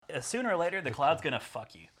Sooner or later, the cloud's going to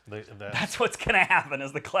fuck you. That's That's what's going to happen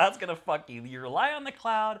is the cloud's going to fuck you. You rely on the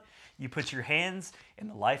cloud. You put your hands in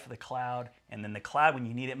the life of the cloud. And then the cloud, when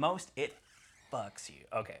you need it most, it fucks you.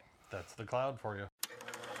 Okay. That's the cloud for you.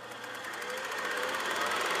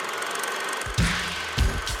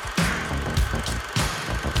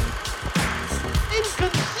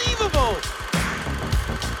 Inconceivable!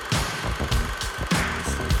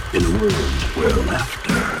 In a world where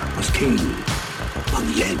laughter was king, on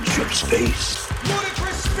the edge of space,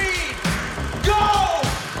 Ludicrous speed! Go!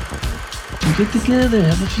 Get together,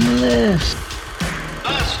 have a few laughs.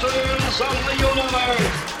 masters of the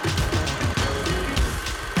universe.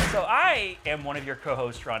 So I am one of your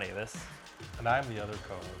co-hosts, Ron Davis. And I'm the other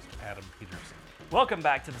co-host, Adam Peterson. Welcome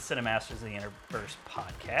back to the Cinemasters of the Universe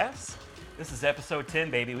podcast. This is episode 10,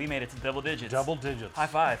 baby. We made it to double digits. Double digits. High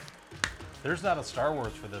five. There's not a Star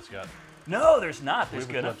Wars for this yet. No, there's not. There's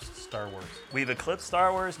We've gonna. eclipsed Star Wars. We've eclipsed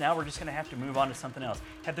Star Wars. Now we're just going to have to move on to something else.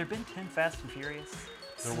 Have there been 10 Fast and Furious?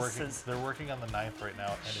 They're working on the 9th right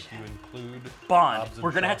now, and if you include Bond. Hobbs and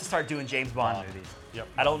We're going to have Shaw- to start doing James Bond movies. Yep.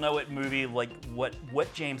 I don't know what movie, like what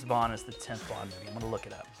James Bond is the 10th Bond movie. I'm going to look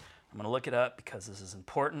it up. I'm going to look it up because this is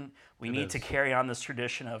important. We need to carry on this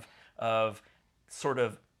tradition of sort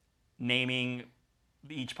of naming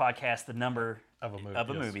each podcast the number Of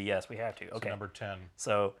a movie, yes. Yes, we have to. So Okay. number 10.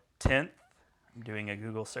 So 10th, I'm doing a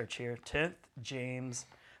Google search here. 10th, James.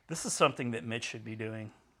 This is something that Mitch should be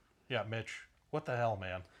doing. Yeah, Mitch. What the hell,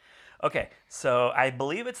 man? Okay, so I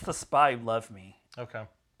believe it's The Spy Who Loved Me. Okay.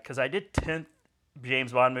 Because I did 10th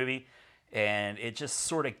James Bond movie, and it just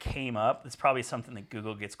sort of came up. It's probably something that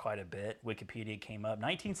Google gets quite a bit. Wikipedia came up.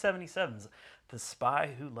 1977's The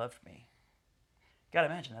Spy Who Loved Me. Gotta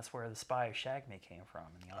imagine that's where The Spy Who Shagged Me came from.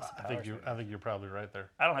 In the Austin I Powers think movie. you're probably right there.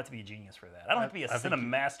 I don't have to be a genius for that. I don't have to be a I think you-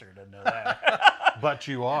 cinemaster to know that. But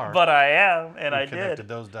you are. But I am, and You I connected did.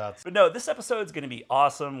 those dots. But no, this episode's going to be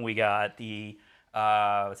awesome. We got the,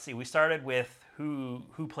 let's see, we started with who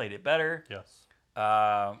played it better. Yes.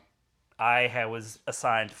 I was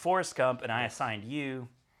assigned Forrest Gump, and I assigned you,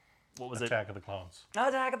 what was Attack of the Clones. it?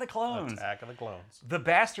 Attack of the Clones. Attack of the Clones. The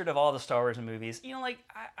bastard of all the Star Wars movies. You know, like,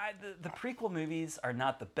 the prequel movies are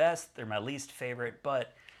not the best. They're my least favorite,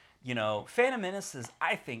 but, you know, Phantom Menace is,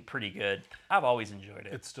 I think, pretty good. I've always enjoyed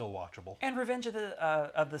it. It's still watchable. And Revenge of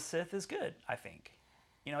the Sith is good, I think.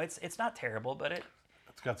 You know, it's not terrible, but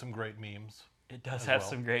It's got some great memes. it does as have well.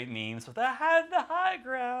 some great memes with the high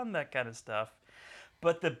ground, that kind of stuff.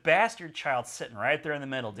 But the bastard child sitting right there in the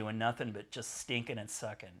middle doing nothing but just stinking and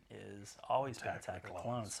sucking is always been Attack of the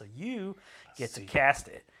Clones. So you get to cast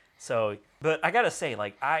it. So, but I gotta say,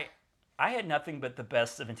 like, I had nothing but the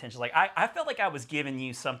best of intentions. Like, I felt like I was giving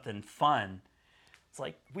you something fun. It's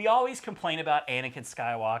like, we always complain about Anakin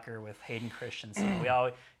Skywalker with Hayden Christensen. We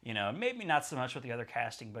always, you know, maybe not so much with the other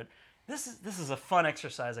casting, but this is a fun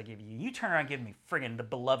exercise I give you. You turn around and give me friggin' the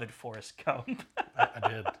beloved Forrest Gump. I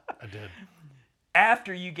did.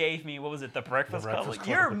 After you gave me, what was it, the Breakfast Club? Breakfast Like,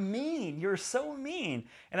 Club. you're mean. You're so mean.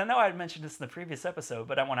 And I know I had mentioned this in the previous episode,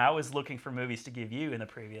 but when I was looking for movies to give you in the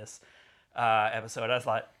previous episode, I was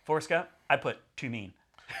like, Forrest Gump, I put too mean.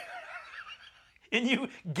 And you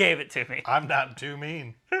gave it to me. I'm not too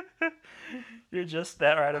mean. You're just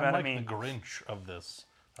that right I'm amount like of mean. the Grinch of this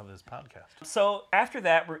podcast. So after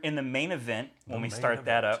that, we're in the main event. When we main start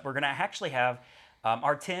that event. up, we're going to actually have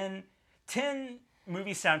our 10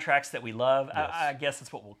 movie soundtracks that we love. Yes. I guess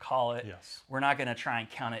that's what we'll call it. Yes. We're not going to try and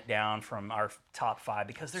count it down from our top 5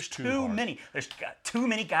 because there's too too hard. many. There's too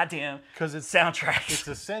many goddamn 'Cause it's- soundtracks. It's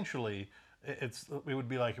essentially, it would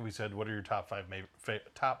be like if we said, what are your top five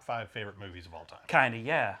favorite movies of all time? Kind of,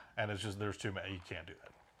 yeah. And it's just, there's too many. You can't do that.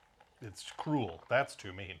 It's cruel. That's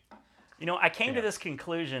too mean. You know, I came to this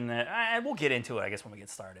conclusion that we'll get into it, I guess, when we get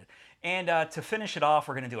started. And to finish it off,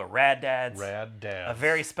 we're going to do a Rad Dads. Rad Dads. A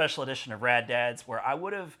very special edition of Rad Dads where I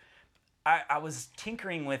was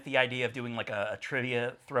tinkering with the idea of doing like a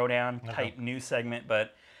trivia throwdown type news segment,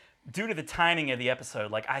 but due to the timing of the episode,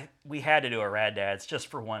 like we had to do a Rad Dads just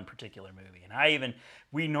for one particular movie. And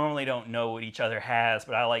we normally don't know what each other has,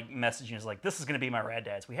 but I like messaging is like, this is going to be my Rad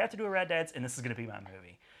Dads. We have to do a Rad Dads, and this is going to be my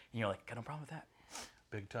movie. And you're like, got no problem with that.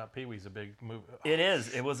 Big Top Pee-wee's a big movie. It is.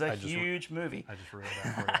 It was a huge movie. I just wrote it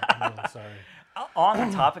down for you. I'm really sorry. On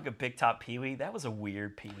the topic of Big Top Pee-wee, that was a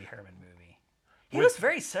weird Pee Wee Herman movie. He was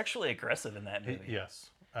very sexually aggressive in that movie. Yes.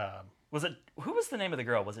 Was it? Who was the name of the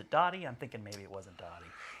girl? Was it Dottie? I'm thinking maybe it wasn't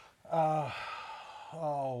Dottie.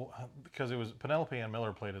 Because it was Penelope Ann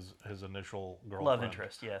Miller played his initial girlfriend. Love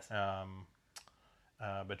interest, yes.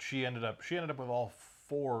 But she ended up with all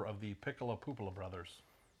 4 of the Piccola Poopola brothers.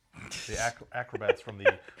 The acrobats from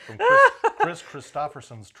Chris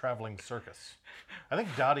Christopherson's Traveling Circus. I think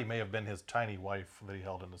Dottie may have been his tiny wife that he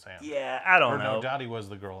held in his hand. Yeah, I don't know. No, Dottie was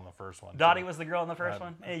the girl in the first one. Dottie too. was the girl in the first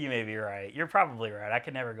one? You may be right. You're probably right. I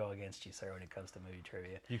can never go against you, sir, when it comes to movie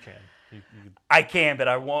trivia. You can. You I can, but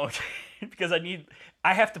I won't because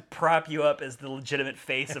I have to prop you up as the legitimate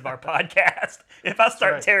face of our podcast. If I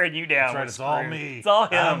start right. tearing you down, That's right. we're It's all screwed. me. It's all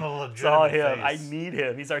him. I'm the It's all legitimate him. I face. need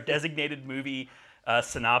him. He's our designated movie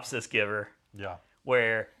synopsis giver. Yeah.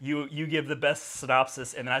 Where you give the best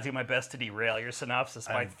synopsis and then I do my best to derail your synopsis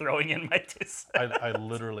by throwing in my 2 cents. I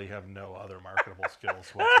literally have no other marketable skills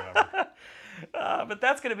whatsoever. But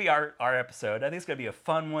that's going to be our episode. I think it's going to be a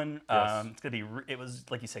fun one. Yes. It's going to be, it was,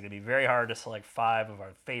 like you said, going to be very hard to select 5 of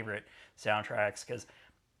our favorite soundtracks because,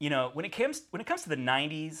 when it comes to the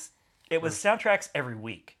 90s, it was soundtracks every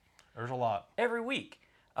week. There's a lot. Every week.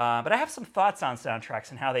 But I have some thoughts on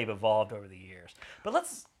soundtracks and how they've evolved over the years. But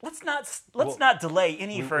let's not delay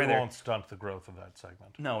any further. We won't stunt the growth of that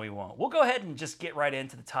segment. No, we won't. We'll go ahead and just get right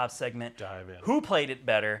into the top segment. Dive in. Who played it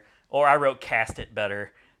better? Or I wrote cast it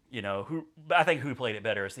better. I think who played it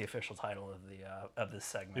better is the official title of this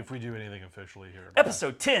segment. If we do anything officially here.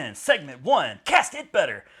 Episode 10, segment 1, cast it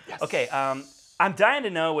better. Yes. Okay, I'm dying to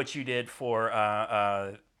know what you did for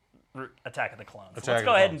Attack of the Clones. Let's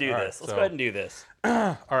go ahead and do this. Let's go ahead and do this.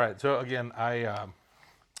 All right. So again,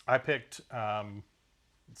 I picked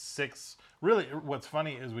 6. Really, what's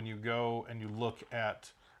funny is when you go and you look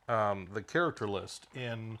at the character list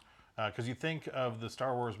in, because you think of the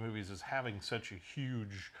Star Wars movies as having such a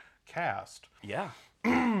huge cast. Yeah.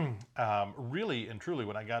 Really and truly,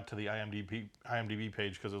 when I got to the IMDb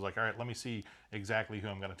page, because it was like, all right, let me see exactly who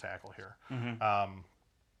I'm going to tackle here. Mm-hmm.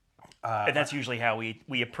 And that's usually how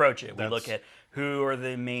we approach it. We look at who are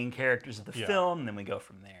the main characters of the film, and then we go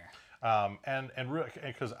from there. And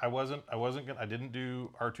because I didn't do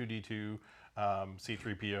R2D2,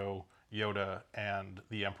 C3PO, Yoda, and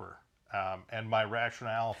the Emperor. And my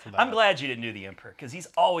rationale for that. I'm glad you didn't do the Emperor because he's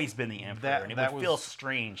always been the Emperor, and it would feel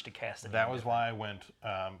strange to cast it. That was why I went.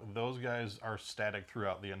 Those guys are static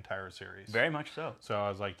throughout the entire series. Very much so. So I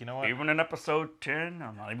was like, you know what? Even in episode 10,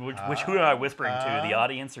 I'm not even, who am I whispering to? The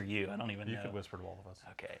audience or you? I don't even know. You could whisper to all of us.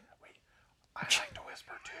 Okay. Wait, I like to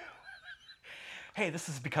whisper too. Hey, this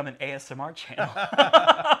has become an ASMR channel.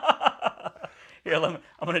 Here, I'm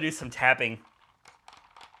going to do some tapping.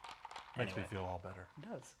 Makes me feel all better. It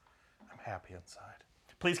does. I'm happy inside.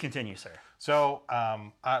 Please continue, sir. So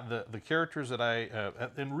the characters that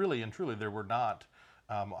and really and truly there were not.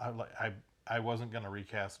 I wasn't going to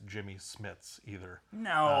recast Jimmy Smits either.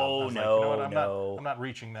 No, I'm not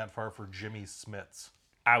reaching that far for Jimmy Smits.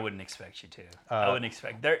 I wouldn't expect you to. I wouldn't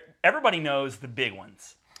expect. Everybody knows the big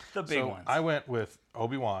ones. The big ones. I went with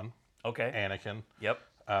Obi-Wan. Okay. Anakin. Yep.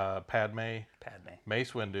 Padme.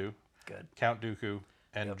 Mace Windu. Good. Count Dooku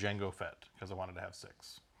and Jango Fett because I wanted to have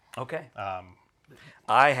 6. Okay.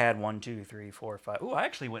 I had 1, 2, 3, 4, 5. Ooh, I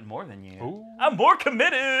actually went more than you. Ooh. I'm more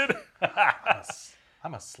committed.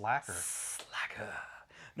 I'm a slacker. Slacker.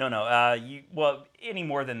 No. Any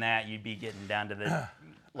more than that, you'd be getting down to the.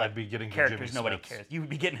 I'd be getting characters Jimmy nobody Smits. cares. You would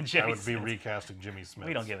be getting a Jimmy. I would be Smits. recasting Jimmy Smits.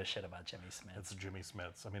 We don't give a shit about Jimmy Smits. It's Jimmy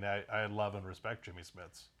Smits. I mean, I love and respect Jimmy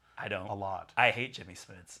Smits. I don't. A lot. I hate Jimmy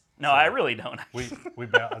Smits. No, I really don't. We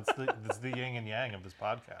balance. It's the yin and yang of this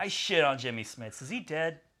podcast. I shit on Jimmy Smits. Is he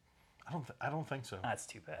dead? I don't think so. That's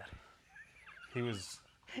too bad. He was.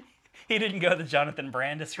 He didn't go the Jonathan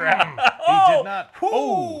Brandis route. He did not.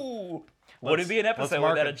 Oh. Would it be an episode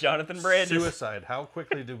without a Jonathan Brandis? Suicide. How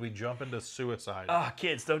quickly did we jump into suicide? Oh,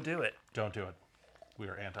 kids, don't do it. Don't do it. We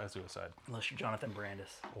are anti-suicide. Unless you're Jonathan Brandis.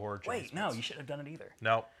 Or Jimmy Wait, Smits. no, you shouldn't have done it either.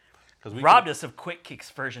 No, because we robbed us of Quick Kicks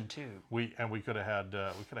version 2. We could have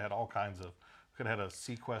had all kinds of. We could have had a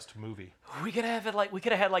Sequest movie. We could have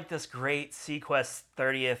had like this great Sequest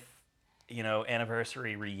 30th,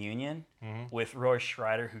 anniversary reunion with Roy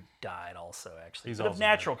Schreider, who died also actually, but of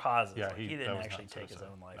natural causes. Yeah, he didn't actually take his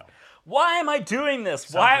own life. No. Why am I doing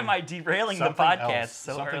this? Why am I derailing the podcast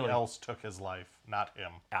so something early? Something else took his life, not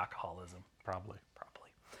him. Alcoholism. Probably.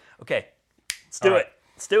 Okay, let's do it.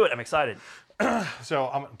 Let's do it. I'm excited.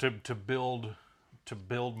 So to build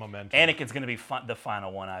momentum. Anakin's going to be the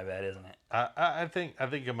final one, I bet, isn't it? I think I'm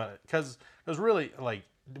gonna, because it was really like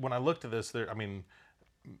when I looked at this,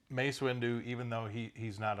 Mace Windu, even though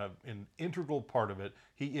he's not an integral part of it,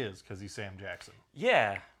 he is because he's Sam Jackson.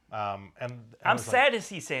 Yeah. And I'm sad to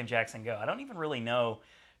see Sam Jackson go. I don't even really know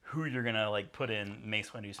who you're gonna put in Mace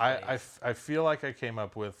Windu's place. I feel like I came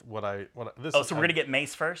up with what this. Oh, so we're gonna get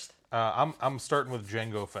Mace first. I'm starting with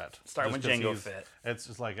Jango Fett. Starting with Jango Fett. It's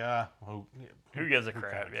just like who gives a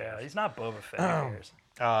crap? Yeah, he's not Boba Fett. Who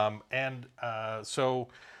cares? So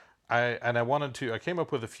I wanted to. I came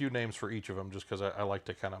up with a few names for each of them just because I like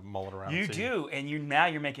to kind of mull it around. You and see. do, and now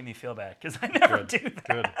you're making me feel bad because I never do that.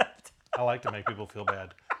 Good. I like to make people feel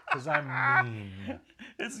bad because I'm mean.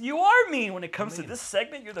 You are mean when it comes to this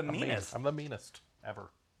segment. You're the meanest. I'm the meanest ever.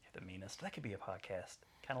 You're the meanest. That could be a podcast,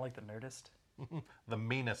 kind of like the Nerdist. The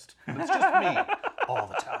meanest. It's just me all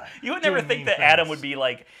the time. You would never doing think mean that things. Adam would be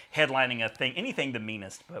like headlining a thing, anything the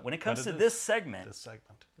meanest. But when it comes to this segment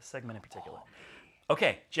in particular.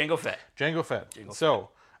 Okay, Jango Fett. Jango Fett. So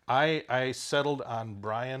I settled on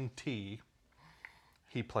Brian T.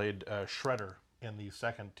 He played Shredder in the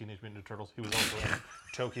second Teenage Mutant Ninja Turtles. He was also in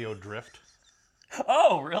Tokyo Drift.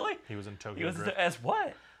 Oh, really? He was in He Tokyo was Drift as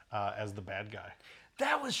what? as the bad guy.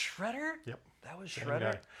 That was Shredder? Yep. That was Same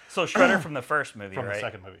Shredder? guy. So Shredder from the first movie, From right? the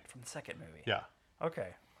second movie. From the second movie. Yeah. Okay.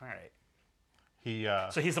 All right. He.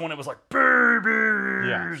 So he's the one that was like, babies.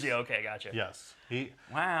 Yes. Yeah, okay, gotcha. Yes. He.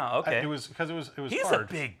 Wow, okay. It was because it was He's hard.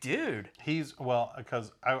 a big dude. He's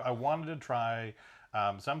because I wanted to try.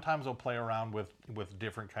 Sometimes I'll play around with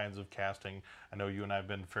different kinds of casting. I know you and I have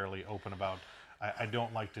been fairly open about. I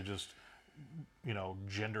don't like to just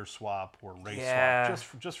gender swap or race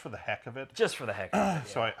swap just for the heck of it. Just for the heck of it.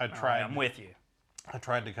 So I tried. I'm with you. I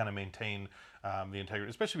tried to kind of maintain the integrity,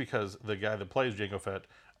 especially because the guy that plays Jango Fett,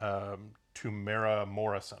 Tamara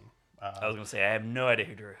Morrison. I was gonna say I have no idea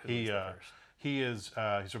who He is the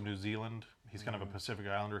first. he's from New Zealand. He's kind of a Pacific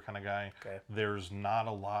Islander kind of guy. Okay. There's not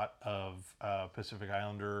a lot of Pacific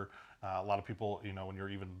Islander. A lot of people,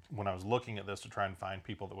 when I was looking at this to try and find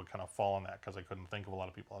people that would kind of fall in that, because I couldn't think of a lot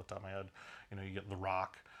of people off the top of my head. You get The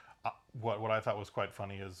Rock. What I thought was quite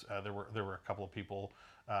funny is there were a couple of people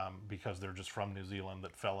because they're just from New Zealand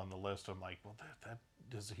that fell in the list. I'm like, well,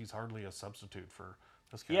 he's hardly a substitute for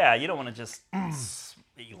this guy. Yeah, you don't want to just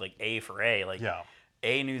like A for A, like Yeah.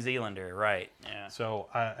 A New Zealander, right? Yeah. So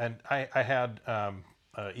I had Iko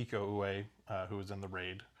Uwe, who was in the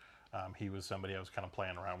raid. He was somebody I was kind of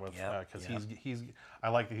playing around with because he's I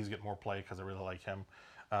like that he's getting more play because I really like him.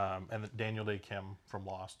 And Daniel Day Kim from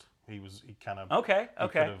Lost. He kind of Okay.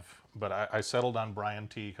 But I settled on Brian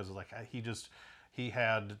T. because he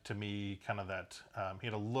had to me kind of that he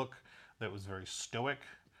had a look that was very stoic.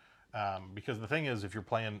 Because the thing is, if you're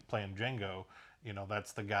playing Jango,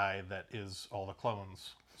 that's the guy that is all the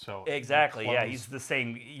clones. So Exactly. the Yeah, clones- he's the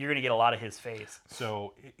same. You're gonna get a lot of his face.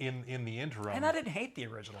 So in the interim, And I didn't hate the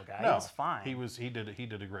original guy. no, He was fine. He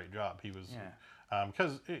did a great job. He was Yeah.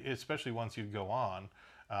 because especially once you go on,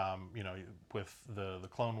 with the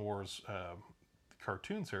Clone Wars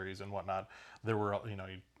cartoon series and whatnot, there were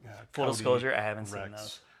Full Cody, disclosure, I haven't seen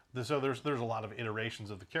Rex. So there's a lot of iterations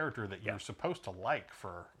of the character that you're supposed to like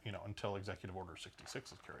for until Executive Order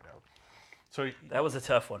 66 is carried out. So That was a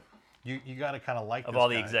tough one. you got to kind of like Of this all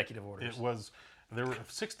the guy. executive orders. It was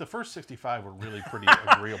the first 65 were really pretty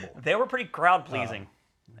agreeable. They were pretty crowd pleasing.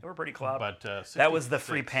 They were pretty cloud. But that was the 66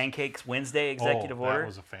 Free Pancakes Wednesday executive order. That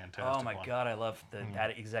was a fantastic Oh my one. god, I love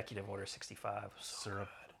that executive order 65. Syrup,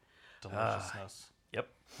 deliciousness. Yep.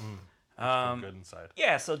 Good inside.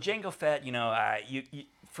 Yeah, so Jango Fett, you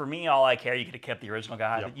for me, all I care, you could have kept the original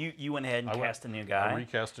guy, Yep. but you went ahead and went- cast a new guy. I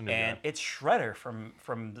recast a new and guy. it's Shredder from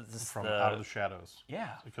Out of the Shadows.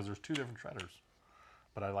 Yeah. Because there's two different Shredders.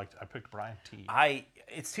 But I picked Brian T.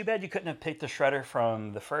 It's too bad you couldn't have picked the Shredder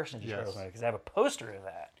from the first Ninja Yes. Turtles movie because I have a poster of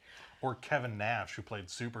that. Or Kevin Nash, who played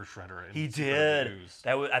Super Shredder. In He Secret of did.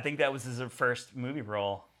 the Ooze. I think that was his first movie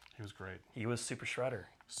role. He was great. He was Super Shredder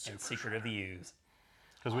in Secret of the Ooze.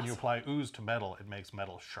 Because when you apply ooze to metal, it makes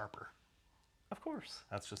metal sharper. Of course.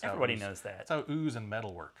 That's just Everybody how ooze, knows that. That's how ooze and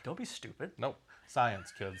metal work. Don't be stupid. Nope.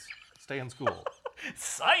 Science, kids. Stay in school.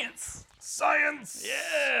 Science. Science!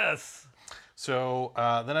 Yes. So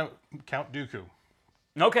then Count Dooku.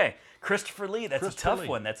 Okay, Christopher Lee. That's Christopher a tough Lee.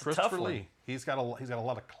 one. That's a Christopher tough Lee. one. He's got a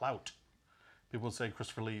lot of clout. People say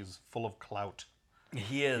Christopher Lee is full of clout,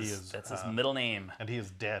 He is. He is, That's his middle name. and he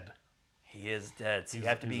is dead. He is dead. So you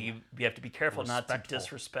have to be careful not to respectful.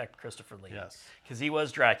 disrespect Christopher Lee. Yes. Because he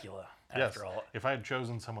was Dracula. Yes. After all, If I had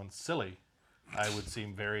chosen someone silly, I would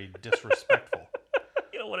seem very disrespectful.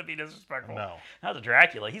 you don't want to be disrespectful. No. Not to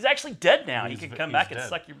Dracula. He's actually dead now. He He's can come he's back and dead.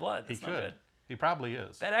 suck your blood. He That's not could. good. He probably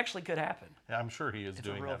is. That actually could happen. Yeah, I'm sure he is It's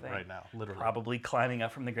a doing real that thing. right now, literally. Probably climbing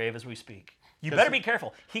up from the grave as we speak. You 'Cause better he- be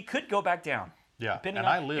careful. He could go back down. Yeah, Depending and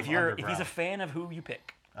on I live if he's a underground. fan of who you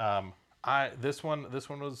pick. This one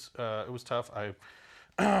was it was tough. I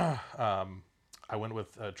went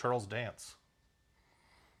with Charles Dance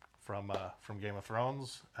from Game of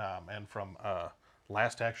Thrones and from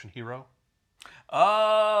Last Action Hero.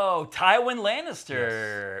 Oh, Tywin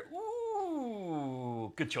Lannister.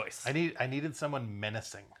 Ooh, good choice. I needed someone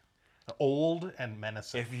menacing. Old and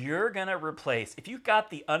menacing. If you're gonna replace, if you got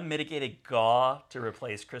the unmitigated gaw to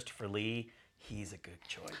replace Christopher Lee, he's a good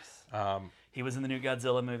choice. He was in the new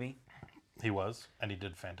Godzilla movie, He was, and he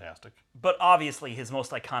did fantastic. but obviously his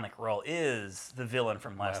most iconic role is the villain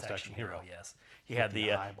from Last Action Hero. Yes, he had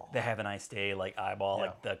the eyeball. the Have a Nice Day like eyeball, Yeah.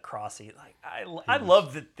 like the crossy. Like I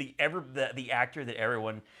love that the actor that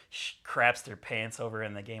everyone craps their pants over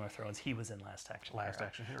in the Game of Thrones. He was in Last Action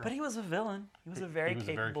Hero. But he was a villain. He was a very was a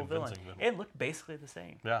very capable villain, convincing villain. and looked basically the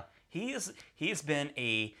same. Yeah. He's been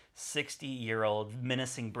a 60-year-old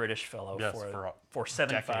menacing British fellow Yes, for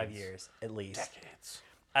 75 decades. years at least. Decades.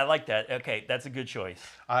 I like that. Okay, that's a good choice.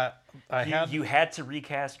 I You had to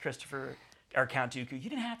recast Christopher or Count Dooku. You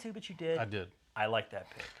didn't have to, but you did. I did. I like that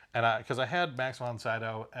pick. And because I had Max von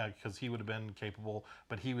Sydow, because he would have been capable,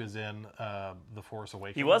 but he was in The Force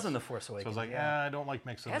Awakens. He was in The Force So I Awakens. was like, yeah. I don't like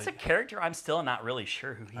mixing. As a character, I'm still not really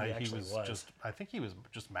sure who he he actually was. just. I think he was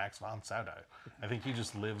just Max von Sydow. I think he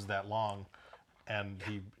just lives that long, and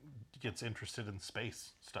he gets interested in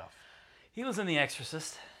space stuff. He was in The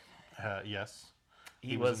Exorcist. Yes.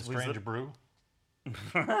 He was in was Strange the- Brew. As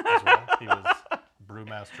well. He was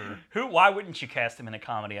brewmaster. Who? Why wouldn't you cast him in a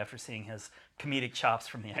comedy after seeing his comedic chops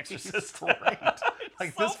from The Exorcist? Great.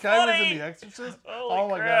 Like so this guy was funny. in The Exorcist. Holy Oh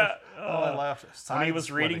my crap. gosh! Oh, I laughed. When he was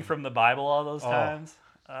reading Side-splitting. from the Bible all those times.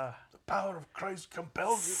 The power of Christ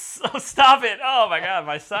compels you. So stop it! Oh my God,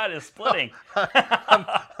 my side is splitting.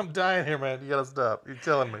 I'm dying here, man. You gotta stop. You're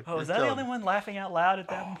killing me. Oh, was that the only one laughing out loud at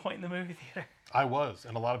that point in the movie theater? I was,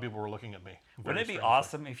 and a lot of people were looking at me. Wouldn't it be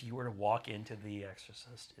awesome if you were to walk into The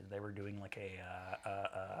Exorcist and they were doing like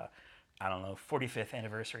I don't know, 45th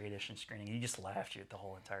anniversary edition screening? You just laughed the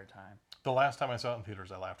whole entire time. The last time I saw it in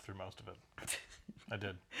theaters, I laughed through most of it. I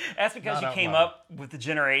did. That's because Not you out came loud. up with the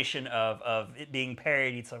generation of it being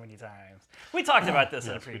parodied so many times. We talked about this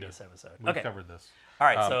in a Yes, we previous did. episode. We Okay. covered this. All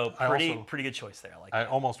right, so I pretty also- pretty good choice there. I like I that.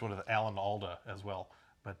 almost went with Alan Alda as well,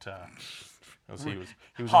 but he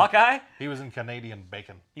was Hawkeye? he was in Canadian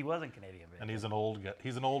Bacon, He wasn't Canadian. and he's an old guy.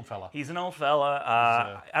 He's an old fella. He's an old fella.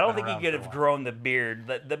 I don't been think he around could for a have while. grown the beard.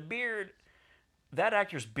 The beard, that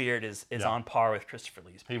actor's beard is Yeah. on par with Christopher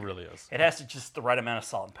Lee's. He really is. It has to just the right amount of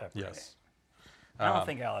salt and pepper. in it. Yes. I don't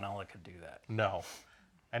think Alan Alda could do that. No.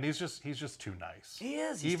 And he's just too nice. He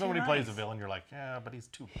is. He's Even too when he plays a nice. villain, you're like, yeah, but he's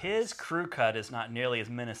too nice. His crew cut is not nearly as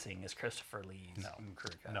menacing as Christopher Lee's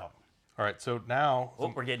crew cut. No. All right, so now Oh,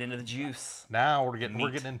 we're getting into the juice. we're getting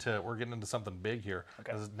Meat. into something big here.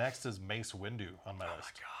 Okay. 'Cause next is Mace Windu on my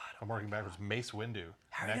list. God. I'm working backwards. Mace Windu.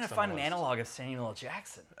 How are you next going to on find the an list. analog of Samuel L.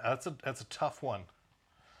 Jackson? That's a tough one.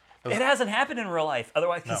 It hasn't happened in real life.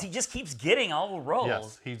 Otherwise, because No. he just keeps getting all the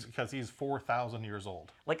roles. Yes, because he's 4,000 years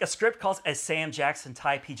old. Like a script calls a Sam Jackson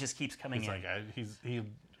type, he just keeps coming He's in. like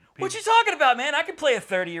What you talking about, man? I could play a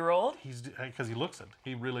 30-year-old. he's because he looks it.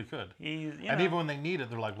 He really could. He's, And even when they need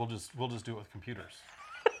it, they're like, we'll just do it with computers.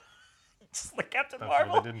 just like Captain That's what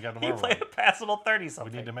Marvel. they did in Captain He Marvel. played a passable We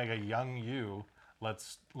 30-something. need to make a young you.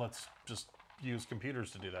 Let's just use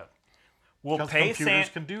computers to do that. We'll Because pay computers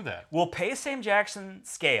Sam. can do that. We'll pay Sam Jackson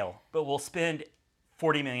scale, but we'll spend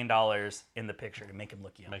 $40 million in the picture to make him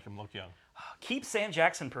look young. Make him look young. Keep Sam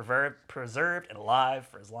Jackson preserved and alive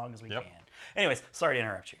for as long as we Yep. can. Anyways, sorry to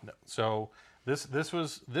interrupt you. So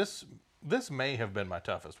this may have been my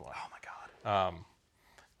toughest one. Oh my God.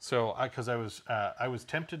 So I was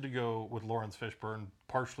tempted to go with Lawrence Fishburne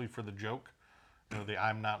partially for the joke, the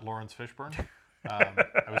I'm not Lawrence Fishburne.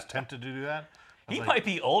 I was tempted to do that. I He was might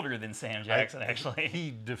be older than Sam Jackson, I- actually.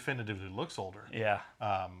 He definitively looks older. Yeah.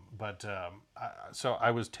 So I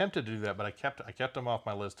was tempted to do that, but I kept him off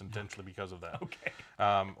my list intentionally because of that.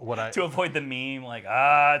 Okay. To avoid the meme, like,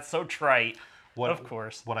 it's so trite. Of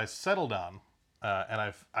course. What I settled on,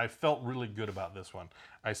 and I felt really good about this one.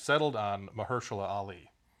 I settled on Mahershala Ali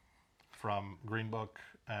from Green Book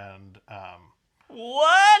and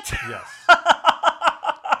What? yes,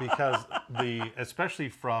 because especially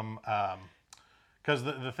from because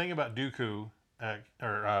the thing about Dooku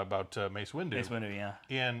about Mace Windu. Mace Windu,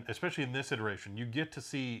 yeah. Especially in this iteration, you get to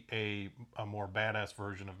see a more badass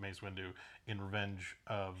version of Mace Windu in Revenge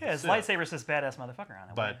of Yeah, his Sith. lightsaber's this badass motherfucker on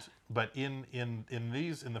it. But in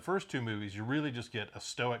the first two movies, you really just get a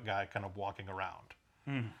stoic guy kind of walking around.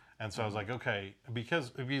 And so I was like, okay,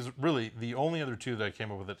 because really the only other two that I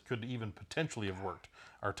came up with that could even potentially have worked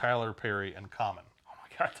are Tyler Perry and Common. Oh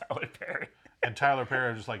my God, Tyler Perry. And Tyler Perry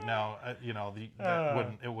was just like, no,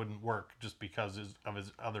 it wouldn't work just because of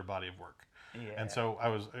his other body of work. Yeah. And so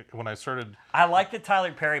when I started, I like that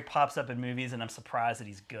Tyler Perry pops up in movies, and I'm surprised that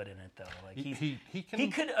he's good in it though. Like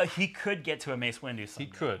he could get to a Mace Windu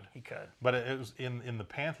someday. He could. But it was in the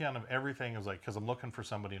pantheon of everything. It was like, because I'm looking for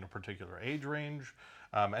somebody in a particular age range,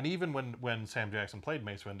 and even when Sam Jackson played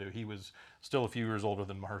Mace Windu, he was still a few years older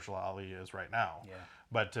than Mahershala Ali is right now. Yeah.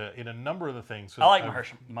 But in a number of the things, I like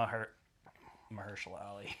Mahershala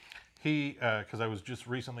Ali. He, because I was just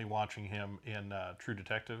recently watching him in True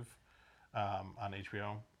Detective on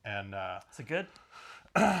HBO, and Is it good?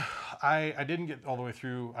 I didn't get all the way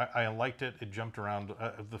through. I liked it. It jumped around.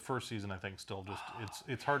 The first season, I think, still just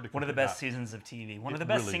it's hard to. One of the best seasons of TV. One of the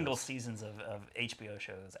best really single is. seasons of HBO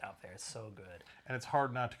shows out there. It's so good. And it's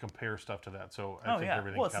hard not to compare stuff to that. So I think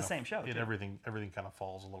everything. Well, it's the kind same show, too. Everything kind of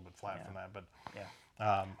falls a little bit flat from that. But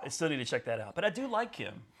Yeah. I still need to check that out. But I do like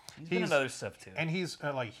him. He's been in other stuff too. And he's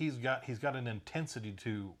he's got an intensity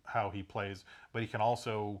to how he plays, but he can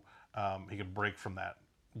also he can break from that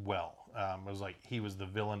well. It was like he was the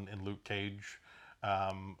villain in Luke Cage.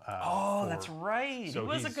 That's right. So he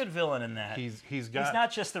was a good villain in that. He's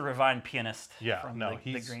not just the refined pianist. Yeah, from no,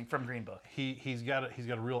 from Green Book. He's got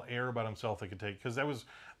a real air about himself that could take, because that was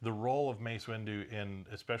the role of Mace Windu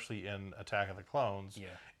especially in Attack of the Clones. Yeah.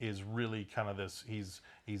 Is really kind of this. He's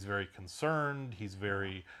very concerned. He's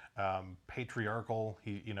very patriarchal.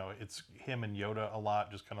 It's him and Yoda a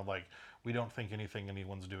lot. Just kind of like, we don't think anything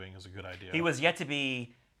anyone's doing is a good idea. He was yet to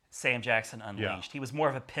be Sam Jackson Unleashed. He was more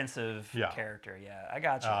of a pensive character. Yeah, I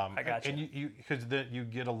got you. And you because you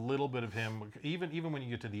get a little bit of him even when you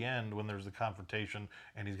get to the end, when there's the confrontation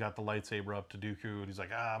and he's got the lightsaber up to Dooku and he's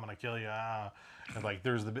like, I'm gonna kill you, and like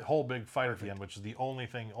there's the whole big fight at the end, which is the only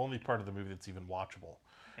part of the movie that's even watchable.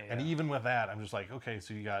 Yeah. And even with that, I'm just like, okay,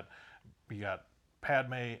 so you got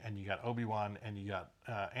Padme and you got Obi-Wan and you got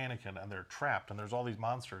Anakin, and they're trapped and there's all these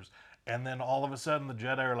monsters. And then all of a sudden the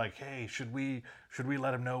Jedi are like, hey, should we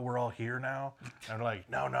let him know we're all here now? And they're like,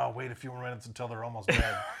 no, wait a few more minutes until they're almost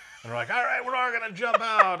dead. And they're like, all right, we're all going to jump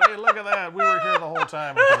out. Hey, look at that. We were here the whole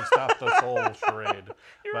time and could have stopped this whole charade.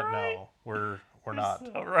 No, we're not.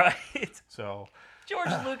 So right. So George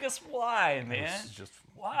Lucas, why, man? Just,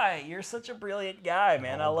 why? You're such a brilliant guy,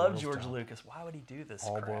 man. I love George Lucas. Why would he do this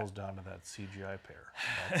all crap? boils down to that CGI pear.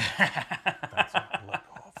 That's a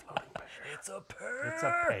floating pear. It's a pear. It's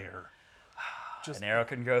a pear. An arrow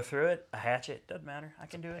can go through it. A hatchet, doesn't matter. I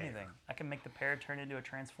can do anything. I can make the pear turn into a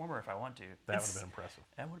transformer if I want to. That would have been impressive.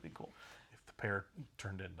 That would have been cool. If the pear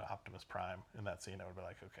turned into Optimus Prime in that scene, I would be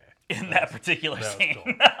like, okay. In that particular scene.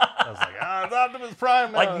 Cool. I was like, it's Optimus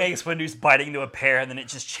Prime now. Like Mace Windu's biting into a pear and then it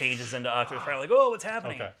just changes into Optimus Prime. Like, oh, what's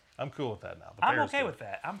happening? Okay. I'm cool with that now. I'm okay with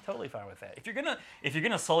that. I'm totally fine with that. If you're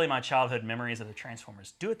gonna sully my childhood memories of the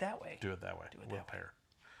Transformers, do it that way. Do it that way. With a pear.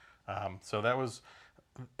 So that was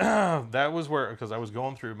that was where, because I was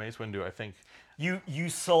going through Mace Windu, I think. You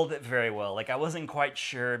sold it very well. Like, I wasn't quite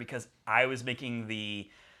sure because I was making the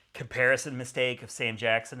comparison mistake of Sam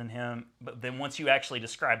Jackson and him, but then once you actually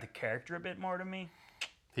described the character a bit more to me,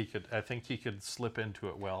 I think he could slip into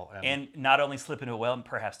it well, and not only slip into it well, and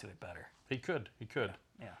perhaps do it better. He could.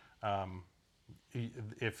 Yeah.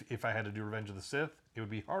 If I had to do Revenge of the Sith, it would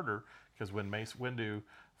be harder, because when Mace Windu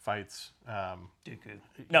fights Dooku.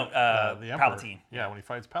 No, the Emperor, Palpatine. Yeah, when he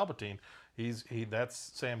fights Palpatine, that's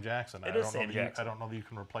Sam Jackson. Jackson. I don't know that you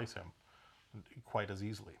can replace him quite as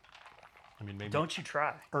easily. I mean, maybe Don't you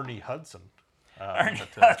try. Ernie Hudson.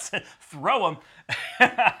 Hudson. Throw him.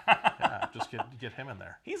 Yeah, just get him in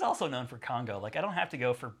there. He's also known for Congo. Like, I don't have to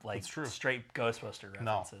go for like true. straight Ghostbuster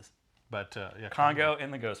references. But yeah, Congo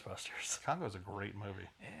and the Ghostbusters. Congo's a great movie.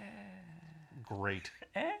 Great.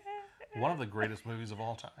 One of the greatest movies of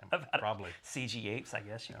all time, probably. CG apes, I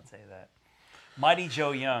guess you could say that. Mighty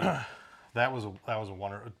Joe Young. That was a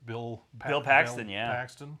wonder. Bill Paxton,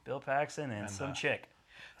 Paxton. Bill Paxton and some chick.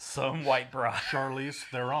 Some white broad. Charlize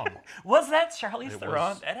Theron. Was that Charlize Theron?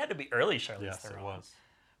 was. That had to be early Charlize Theron. Yes, it was.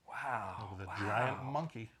 Wow. With a giant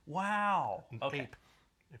monkey. Wow. An Okay. ape,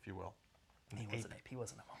 if you will. He was an ape. He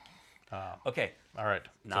wasn't a monkey. Okay. All right.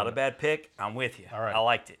 Not a bad pick. I'm with you. All right. I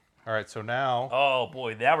liked it. All right. So now. Oh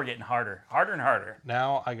boy, now we're getting harder and harder.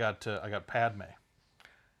 Now I got Padme.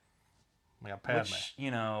 I got Padme. Which,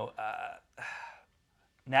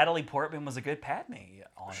 Natalie Portman was a good Padme.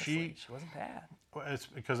 Honestly, she wasn't bad. Well, it's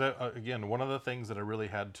because again, one of the things that I really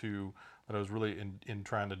that I was really in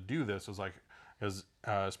trying to do this was like,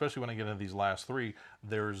 especially when I get into these last three,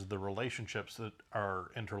 there's the relationships that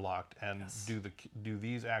are interlocked, and do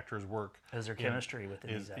these actors work? Is there chemistry with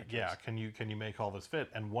these actors? Yeah, can you make all this fit?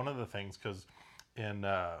 And one of the things, because in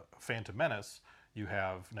Phantom Menace you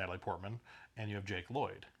have Natalie Portman, and you have Jake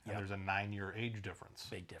Lloyd, and Yep. there's a 9-year age difference.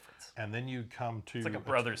 Big difference. And then you come to It's like a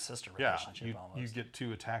brother-sister yeah, relationship almost. you get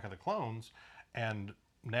to Attack of the Clones, and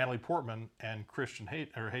Natalie Portman and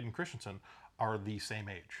Hayden Christensen are the same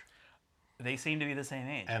age. They seem to be the same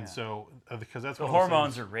age. And yeah. so, because that's the one of those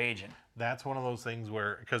hormones things, are raging. that's one of those things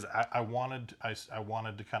where, because I wanted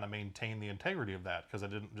to kind of maintain the integrity of that, because I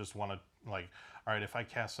didn't just want to, like, all right, if I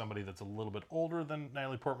cast somebody that's a little bit older than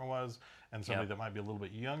Natalie Portman was, and somebody Yep. that might be a little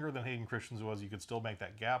bit younger than Hayden Christensen was, you could still make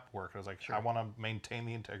that gap work. I was like, I want to maintain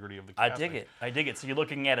the integrity of the I casting. dig it. So you're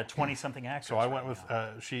looking at a 20-something actress. So I went right with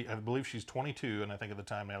now. I believe she's 22, and I think at the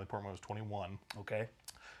time Natalie Portman was 21. Okay.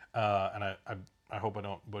 And I hope I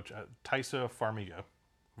don't butcher Taissa Farmiga,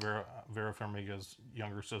 Vera Farmiga's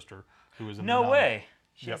younger sister, who was in No The Nun. way.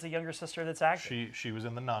 She Yep. has a younger sister that's acting. She was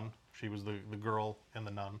in The Nun. She was the girl in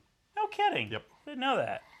The Nun, No kidding. Yep. Didn't know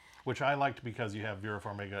that. which I liked because you have Vera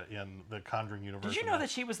Farmiga in the Conjuring universe. Did you know that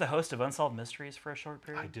she was the host of Unsolved Mysteries for a short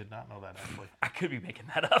period? I did not know that, actually. I could be making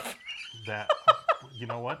that up. That, you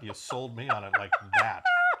know what? You sold me on it like that.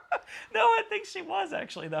 No, I think she was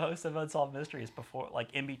actually the host of Unsolved Mysteries before, like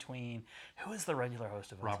in between. Who was the regular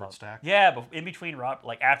host of Unsolved? Robert Stack? Yeah, but in between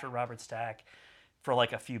like after Robert Stack, for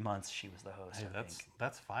like a few months, she was the host. Hey, I that's think.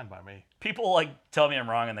 that's fine by me. People like tell me I'm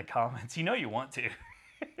wrong in the comments. You know you want to.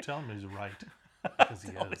 Tell him he's right, because he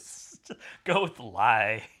is. Always go with the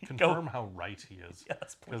lie. Confirm how right he is.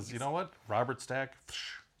 Yes, Because please. you know what? Robert Stack,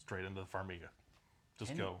 straight into the Farmiga.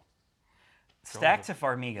 Just go. Stack to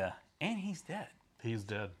Farmiga, and he's dead. He's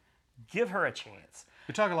dead. Give her a chance.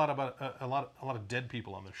 We talk a lot about a lot of dead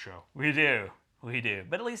people on this show We do.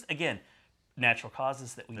 But at least, again, natural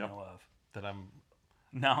causes that we know of. that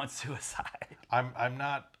No, it's suicide. I'm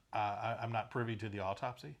not privy to the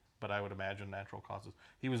autopsy, but I would imagine natural causes.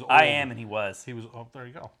 He was old. I am, and he was. He was. Oh, there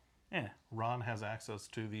you go. Yeah. Ron has access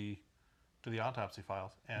to the autopsy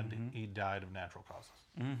files, and he died of natural causes.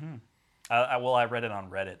 Well, I read it on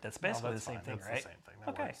Reddit. That's basically that's the same fine. thing, That's right? the same thing. That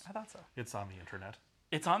Okay, works. I thought so. It's on the internet.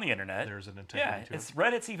 It's on the internet. There's an integrity yeah, to it's it.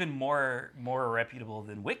 Reddit's even more reputable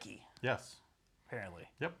than Wiki, Yes. apparently.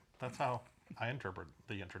 Yep. That's how I interpret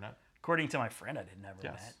the internet. According to my friend I did never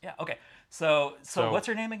Yes. met. Yeah, okay. So what's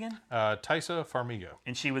her name again? Taissa Farmiga.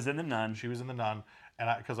 And she was in The Nun. She was in The Nun,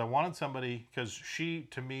 and because I wanted somebody, because she,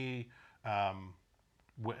 to me,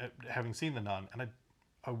 having seen The Nun, and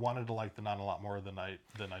I wanted to like The Nun a lot more than I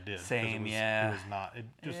did. 'cause Same, it was, yeah. It was not. It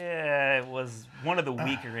just Yeah, it was one of the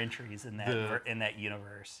weaker entries in that in that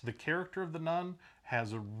universe. the character of The Nun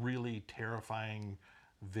has a really terrifying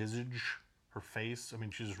visage. Her face. I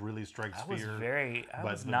mean, she just really strikes I was fear. I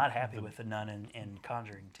but was not happy with The Nun in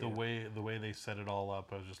Conjuring 2. The way they set it all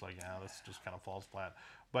up, I was just like, yeah, this just kind of falls flat.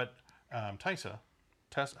 But Taissa,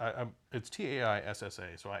 it's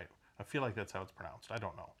Taissa, so I feel like that's how it's pronounced. I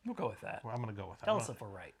don't know. We'll go with that. Well, I'm gonna go with that. Tell I'm us gonna- if we're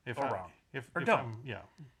right if or I- wrong. If Or if don't. I'm, yeah,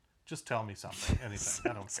 just tell me something.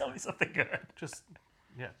 Anything. I don't Tell care. me something good. Just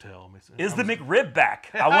tell me. Is the I'm- McRib back?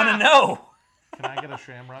 I want to know. Can I get a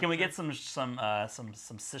shamrock? Can we shake? get some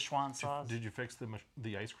Szechuan sauce? Did you fix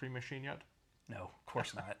the ice cream machine yet? No, of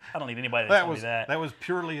course not. I don't need anybody to tell me that. That was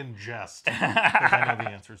purely in jest. Because I know the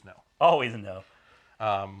answer is no. Always a no.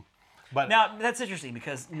 But Now, that's interesting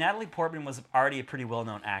because Natalie Portman was already a pretty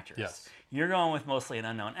well-known actress. Yes. You're going with mostly an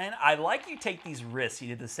unknown. And I like you take these risks. You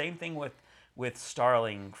did the same thing with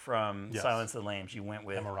Starling from Yes. Silence of the Lambs. You went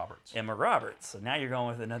with Emma Roberts. Emma Roberts. So now you're going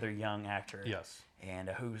with another young actor. Yes. And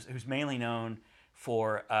who's mainly known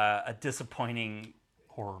for a disappointing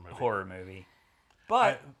horror movie.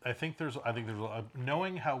 But I think there's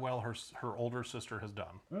knowing how well her older sister has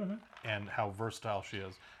done, Mm-hmm. and how versatile she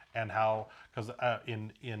is, and how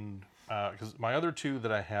because my other two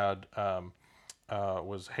that I had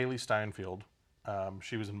was Haley Steinfeld.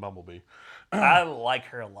 She was in Bumblebee. I like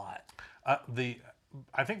her a lot.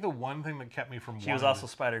 I think the one thing that kept me from She was also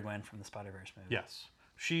Spider-Gwen from the Spider-Verse movie. yes,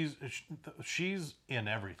 she's in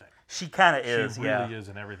everything. She kind of is, She really is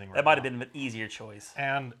in everything. Right That might have now. been an easier choice.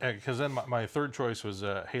 And because then my third choice was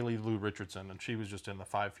Haley Lou Richardson, and she was just in the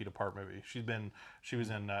 5 Feet Apart movie. She was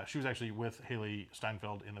actually with Haley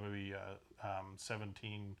Steinfeld in the movie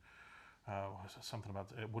 17. Something about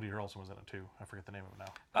Woody Harrelson was in it too. I forget the name of it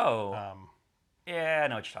now. Oh, yeah, I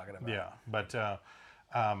know what you're talking about. Yeah, but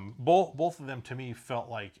both of them to me felt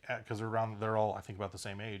like because they're all I think about the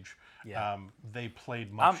same age. Yeah. They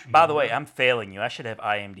played much. By the younger. way, I'm failing you. I should have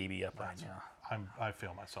IMDb up right now. I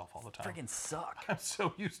fail myself all the time. Freaking suck. I'm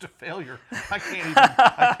so used to failure.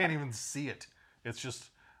 I can't even see it. It's just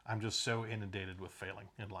I'm just so inundated with failing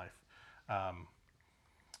in life.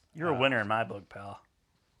 You're a winner in my book, pal.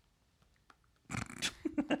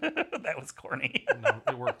 That was corny. No,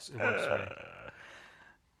 it works. It works for me.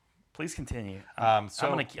 Please continue. So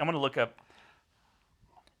I'm gonna look up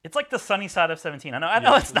It's like the sunny side of 17. I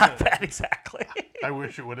know it's not that exactly. I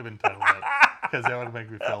wish it would have been titled that, because that would make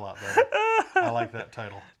me feel a lot better. I like that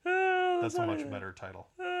title. That's a much better title.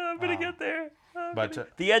 I'm gonna get there.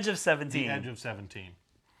 But The Edge of 17. The Edge of 17,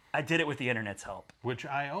 I did it with the internet's help. which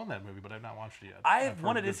I own that movie, but I've not watched it yet. I I've heard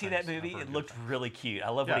wanted to good see things. that movie. I've heard It good looked things. really cute. I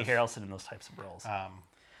love Woody Yes. Harrelson in those types of roles.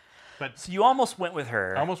 But So you almost went with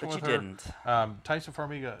her, I almost but went you with didn't. her. Taissa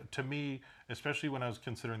Farmiga, to me, especially when I was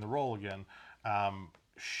considering the role again,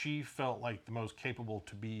 she felt like the most capable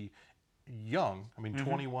to be young. I mean,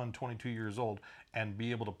 21, 22 years old, and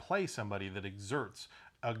be able to play somebody that exerts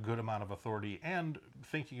a good amount of authority. And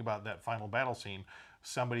thinking about that final battle scene,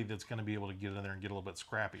 somebody that's going to be able to get in there and get a little bit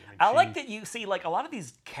scrappy. I mean, I like that you see, like a lot of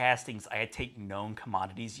these castings, I take known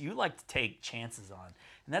commodities. You like to take chances on,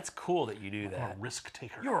 and that's cool that you do I'm that. a risk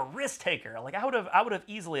taker. You're a risk taker. Like I would have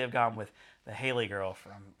easily have gone with the Haley girl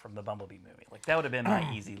from the Bumblebee movie. Like that would have been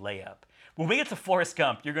my easy layup. When we get to Forrest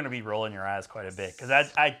Gump, you're going to be rolling your eyes quite a bit because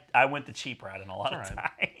I went the cheap route in a lot of All right.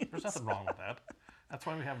 times. There's nothing wrong with that. That's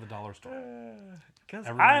why we have the dollar store. Because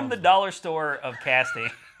Everyone I'm the loves dollar store of casting.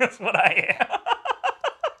 That's what I am.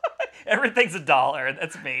 Everything's $1.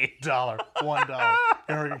 That's me. $1. You know,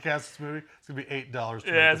 we're gonna cast this movie. It's gonna be $8.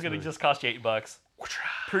 Yeah, it's gonna just cost you $8.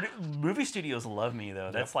 Movie studios love me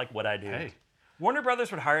though. That's like what I do. Hey. Warner Brothers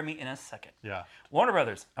would hire me in a second. Yeah. Warner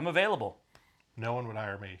Brothers, I'm available. No one would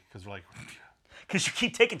hire me because we're like, Because you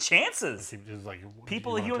keep taking chances. just like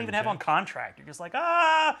People wanna you don't take even a have on chance? contract. You're just like,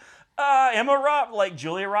 like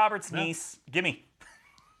Julia Roberts' niece. Gimme.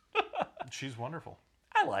 She's wonderful.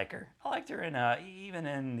 I like her. I liked her in even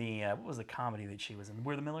in the what was the comedy that she was in?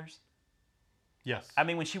 We're the Millers. Yes. I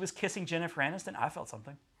mean, when she was kissing Jennifer Aniston, I felt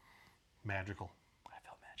something. Magical. I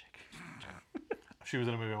felt magic. She was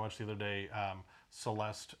in a movie I watched the other day,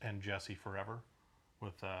 Celeste and Jesse Forever,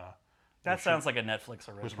 with That sounds like a Netflix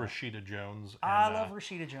original. with Rashida Jones. And, I love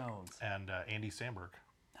Rashida Jones. and Andy Samberg.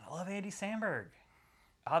 And I love Andy Samberg.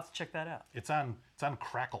 I'll have to check that out. It's on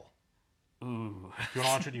Crackle. Ooh. If you want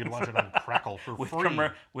to watch it, you can watch it on Crackle for With free.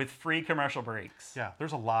 with free commercial breaks. Yeah,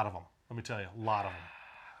 there's a lot of them. Let me tell you, a lot of them.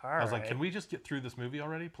 All I was like, right. can we just get through this movie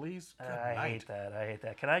already, please? Good I night. hate that. I hate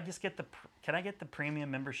that. Can I get the premium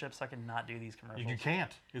membership so I can not do these commercials? You can't.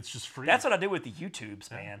 It's just free. That's what I do with the YouTubes,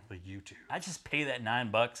 man. The YouTube. I just pay that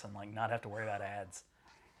 $9 and like not have to worry about ads.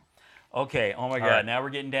 Okay. Oh my God. right. Now we're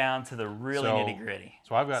getting down to the really nitty gritty.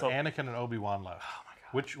 So I've got Anakin and Obi-Wan left. Oh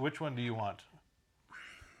my God. Which one do you want?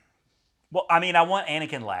 Well, I mean, I want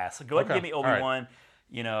Anakin last. So go ahead and Okay, give me all right. Obi-Wan.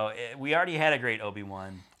 You know, we already had a great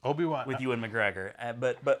Obi-Wan Obi-Wan with Ewan McGregor,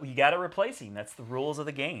 but you got to replace him. That's the rules of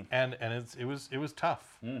the game. and it was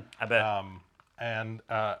tough. I bet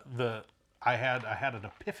I had an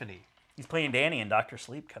epiphany. he's playing Danny in Doctor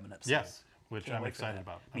Sleep coming up soon. Yes, which Can't I'm wait for excited that.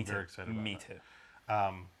 about. Me I'm too. very excited about. Me that. too.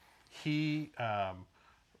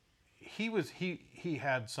 He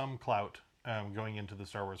had some clout going into the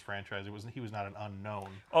Star Wars franchise. He was not an unknown,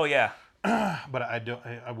 Oh yeah, but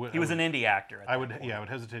I would. he was an indie actor. I would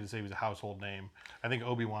hesitate to say he was a household name. I think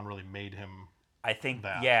Obi-Wan really made him. I think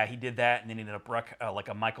that. yeah, he did that, and then he did like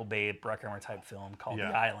a Michael Bay Bruckheimer type film called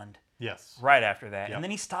Yeah. The Island. Yes. Right after that, Yep. and then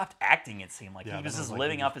he stopped acting. It seemed like Yeah, he was then it was just like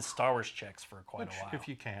living he off his Star Wars checks for quite Which, a while. if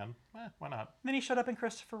you can, why not? Then he showed up in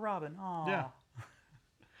Christopher Robin. Aww. Yeah.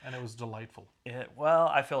 And it was delightful. Well,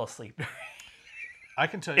 I fell asleep. I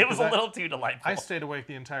can tell you. It was 'cause a little too delightful. I stayed awake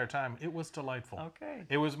the entire time. It was delightful. Okay.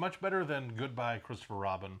 It was much better than Goodbye Christopher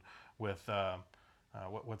Robin with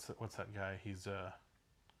what's that guy? He's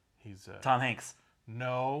Tom Hanks,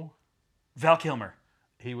 no, Val Kilmer.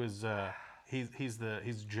 he was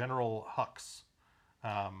he's General Hux.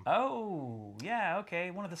 Oh yeah, okay.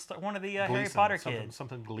 One of the Harry Gleason, Potter something- kids.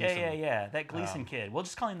 something Gleason. Yeah. That Gleason kid. We'll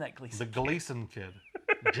just call him that Gleason. The Gleason kid.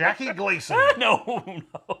 Jackie Gleason. No,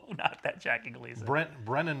 not that Jackie Gleason. Brendan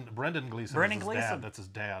Gleason. Brendan is his Gleeson. Dad. That's his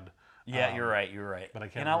dad. Yeah, you're right. but I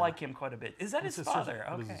can't And I remember. like him quite a bit. Is that his father?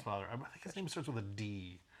 What is Okay. his father? I think his name starts with a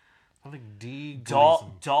D. I think D.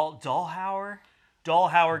 Gleason. Dollhauer Gleason.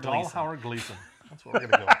 Howard Gleason. That's what we're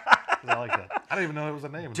gonna go. 'Cause I like that. I don't even know it was a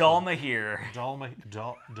name. Dalmahir.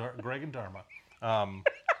 Greg and Dharma.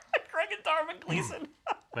 Greg and Darwin Gleason.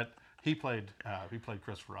 But he played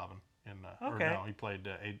Christopher Robin in. Or Okay. no, he played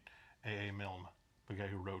A.A. Milne, the guy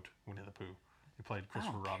who wrote Winnie the Pooh. He played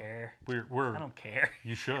Christopher don't Robin. care. We're I don't care.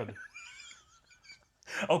 You should,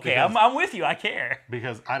 Okay, Because- I'm with you. I care.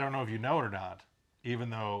 because I don't know if you know it or not. Even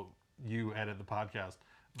though you edit the podcast,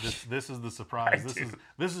 this is the surprise.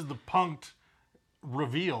 This is the punked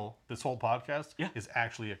reveal. This whole podcast is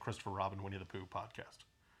actually a Christopher Robin Winnie the Pooh podcast.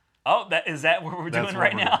 Oh, is that what we're That's doing what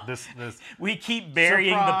right we're now? doing. This We keep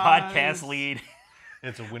burying Surprise! the podcast lead.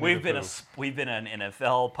 It's a Winnie We've the been Pooh. we've been an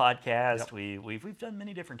NFL podcast. Yep. We've done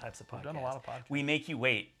many different types of podcasts. done a lot of podcasts. We make you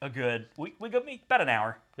wait a good we go about an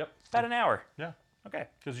hour. Yep. About an hour. Yeah. Okay.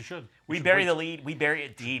 Because you should. We should bury wait. the lead. We bury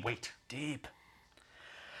it deep. Wait. Deep.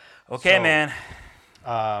 Okay, So, man.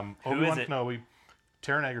 Obi-Wan it? Kenobi,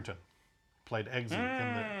 Taron Egerton played Eggsy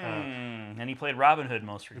in the. And he played Robin Hood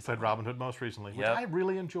most He recently. played Robin Hood most recently, which Yep. I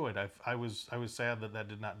really enjoyed. I was sad that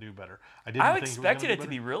did not do better. I I didn't think it was expected gonna it do to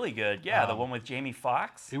be better. really good. Yeah, the one with Jamie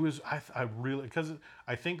Foxx. It was I really because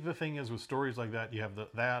I think the thing is with stories like that you have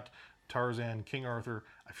that Tarzan, King Arthur.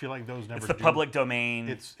 I feel like those never. It's the do- public domain.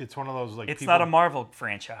 It's one of those like It's people, not a Marvel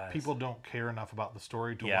franchise. people don't care enough about the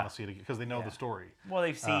story to Yeah. want to see it because they know the story. Well,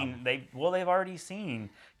 they've seen they've already seen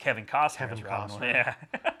Kevin Costner. Kevin as Robin Hood. Costner.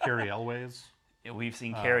 Yeah. Carrie Elways, Yeah, we've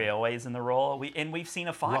seen Carrie Elways in the role. We've seen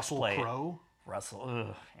a Fox Russell play it. Crowe. Russell.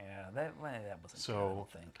 Ugh, yeah, that wasn't good, I So,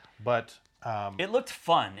 don't think. but It looked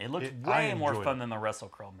fun. It looked I way more enjoyed fun it. than the Russell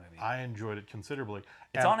Crowe movie. I enjoyed it considerably.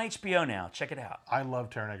 It's And on HBO now. Check it out. I love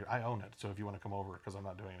Taron Egerton. I own it. So if you want to come over, because I'm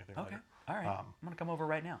not doing anything Okay. later. All right. I'm going to come over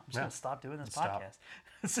right now. I'm just yeah. going to stop doing this Stop. podcast.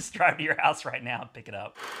 Let's just drive to your house right now and pick it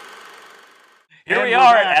up. Here And we we're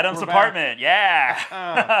are back. at Adam's We're back. apartment. Yeah.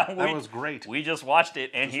 That We- was great. We just watched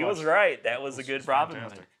it, and he was watched it. right. That was a good It's Robin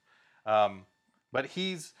fantastic. movie. But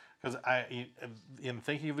he's because in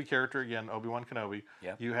thinking of the character again, Obi-Wan Kenobi.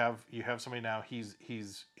 Yep. You have somebody now. He's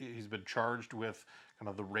been charged with kind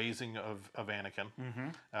of the raising of Anakin.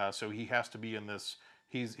 Mm-hmm. So he has to be in this.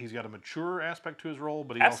 He's got a mature aspect to his role,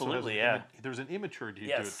 but he Absolutely, also has yeah. there's an immaturity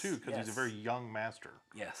Yes, to it too because he's a yes. very young master.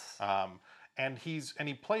 Yes. And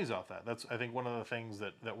he plays off that. That's I think one of the things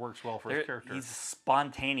that works well for There- his character. He's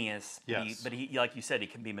spontaneous, Yes. but he, like you said, he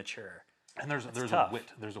can be mature. And there's tough.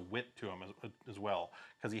 a wit to him as well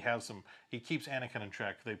because he keeps Anakin in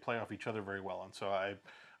check. They play off each other very well, and so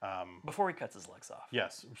Before he cuts his legs off.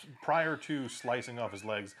 yes, prior to slicing off his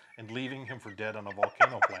legs and leaving him for dead on a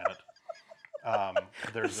volcano planet,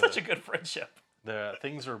 there's Such a good friendship. the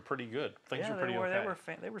things are pretty good. Things Yeah, are pretty they were,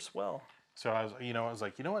 okay. they were swell. So I was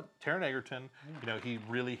like, you know what, Taron Egerton, he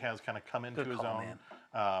really has kind of come into Good his call,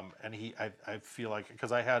 own, and I feel like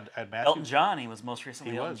because I had Matthew. Elton John, he was most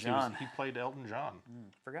recently He Elton was. John. He played Elton John.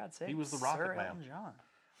 For God's sake, he was the Rocket Sir Man. Elton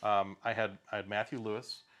John. I had Matthew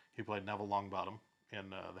Lewis. He played Neville Longbottom in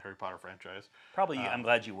the Harry Potter franchise, Probably, I'm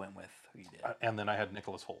glad you went with who you did. and then I had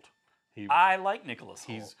Nicholas Hoult. I like Nicholas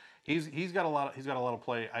Hoult. He's got a lot of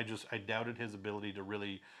play. I doubted his ability to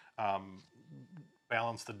really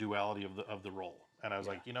balance the duality of the role, and I was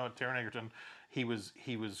like, you know what, Taron Egerton, he was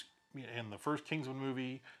in the first Kingsman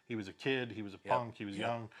movie. He was a kid. He was a punk. He was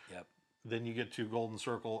young. Yep. Then you get to Golden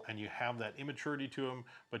Circle, and you have that immaturity to him,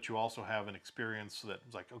 but you also have an experience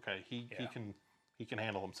that's like, okay, he can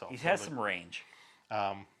handle himself. He So has the- some range.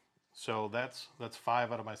 So that's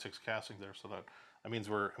 5 out of my 6 castings there. So that means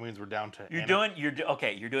we're down to You're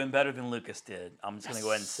doing better than Lucas did. I'm just gonna go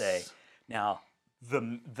ahead and say. Now,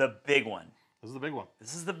 the big one. This is the big one.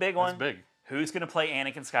 This is the big one. big. Who's gonna play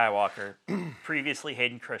Anakin Skywalker? Previously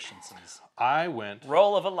Hayden Christensen's I went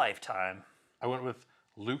role of a lifetime. with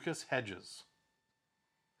Lucas Hedges.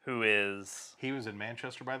 Who is He was in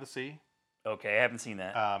Manchester by the Sea. okay? I haven't seen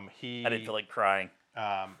that. I I didn't feel like crying.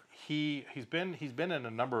 He's been in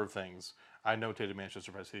a number of things. I notated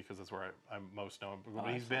Manchester by the Sea because that's where I most know him. But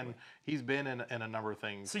he's been in a number of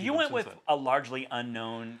things. So you even went since with then. a largely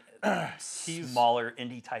unknown, smaller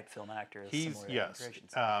indie type film actor. He's similar to yes. Hayden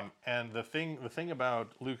Christensen. And the thing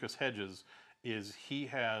about Lucas Hedges is he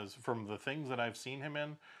has, from the things that I've seen him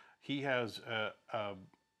in, he has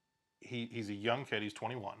he's a young kid. He's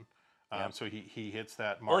 21. So he hits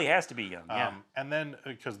that mark. Well, he has to be young. Yeah. And then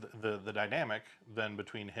because the dynamic then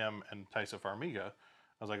between him and Taissa Farmiga,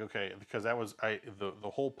 I was like, okay, because that was the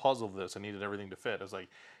whole puzzle of this. I needed everything to fit. I was like,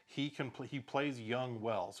 he plays young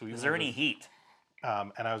well. So is there any heat?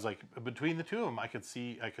 and I was like, between the two of them, I could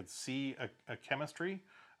see a chemistry.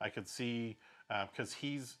 I could see because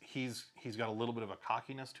he's got a little bit of a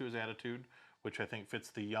cockiness to his attitude, which I think fits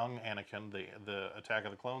the young Anakin, the Attack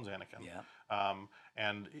of the Clones Anakin. Yeah.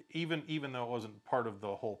 And even though it wasn't part of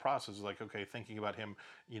the whole process, like, okay, thinking about him,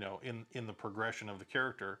 in the progression of the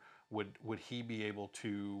character, would he be able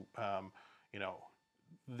to,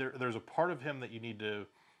 there's a part of him that you need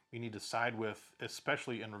to side with,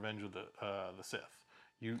 especially in Revenge of the Sith.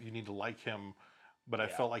 You need to like him, but I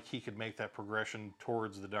felt like he could make that progression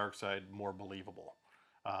towards the dark side more believable.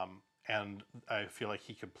 And I feel like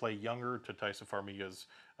he could play younger to Taissa Farmiga's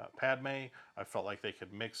Padme. I felt like they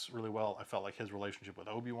could mix really well. I felt like his relationship with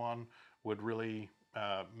Obi-Wan would really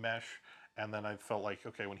mesh. And then I felt like,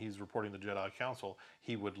 okay, when he's reporting the Jedi Council,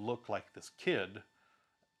 he would look like this kid,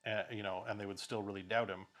 and they would still really doubt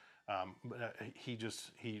him. But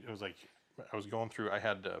it was like I was going through. I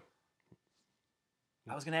had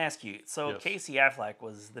I was going to ask you. So Yes. Casey Affleck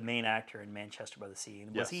was the main actor in Manchester by the Sea. And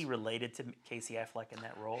was Yes. he related to Casey Affleck in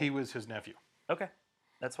that role? he was his nephew, Okay,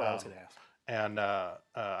 that's what I was going to ask. and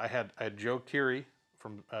I had Joe Keery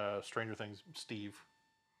from Stranger Things, Steve.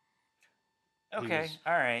 Okay, was-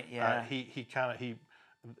 all right, yeah.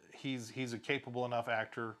 He's a capable enough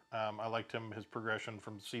actor. I liked his progression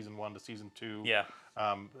from season 1 to season 2. Yeah.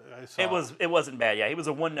 I saw, It wasn't bad. Yeah, he was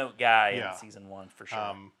a one-note guy Yeah. in season 1 for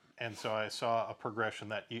sure. And so I saw a progression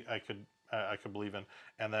that I could believe in.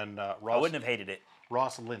 And then I Ross wouldn't have hated it.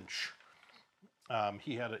 Ross Lynch.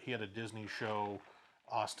 He had a Disney show,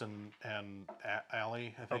 Austin and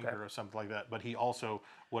Alley, I think, Okay. or something like that. But he also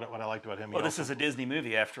what I liked about him. Well, this is a Disney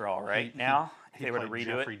movie after all, right? Now, if he they were to played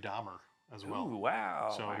redo Jeffrey it. Dahmer as well. Ooh,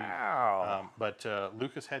 wow! So wow! But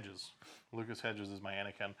Lucas Hedges is my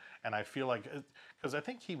Anakin, and I feel like because I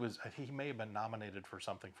think he may have been nominated for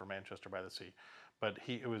something for Manchester by the Sea, but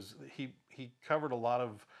he covered a lot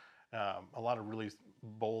of really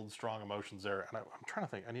bold, strong emotions there, and I'm trying to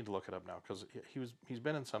think. I need to look it up now because he's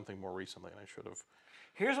been in something more recently, and I should have.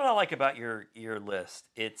 Here's what I like about your list.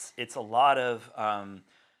 It's a lot of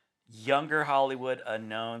younger Hollywood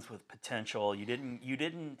unknowns with potential. You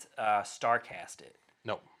didn't star cast it.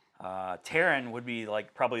 No, Taron would be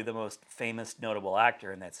like probably the most famous notable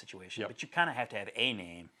actor in that situation, Yep. but you kind of have to have a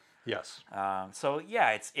name. yes, So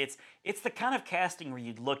yeah, it's the kind of casting where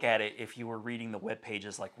you'd look at it if you were reading the web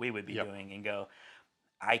pages like we would be Yep. doing and go,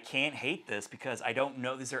 I can't hate this because I don't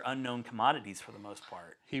know. These are unknown commodities for the most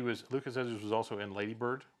part. Lucas Hedges was also in Lady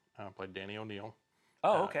Bird, played Danny O'Neill.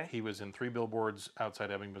 Oh, okay. He was in 3 Billboards Outside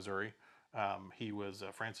Ebbing, Missouri. He was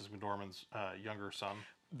Frances McDormand's younger son.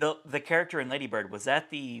 The character in Lady Bird, was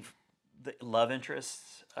that the love interest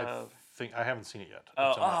I of? think I haven't seen it yet. Oh,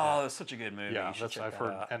 It's on my- oh, it's such a good movie. yeah, You should check I've that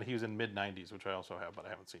heard, out. and he was in mid-90s, which I also have, but I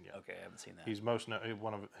haven't seen yet. Okay, I haven't seen that. He's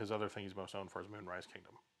one of his other thing he's most known for is Moonrise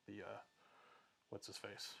Kingdom. The what's his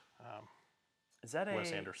face? Is that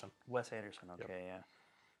Wes Anderson. Wes Anderson. Okay, yeah.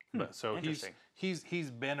 But so interesting.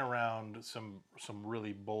 he's been around some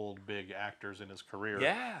really bold big actors in his career.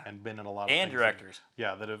 Yeah. And been in a lot of And things directors.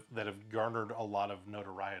 that have garnered a lot of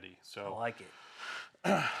notoriety. I So like it.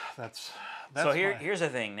 that's So my- here's the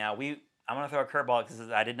thing. Now I'm gonna throw a curveball because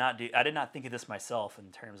I did not think of this myself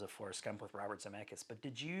in terms of Forrest Gump with Robert Zemeckis. But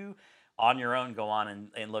did you, on your own, go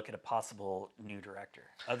on and look at a possible new director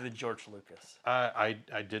other than George Lucas? I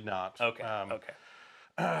did not. Okay. Okay.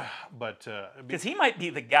 But Because he might be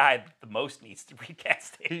the guy the most needs to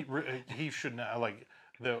recast it. he should not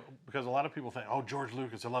because a lot of people think, oh, George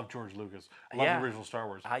Lucas, I love George Lucas, I love Yeah. the original Star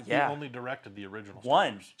Wars. yeah. He only directed the original Star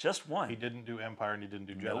One, Wars. just one. He didn't do Empire and he didn't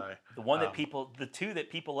do Nope. Jedi. The one that the two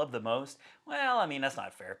that people love the most. Well, I mean that's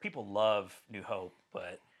not fair. People love New Hope,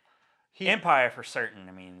 but Empire for certain.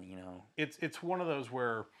 I mean, It's one of those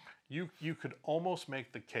where you could almost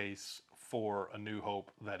make the case for A New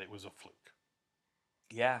Hope that it was a fluke.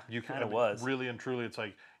 yeah, You kind of I mean, was. really and truly. It's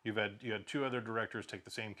like you had 2 other directors take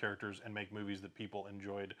the same characters and make movies that people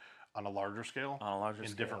enjoyed on a larger scale, On a larger in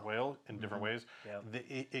scale. different ways. Yep.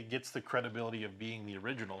 It gets the credibility of being the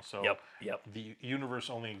original. So Yep. the universe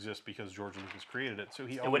only exists because George Lucas created it. So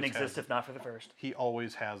he It always wouldn't has, exist if not for the first. he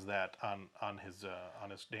always has that on his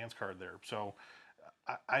dance card there. So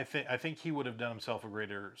I think he would have done himself a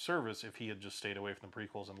greater service if he had just stayed away from the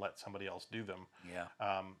prequels and let somebody else do them. Yeah.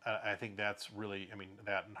 I think that's really,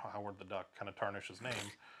 that and Howard the Duck kind of tarnish his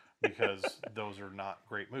name because those are not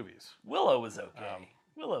great movies. Willow was okay.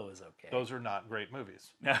 Willow was okay. Those are not great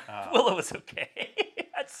movies. No, Willow was okay.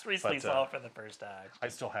 I just recently but, saw it for the first time. I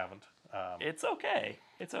still haven't. It's okay.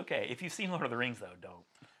 It's okay. If you've seen Lord of the Rings, though, don't.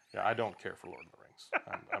 Yeah, I don't care for Lord of the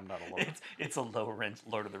Rings. I'm not a Lord. It's a low rent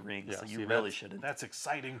Lord of the Rings, Yeah, so see, you really that's- shouldn't. That's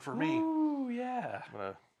exciting for me. Ooh, yeah. I'm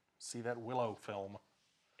gonna see that Willow film.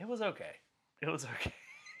 It was okay. It was okay.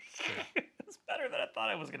 It's better than I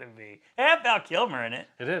thought it was gonna be. It had Val Kilmer in it.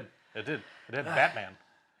 It did. It had Batman.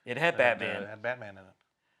 It had Batman. It had Batman in it.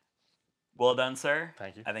 Well done, sir.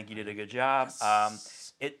 Thank you. I think you did a good job.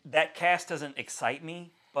 That cast doesn't excite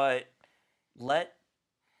me, but let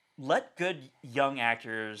good young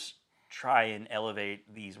actors try and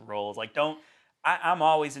elevate these roles. Like, I'm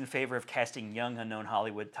always in favor of casting young, unknown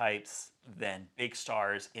Hollywood types than big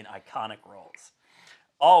stars in iconic roles.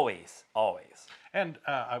 Always, always. And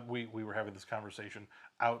we were having this conversation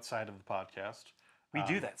outside of the podcast. We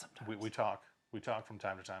do that sometimes. We talk. We talk from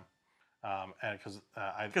time to time. And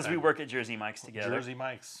Because we work at Jersey Mike's together. Jersey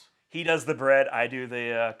Mike's He does the bread. I do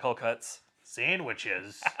the cold cuts.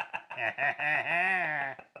 sandwiches.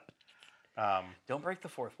 Don't break the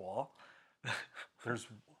fourth wall. There's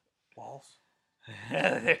walls.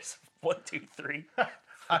 There's 1, 2, 3,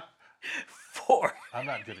 4. I'm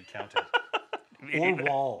not good at counting. Or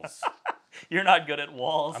walls. You're not good at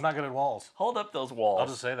walls. I'm not good at walls. Hold up those walls. I'll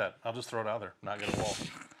just say that. I'll just throw it out there. Not good at walls.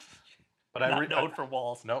 But Not known for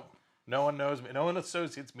walls. Nope. No one knows me. No one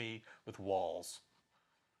associates me with walls.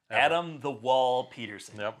 Ever. Adam the Wall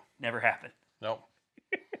Peterson. Yep. Never happened. Nope.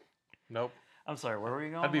 Nope. I'm sorry, where were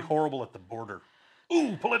you going? I'd be horrible at the border.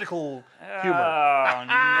 Ooh, political humor. Oh,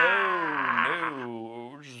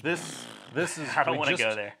 no. This is. I don't wanna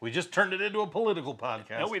go there. We just turned it into a political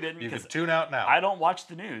podcast. No, we didn't, You can 'cause tune out now. I don't watch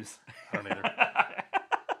the news. I don't either.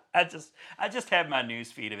 I just have my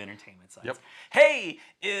news feed of entertainment sites. Yep. Hey,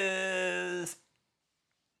 is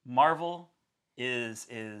Marvel is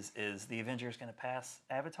the Avengers going to pass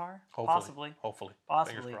Avatar? Hopefully. Possibly.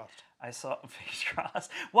 Fingers crossed. I saw fingers crossed.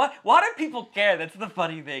 Why do people care? That's the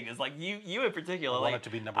funny thing. Is like you in particular. I like, want it to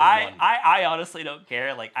be number I, one. I honestly don't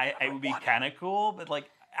care. Like I would be kind of cool, but like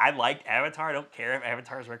I liked Avatar. I don't care if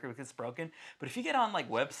Avatar's record gets broken. But if you get on like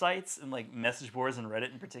websites and like message boards and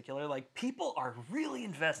Reddit in particular, like people are really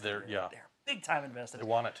invested. They're big time invested. They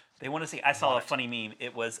want it. They want to see. I saw a funny meme.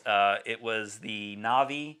 It was the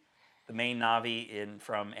Na'vi, the main Na'vi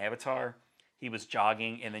from Avatar. He was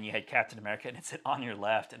jogging, and then you had Captain America, and it said "on your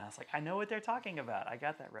left," and I was like, I know what they're talking about. I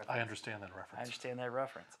got that reference. I understand that reference. I understand that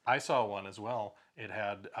reference. I saw one as well. It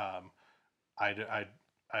had. I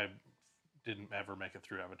didn't ever make it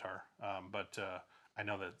through Avatar, but I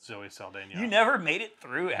know that Zoe Saldana. You never made it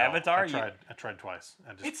through No, Avatar. I tried twice.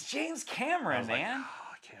 It's James Cameron, like, man.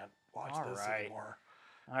 I can't watch All this right. anymore.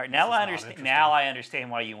 All right, now is I not understand. interesting. Now I understand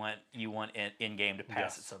why you want in game to pass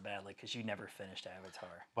Yes. it so badly because you never finished Avatar.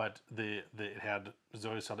 But it had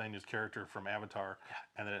Zoe Saldana's character from Avatar,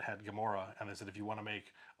 and then it had Gamora, and they said if you want to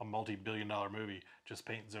make a multi-billion-dollar movie, just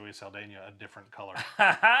paint Zoe Saldana a different color.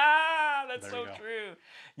 That's There so you go. true.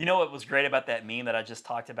 You know what was great about that meme that I just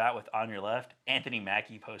talked about with On Your Left? Anthony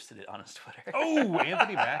Mackie posted it on his Twitter. Oh,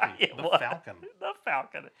 Anthony Mackie, It the was. Falcon. The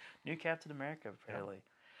Falcon. New Captain America, apparently.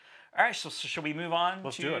 All right, so should we move on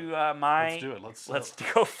Let's to do it. my... Let's do it. Let's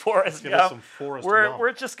go Forrest give Gump. us some Forrest Gump.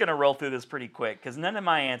 We're just going to roll through this pretty quick because none of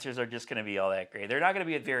my answers are just going to be all that great. They're not going to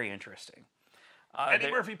be very interesting. Eddie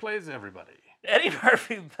Murphy plays everybody. Eddie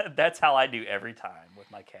Murphy, that's how I do every time with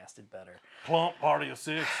my casted better. Plump party of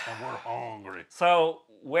 6, and we're hungry. So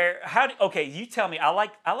okay, you tell me. I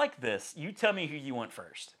like this. You tell me who you want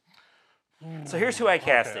first. So here's who I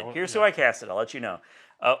casted. Who I casted. I'll let you know.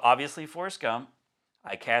 Obviously, Forrest Gump.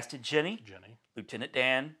 I casted Jenny, Lieutenant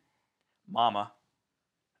Dan, Mama,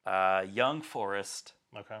 young Forrest,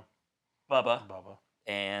 Okay. Bubba, And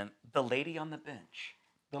and the lady on the bench.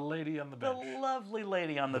 the lady on the bench. The lovely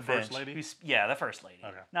lady on the bench. first lady? Yeah, the first lady.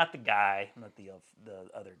 Okay. Not the guy, not the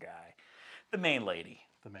other guy. The main lady.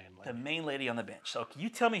 The main The lady. main lady on the bench. So you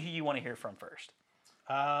tell me who you want to hear from first.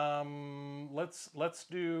 Let's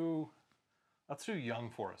do young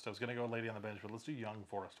Forrest. I was gonna go lady on the bench, but let's do young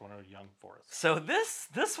Forrest. I want to know young Forrest. So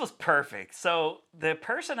this was perfect. So the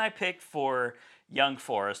person I picked for young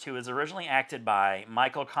Forrest, who was originally acted by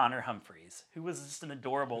Michael Connor Humphreys, who was just an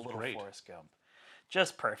adorable little great. Forrest Gump.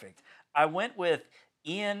 Just perfect. I went with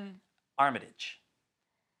Ian Armitage,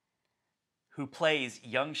 who plays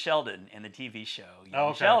young Sheldon in the TV show.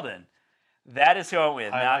 Young Sheldon. That is who I went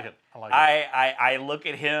with. I Now, like it. I like it. I look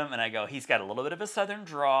at him and I go, he's got a little bit of a southern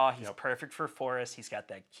draw. He's perfect for Forrest. He's got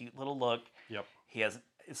that cute little look. Yep. He has,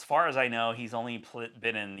 as far as I know, he's only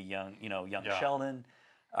been in the young Yeah. Sheldon.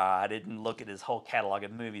 I didn't look at his whole catalog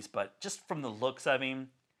of movies, but just from the looks of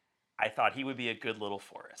him, I thought he would be a good little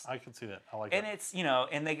Forrest. I can see that. I like And it. it's,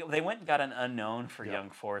 and they went and got an unknown for young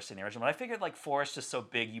Forrest in the original. But I figured like Forrest is so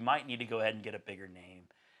big, you might need to go ahead and get a bigger name.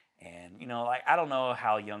 And, like I don't know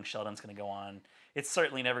how young Sheldon's going to go on. It's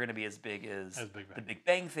certainly never going to be as big as Big Bang. The Big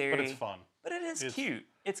Bang Theory. But it's fun. But it is cute.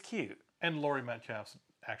 It's cute. And Laurie Metcalf's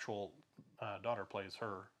actual daughter plays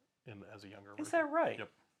her as a younger version. Is that right? Yep.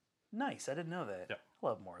 Nice. I didn't know that. Yep. I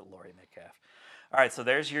love more Laurie Metcalf. All right, so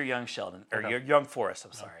there's your young Sheldon, or your young Forrest,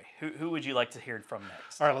 I'm sorry. Who would you like to hear from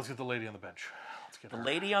next? All right, let's get the lady on the bench. Let's get The her.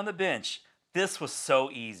 lady on the bench. This was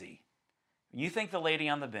so easy. When you think the lady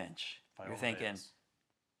on the bench, Viola you're thinking, Davis.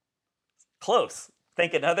 close.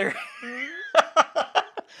 Think another.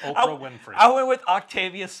 Oprah Winfrey. I went with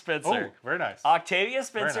Octavia Spencer. Oh, very nice. Octavia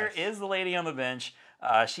Spencer nice. is the lady on the bench.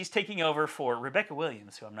 She's taking over for Rebecca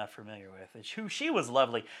Williams, who I'm not familiar with. She was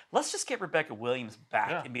lovely. Let's just get Rebecca Williams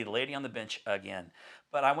back and be the lady on the bench again.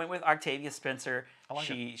 But I went with Octavia Spencer. I like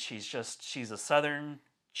it. She's a Southern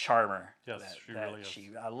charmer. Yes, she really is.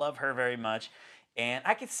 I love her very much. And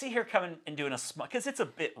I could see her coming and doing a small, because it's a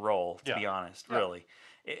bit role, to be honest, really.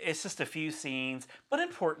 It's just a few scenes, but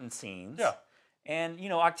important scenes. Yeah. And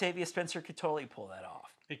Octavia Spencer could totally pull that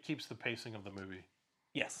off. It keeps the pacing of the movie.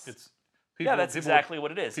 Yes. It's That's exactly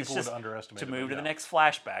what it is. People It's just would underestimate to it, move but to the yeah. next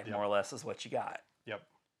flashback, more or less, is what you got. Yep.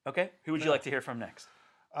 Okay. Who would you like to hear from next?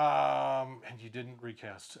 And you didn't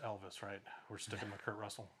recast Elvis, right? We're sticking with Kurt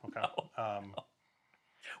Russell. Okay.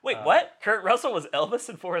 Wait, what? Kurt Russell was Elvis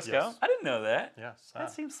in Forrest yes. Gump? I didn't know that. Yes.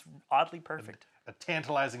 That seems oddly perfect. A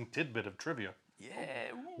tantalizing tidbit of trivia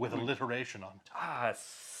Yeah. with alliteration on top.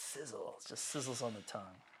 Sizzle. It just sizzles on the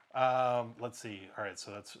tongue. Let's see. All right,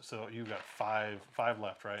 so you got five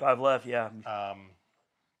left, right? 5 left, yeah.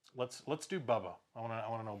 Let's do Bubba. I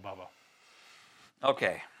wanna know Bubba.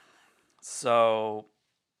 Okay. So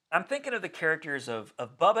I'm thinking of the characters of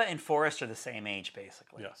Bubba and Forrest are the same age,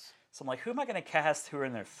 basically. Yes. So I'm like, who am I going to cast who are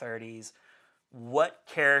in their 30s? What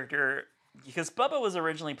character? Because Bubba was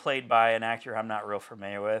originally played by an actor I'm not real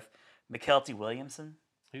familiar with, McKelty Williamson.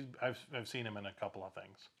 I've seen him in a couple of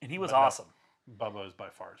things. And he was But no, awesome. Bubba is by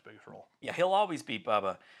far his biggest role. Yeah, he'll always be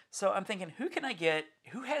Bubba. So I'm thinking, who can I get?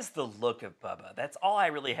 Who has the look of Bubba? That's all I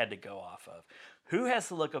really had to go off of. Who has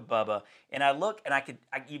the look of Bubba? And I look, and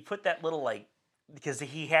you put that little because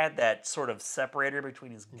he had that sort of separator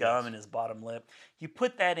between his gum and his bottom lip. You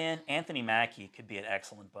put that in, Anthony Mackie could be an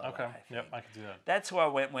excellent Bubba. Okay. I think. Yep, I can do that. That's who I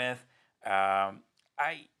went with.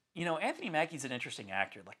 Anthony Mackie's an interesting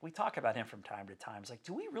actor. Like, we talk about him from time to time. It's like,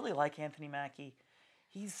 do we really like Anthony Mackie?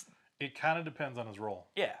 It kind of depends on his role.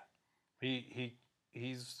 Yeah.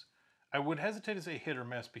 He's. I would hesitate to say hit or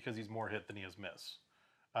miss because he's more hit than he is miss.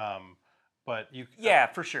 But you. Yeah,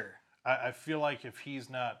 for sure. I feel like if he's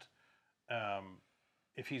not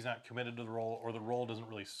committed to the role or the role doesn't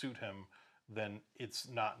really suit him, then it's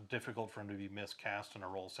not difficult for him to be miscast in a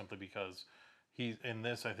role simply because he's in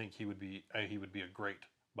this. I think he would be a great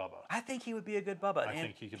Bubba. I think he would be a good Bubba. I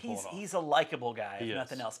think he could pull it off. He's a likable guy, He if is.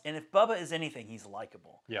 nothing else. And if Bubba is anything, he's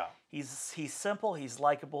likable. Yeah. He's simple. He's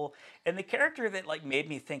likable. And the character that made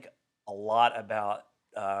me think a lot about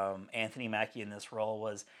Anthony Mackie in this role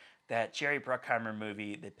was that Jerry Bruckheimer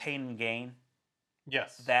movie, The Pain and Gain.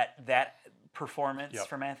 Yes. That performance Yep.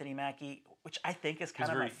 from Anthony Mackie, which I think is He's kind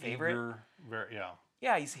of very my favorite. eager, yeah.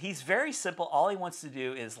 Yeah, he's very simple. All he wants to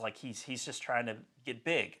do is he's just trying to get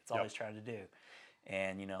big. That's all Yep. he's trying to do,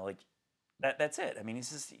 and that's it. I mean,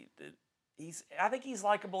 I think he's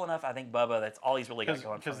likable enough. I think Bubba, that's all he's really got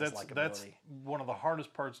going for him is likability. That's one of the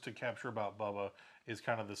hardest parts to capture about Bubba is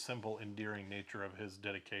kind of the simple, endearing nature of his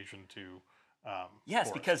dedication to. Yes,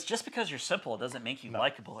 Forrest. because just because you're simple, it doesn't make you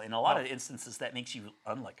likable. In a lot of instances, that makes you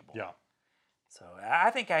unlikable. Yeah. So I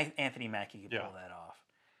think Anthony Mackie could pull that off.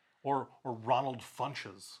 Or Ronald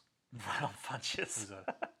Funches. Ronald Funches. He's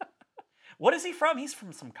What is he from? He's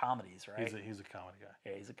from some comedies, right? he's a comedy guy.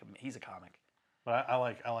 Yeah, he's a comic. But I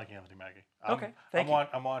like Anthony Mackie. Okay, thank you.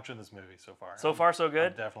 I'm watching this movie so far. So far, so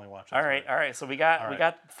good. I'm definitely watching. All this right, movie. all right. So we got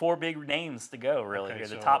right. 4 big names to go. Really, Okay, here,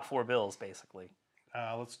 the so- top 4 bills, basically.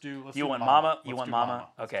 Let's do. You want Mama. Mama? Let's You want do Mama?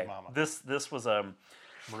 Let's do Okay. Mama. This was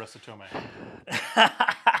Marissa Tomei.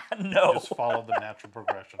 no. Just follow the natural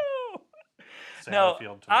progression. Sally No,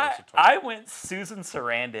 Field to I Marissa Tomei. I went Susan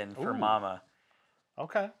Sarandon for Ooh. Mama.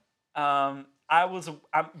 Okay.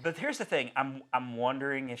 But here's the thing. I'm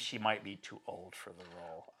wondering if she might be too old for the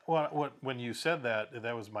role. Well, when you said that,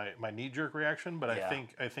 that was my knee jerk reaction. But Yeah.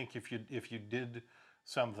 I think if you did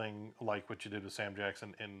something like what you did with Sam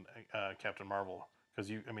Jackson in Captain Marvel, because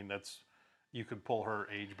you could pull her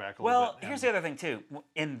age back a little Well, bit. here's the other thing too.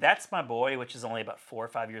 In That's My Boy, which is only about 4 or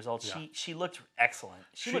 5 years old, Yeah. she looked excellent.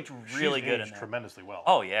 She looked she's really good in aged that. tremendously well.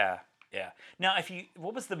 Oh yeah, yeah. Now,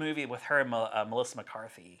 what was the movie with her and Melissa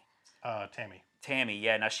McCarthy? Tammy.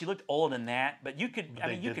 Yeah. Now she looked old in that, but you could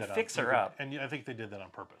fix her up. and I think they did that on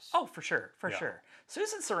purpose. Oh, for sure, Yeah. sure.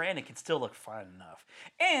 Susan Sarandon can still look fine enough,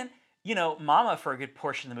 and Mama for a good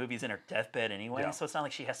portion of the movie is in her deathbed anyway, Yeah. so it's not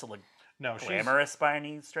like she has to look No, glamorous by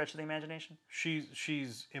any stretch of the imagination.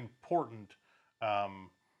 she's important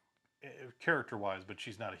character wise, but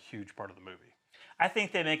she's not a huge part of the movie. I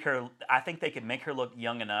think they could make her look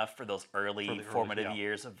young enough for those early formative yeah.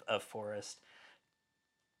 years of Forrest.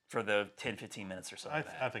 For the 10, 15 minutes or so. I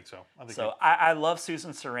think so. I love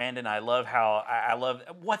Susan Sarandon. I love how I love.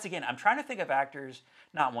 Once again, I'm trying to think of actors.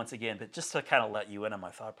 Not once again, but just to kind of let you in on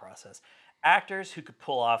my thought process. Actors who could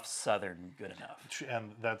pull off Southern good enough.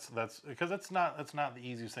 And that's because that's not the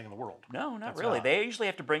easiest thing in the world. No, not It's really. not. They usually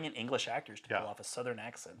have to bring in English actors to Yeah. pull off a Southern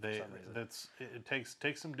accent for some reason. It takes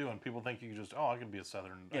some doing. People think you can just I can be a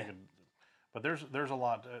Southern. Yeah. But there's a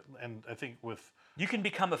lot, and I think with You can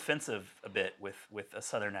become offensive a bit with a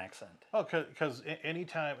Southern accent. because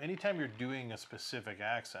anytime you're doing a specific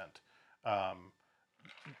accent,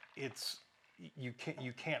 you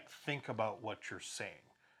can't think about what you're saying.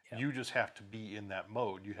 You just have to be in that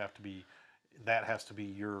mode. You have to be. That has to be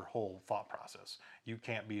your whole thought process. You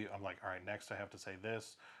can't be. I'm like, all right, next I have to say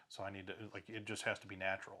this, so I need to like. It just has to be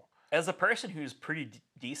natural. As a person who's pretty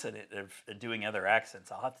decent at doing other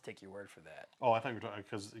accents, I'll have to take your word for that. Oh, I thought you were talking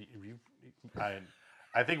because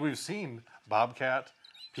I think we've seen Bobcat,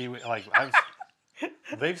 Pee Wee. Like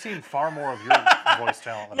they've seen far more of your voice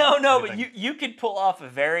talent. Than No, anything. but you could pull off a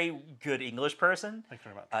very good English person, Thanks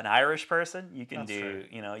very much. an Irish person. You can That's do, true.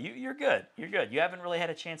 you're good. You're good. You haven't really had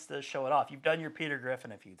a chance to show it off. You've done your Peter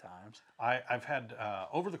Griffin a few times. I've had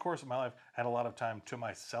over the course of my life had a lot of time to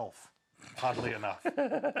myself. Oddly enough,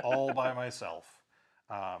 all by myself,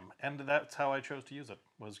 and that's how I chose to use it,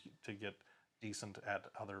 was to get decent at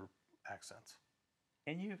other accents.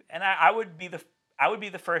 And I would be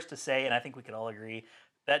the first to say, and I think we could all agree,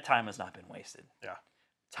 that time has not been wasted. Yeah.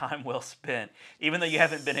 Time well spent, even though you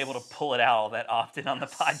haven't been able to pull it out all that often on the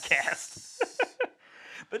podcast.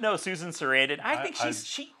 But no, Susan Sarandon, I think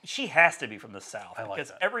she has to be from the South, I like because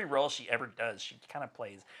that. every role she ever does, she kind of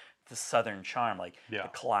plays the Southern charm, like Yeah. The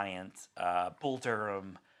Client, Bull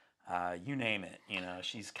Durham, you name it.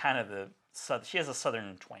 She's kind of she has a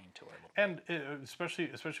Southern twang to her. And especially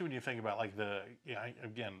when you think about like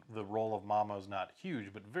again, the role of Mama is not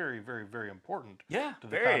huge, but very, very, very important. Yeah, to the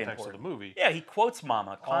very context important. of the movie. Yeah, he quotes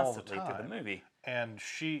Mama All the constantly through the time. movie. And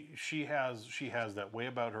she has that way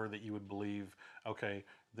about her that you would believe, okay,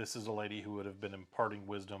 this is a lady who would have been imparting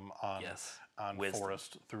wisdom on Wisdom.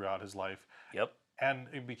 Forrest throughout his life. Yep. And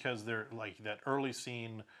because they're like that early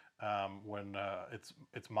scene when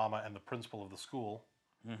it's Mama and the principal of the school.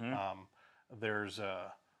 Mm-hmm. There's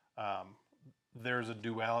a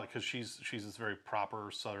duality because she's this very proper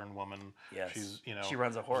Southern woman. Yes. She's She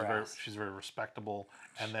runs a whorehouse. She's very respectable,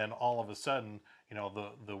 and then all of a sudden,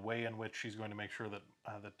 the way in which she's going to make sure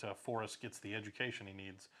that Forrest gets the education he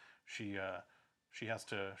needs, she has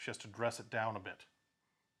to dress it down a bit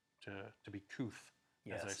to be couth.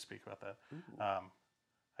 As I Yes. speak about that.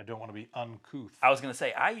 I don't want to be uncouth. I was going to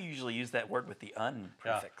say, I usually use that word with the un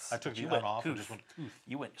Yeah, prefix. I took but the you un went off and couth. just went couth.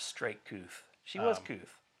 You went straight couth. She was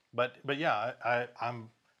couth. But yeah, I'm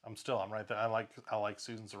right there. I like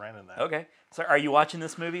Susan Sarandon in that. Okay. So are you watching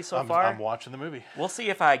this movie so far? I'm watching the movie. We'll see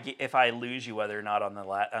if I lose you whether or not on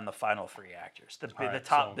the final three actors, the right,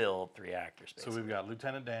 top so- billed three actors. So Basically. we've got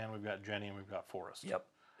Lieutenant Dan, we've got Jenny, and we've got Forrest. Yep.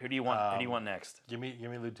 Who do you want? Who do you want next? Give me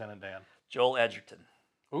Lieutenant Dan. Joel Edgerton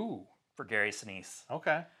Ooh. for Gary Sinise.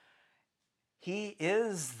 Okay. He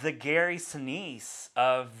is the Gary Sinise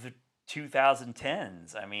of the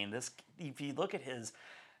 2010s. I mean, if you look at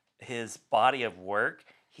his body of work,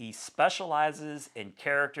 he specializes in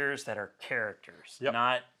characters that are characters, Yep.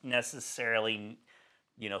 not necessarily,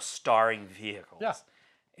 starring vehicles. Yeah.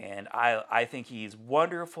 And I think he's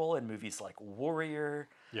wonderful in movies like Warrior.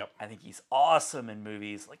 Yep. I think he's awesome in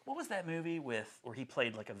movies like, what was that movie where he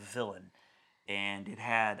played like a villain, and it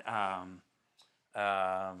had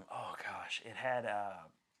it had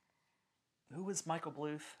who was Michael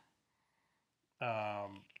Bluth?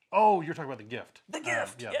 Oh, you're talking about The Gift. The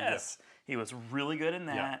Gift. Yeah, Yes, he was really good in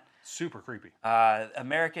The Gift. Yeah. that. Super creepy.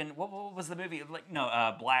 American. What was the movie?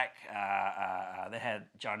 Black. They had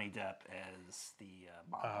Johnny Depp as the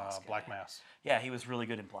mob boss guy. Black Mass. Yeah, he was really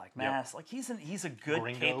good in Black Mass. Like he's a good,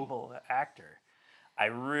 Gringo. capable actor. I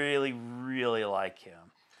really, really like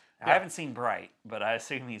him. I Yeah. haven't seen Bright, but I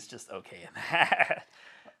assume he's just okay in that.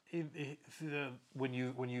 When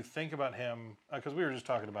you think about him, because we were just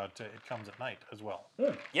talking about It Comes at Night as well.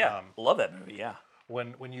 Yeah, love that movie. Yeah.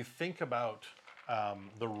 When you think about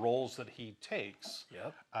the roles that he takes,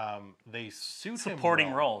 Yep. they suit Supporting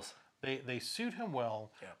him well. roles. They suit him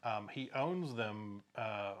well. Yep. He owns them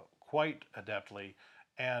quite adeptly,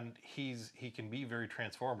 and he can be very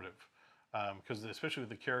transformative. Because especially with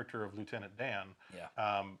the character of Lieutenant Dan,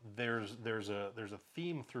 Yeah. there's a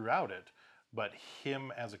theme throughout it, but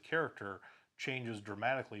him as a character changes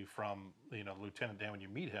dramatically from Lieutenant Dan when you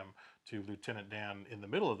meet him to Lieutenant Dan in the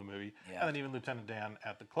middle of the movie, Yeah. and then even Lieutenant Dan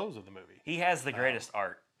at the close of the movie. He has the greatest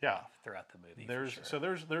art Yeah, throughout the movie. for there's sure. so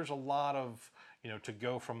there's a lot of to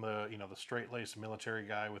go from the the straight-laced military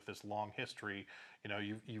guy with this long history.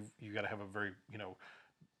 You got to have a very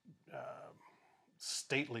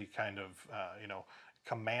stately kind of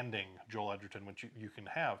commanding Joel Edgerton, which you can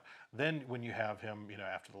have. Then when you have him,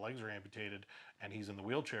 after the legs are amputated and he's in the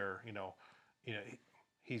wheelchair,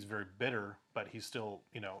 he's very bitter, but he's still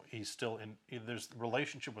in. There's the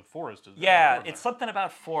relationship with Forrest is very Yeah, important. it's something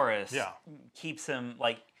about Forrest. Yeah. Keeps him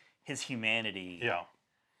like his humanity. Yeah.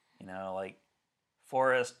 Like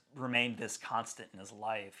Forrest remained this constant in his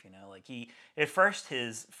life. Like at first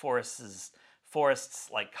Forrest's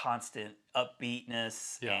like constant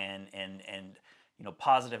upbeatness Yeah. and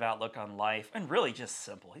positive outlook on life, and really just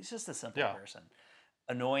simple. He's just a simple Yeah. person.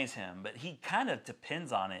 Annoys him, but he kind of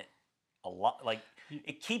depends on it a lot. Like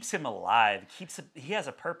it keeps him alive. He has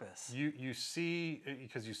a purpose. You see,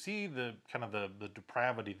 because you see the kind of the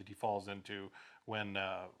depravity that he falls into when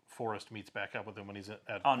Forrest meets back up with him when he's at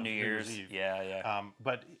On New Year's Eve. Yeah.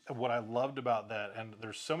 But what I loved about that, and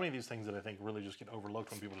there's so many of these things that I think really just get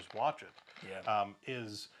overlooked when people just watch it. Yeah.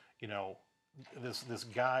 Is this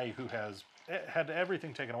guy who has had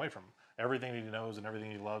everything taken away from him. Everything that he knows and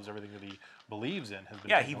everything he loves, everything that he believes in has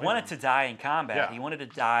been taken He away wanted from to die in combat. Yeah. He wanted to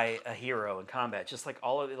die a hero in combat, just like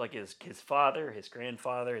all of it, like his father, his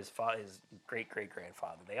grandfather, his great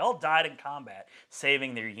grandfather. They all died in combat,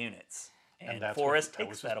 saving their units. And that's Forrest that takes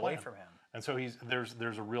was his that away plan. from him. And so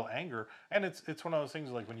there's a real anger, and it's one of those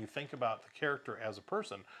things like when you think about the character as a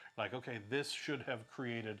person, like okay, this should have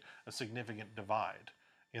created a significant divide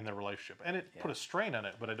in their relationship, and it put a strain on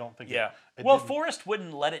it. But I don't think it Well, didn't- Forrest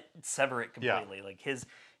wouldn't let it sever it completely. Like his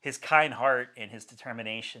kind heart and his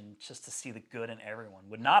determination just to see the good in everyone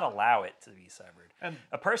would not allow it to be severed. And-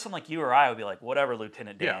 a person like you or I would be like, whatever,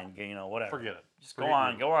 Lieutenant Dan, whatever. Forget it. Just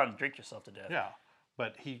Forget go on, drink yourself to death. Yeah,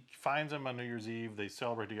 but he finds him on New Year's Eve. They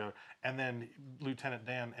celebrate together, and then Lieutenant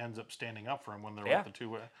Dan ends up standing up for him when they're with the two.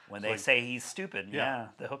 When it's they like, say he's stupid,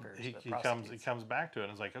 the hookers. he the comes prostitutes. back to it,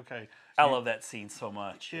 and it's like okay, I love that scene so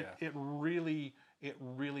much. it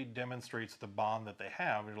really demonstrates the bond that they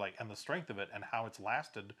have. You're like, and the strength of it, and how it's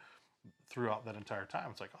lasted throughout that entire time.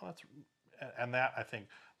 It's like, and that I think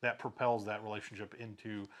that propels that relationship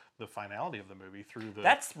into the finality of the movie through the.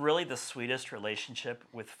 That's really the sweetest relationship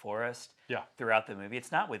with Forrest. Yeah. Throughout the movie,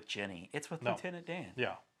 it's not with Jenny; it's with No. Lieutenant Dan.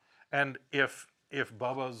 Yeah, and if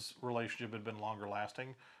Bubba's relationship had been longer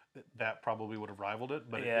lasting, that probably would have rivaled it.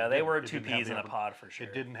 But Yeah, it they didn't- were it two didn't have peas the in a oppor- pod for sure.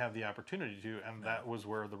 It didn't have the opportunity to, and that was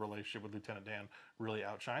where the relationship with Lieutenant Dan really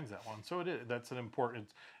outshines that one. So that's an important.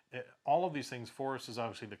 All of these things, Forrest is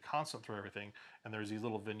obviously the constant through everything, and there's these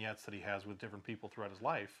little vignettes that he has with different people throughout his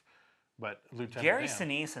life. But Lieutenant Gary Dan,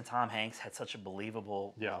 Sinise and Tom Hanks had such a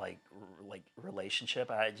believable like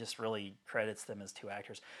relationship. I just really credits them as two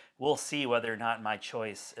actors. We'll see whether or not my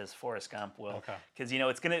choice is Forrest Gump will, Okay. because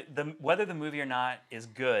whether the movie or not is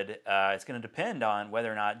good. It's gonna depend on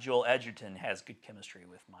whether or not Joel Edgerton has good chemistry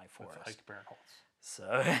with my Forrest. Ike Barinholtz.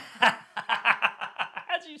 So,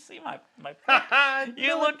 how'd you see my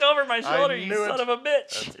you looked over my shoulder, you knew son it. of a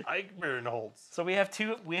bitch. Ike Barinholtz. So we have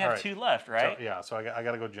two right. left, right? So, yeah, so I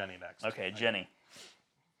got to go Jenny next. Okay, Jenny.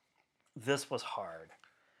 This was hard.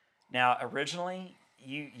 Now, originally,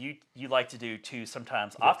 you like to do two,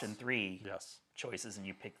 sometimes, often three Yes. choices, and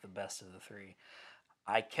you pick the best of the three.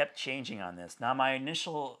 I kept changing on this. Now, my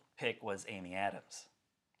initial pick was Amy Adams.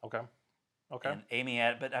 Okay.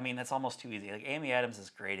 And but I mean, that's almost too easy. Like, Amy Adams is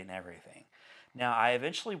great in everything. Now, I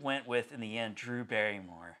eventually went with, in the end, Drew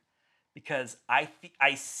Barrymore, because I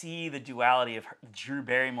see the duality of Drew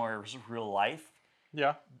Barrymore's real life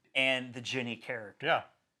Yeah. and the Jenny character.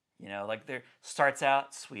 Yeah. Like there starts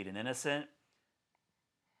out sweet and innocent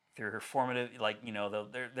through her formative,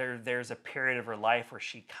 there's a period of her life where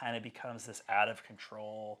she kind of becomes this out of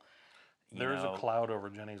control. There's a cloud over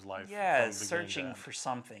Jenny's life. Yeah, from beginning to searching end. for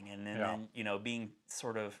something, and then being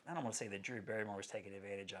sort of, I don't want to say that Drew Barrymore was taken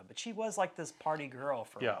advantage of, but she was like this party girl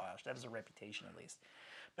for a while. That was a reputation, at least.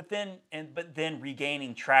 But then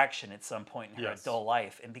regaining traction at some point in her adult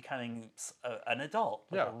life and becoming an adult,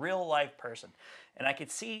 like a real life person. And I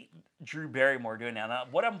could see Drew Barrymore doing that. Now,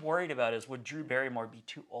 what I'm worried about is, would Drew Barrymore be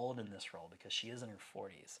too old in this role, because she is in her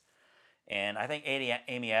 40s. And I think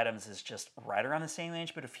Amy Adams is just right around the same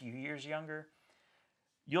age, but a few years younger.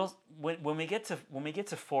 When we get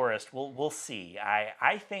to Forrest, we'll see.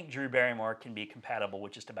 I think Drew Barrymore can be compatible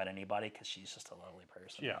with just about anybody, because she's just a lovely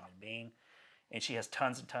person, human being, and she has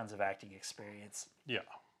tons and tons of acting experience. Yeah.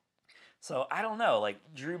 So I don't know, like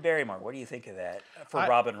Drew Barrymore. What do you think of that for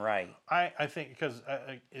Robin Wright? I think because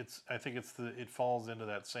it falls into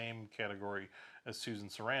that same category as Susan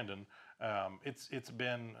Sarandon. It's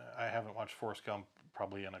been, I haven't watched Forrest Gump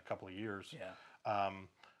probably in a couple of years. Yeah.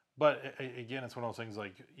 But again, it's one of those things,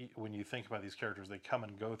 like when you think about these characters, they come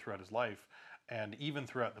and go throughout his life, and even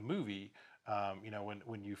throughout the movie,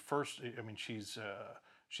 when you first, I mean, she's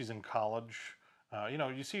in college.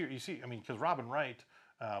 You see. I mean, because Robin Wright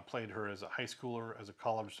played her as a high schooler, as a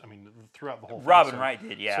college. I mean, throughout the whole thing. Robin Wright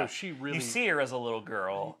did, yeah. So she really, you see her as a little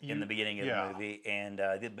girl in the beginning of the movie, and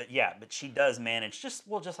but she does manage just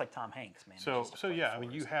like Tom Hanks manages. So yeah, I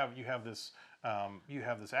mean, you have this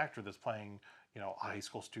actor that's playing, a high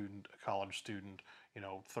school student, a college student,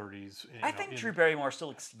 30s. I think Drew Barrymore still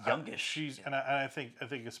looks youngish. And I think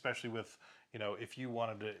especially with, if you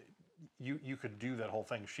wanted to, you could do that whole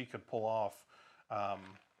thing. She could pull off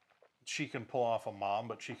she can pull off a mom,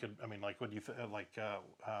 but she could. I mean, like what you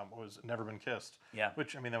what was Never Been Kissed? Yeah.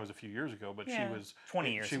 Which I mean, that was a few years ago, but Yeah, she was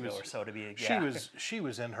 20 years ago or so to be exact. She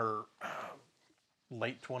was in her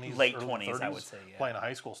late 20s, Late early 20s, 30s, I would say, yeah. playing a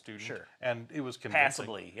high school student. Sure. And it was convincing.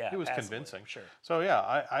 Passably, yeah, It was passably, convincing. sure. So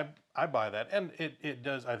yeah, I buy that, and it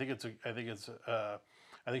does. I think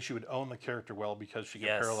she would own the character well because she can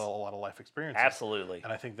Yes. parallel a lot of life experiences. Absolutely.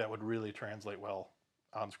 And I think that would really translate well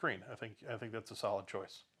on screen. I think that's a solid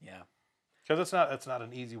choice Yeah. because it's not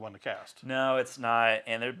an easy one to cast. No, it's not.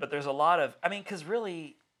 But there's a lot of, because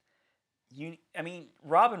really,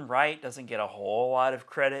 Robin Wright doesn't get a whole lot of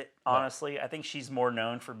credit, honestly. I think she's more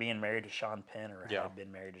known for being married to Sean Penn, or Yeah. had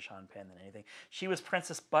been married to Sean Penn, than anything. She was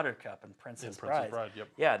Princess Buttercup in Princess Bride. Yep.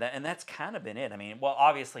 Yeah, and that's kind of been it. Well,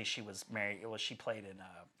 obviously she was married. Well, she played in,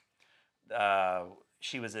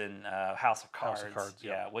 she was in House of Cards. House of Cards,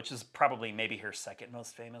 yeah. Which is probably maybe her second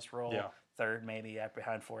most famous role. Yeah. Third, maybe,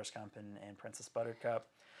 behind Forrest Gump and Princess Buttercup.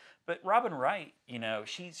 But Robin Wright,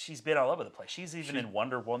 she's been all over the place. She's even in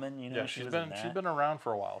Wonder Woman. Yeah, she she's was in that. been around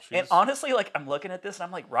for a while. And honestly, I'm looking at this and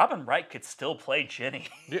I'm like, Robin Wright could still play Jenny.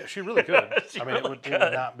 Yeah, she really could. She it really would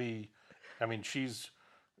not be.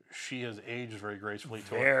 She has aged very gracefully.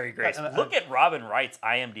 Very graceful. Look at Robin Wright's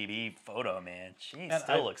IMDb photo, man. She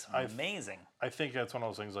still looks amazing. I think that's one of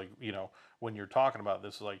those things, when you're talking about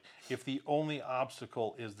this, if the only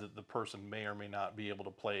obstacle is that the person may or may not be able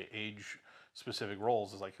to play age-specific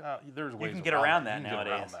roles, there's ways you can get around that You can get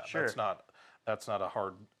nowadays. around that. Sure. That's not a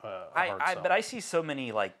hard sell. But I see so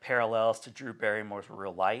many parallels to Drew Barrymore's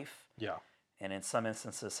real life. Yeah. And in some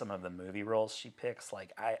instances, some of the movie roles she picks,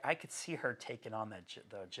 I could see her taking on the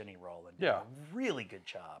Jenny role and doing a really good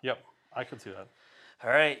job. Yep, I could see that. All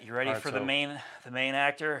right, you ready All right, for so the main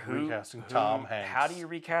actor? recasting Tom Hanks. How do you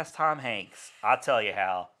recast Tom Hanks? I'll tell you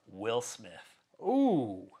how. Will Smith.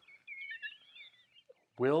 Ooh.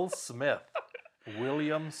 Will Smith.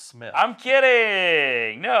 William Smith. I'm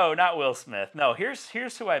kidding. No, not Will Smith. No, here's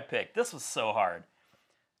who I picked. This was so hard.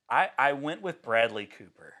 I went with Bradley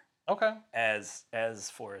Cooper. Okay. As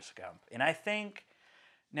Forrest Gump. And I think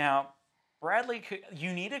now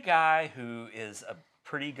you need a guy who is a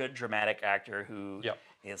pretty good dramatic actor who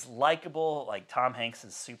is likable, like Tom Hanks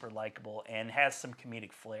is super likable and has some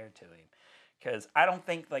comedic flair to him. Because I don't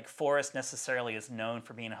think Forrest necessarily is known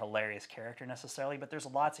for being a hilarious character necessarily, but there's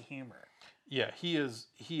lots of humor. Yeah, he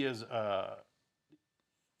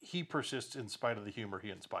persists in spite of the humor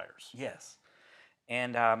he inspires. Yes.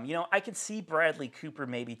 And, I could see Bradley Cooper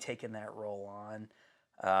maybe taking that role on.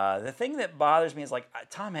 The thing that bothers me is,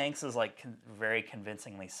 Tom Hanks is, very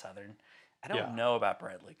convincingly Southern. I don't know about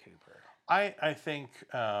Bradley Cooper. I think,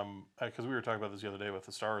 because we were talking about this the other day with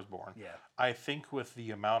The Star Is Born. Yeah. I think with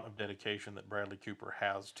the amount of dedication that Bradley Cooper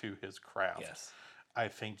has to his craft, Yes. I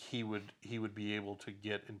think he would be able to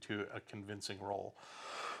get into a convincing role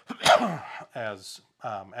as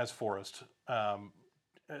Forrest.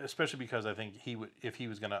 Especially because I think he would, if he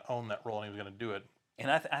was going to own that role and he was going to do it. And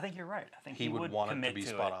I think you're right. I think he would want it to be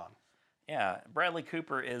spot on. Yeah, Bradley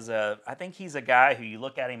Cooper I think he's a guy who you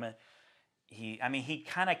look at him, he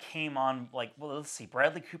kind of came on let's see,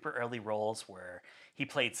 Bradley Cooper early roles where he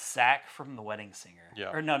played Sack from The Wedding Singer.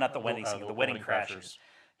 Yeah. Or no, not The Wedding Singer, The Wedding Crashers.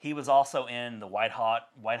 He was also in the White Hot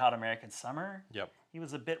American Summer. Yep. He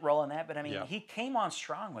was a bit role in that, but Yeah. he came on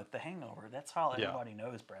strong with The Hangover. That's how everybody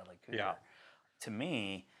knows Bradley Cooper. Yeah. To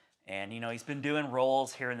me, and he's been doing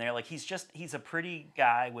roles here and there. He's a pretty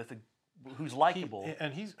guy who's likable.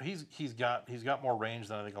 And he's got more range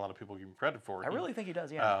than I think a lot of people give him credit for. I really think he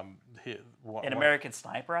does. Yeah. In American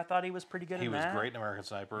Sniper, I thought he was pretty good. He in was that. great in American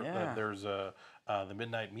Sniper. Yeah. There's the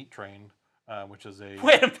Midnight Meat Train, which is a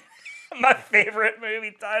Wait a minute. My favorite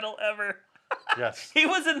movie title ever. Yes. He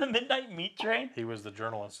was in the Midnight Meat Train? He was the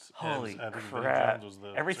journalist. Holy I think crap. Jones was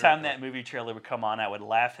the Every serial time that movie trailer would come on, I would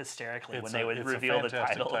laugh hysterically when they would it's reveal a the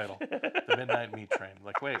fantastic title. The Midnight Meat Train.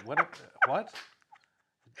 Wait, what?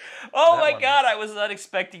 Oh That my one. God, I was not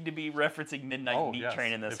expecting to be referencing Midnight Meat yes.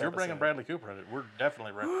 Train in this If you're bringing episode. Bradley Cooper in it, we're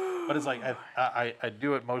definitely right. But it's I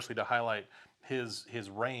do it mostly to highlight his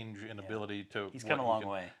range and ability to. He's come a long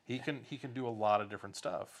way. He can do a lot of different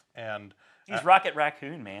stuff, and He's Rocket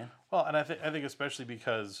Raccoon, man. well, and I think especially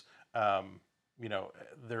because there's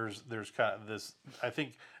kind of this. I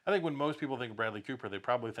think when most people think of Bradley Cooper, they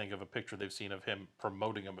probably think of a picture they've seen of him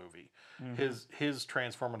promoting a movie. Mm-hmm. His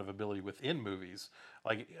transformative ability within movies,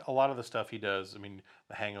 like a lot of the stuff he does. I mean,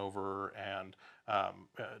 The Hangover and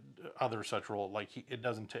other such role. It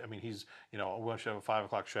doesn't. He's we want you to have a 5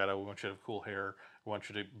 o'clock shadow. We want you to have cool hair. We want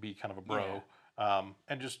you to be kind of a bro,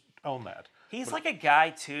 and just own that. He's like a guy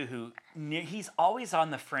too who he's always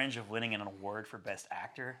on the fringe of winning an award for Best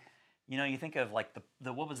Actor. you think of like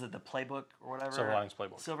the what was it, the Playbook or whatever? Silver Linings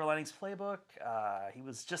Playbook. Silver Linings Playbook. He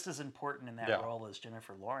was just as important in that Yeah. role as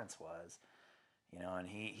Jennifer Lawrence was. And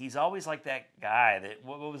he's always like that guy that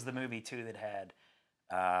what was the movie too that had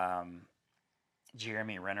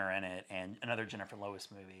Jeremy Renner in it and another Jennifer Lewis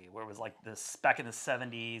movie where it was like this back in the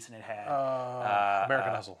 70s and it had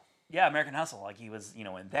American Hustle. Yeah, American Hustle. Like he was,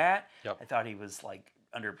 in that. Yep. I thought he was like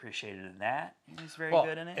underappreciated in that. He was very Well,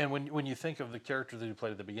 good in it. and when you think of the character that he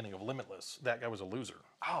played at the beginning of Limitless, that guy was a loser.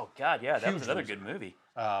 Oh God, yeah, that was Huge another loser. good movie.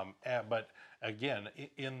 But again,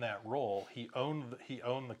 in that role, he owned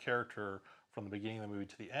the character from the beginning of the movie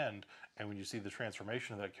to the end. And when you see the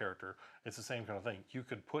transformation of that character, it's the same kind of thing. You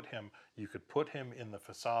could put him in the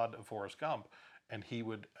facade of Forrest Gump, and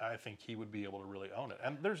I think he would be able to really own it.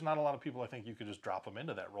 And there's not a lot of people I think you could just drop him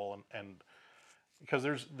into that role, and because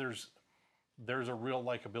there's a real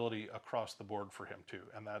likability across the board for him too,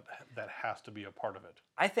 and that has to be a part of it.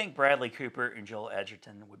 I think Bradley Cooper and Joel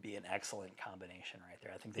Edgerton would be an excellent combination right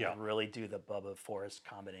there. I think they Yeah. could really do the Bubba Forrest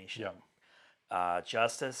combination. Yeah.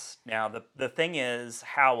 Justice. Now the thing is,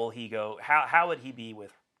 how will he go? How would he be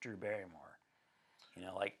with Drew Barrymore?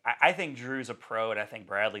 I think Drew's a pro and I think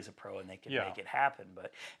Bradley's a pro and they can Yeah. make it happen.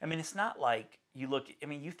 But I mean, it's not like you look. I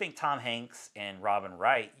mean, you think Tom Hanks and Robin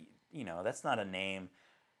Wright. That's not a name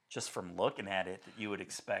just from looking at it that you would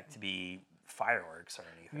expect to be fireworks or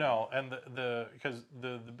anything. No, and because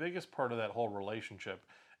the biggest part of that whole relationship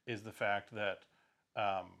is the fact that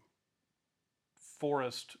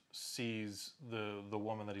Forrest sees the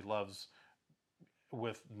woman that he loves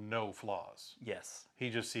with no flaws. Yes. He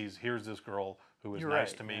just sees, here's this girl who is You're nice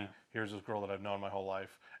right, to me. yeah. Here's this girl that I've known my whole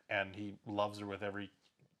life, and he loves her with every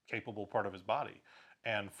capable part of his body.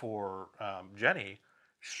 And for Jenny,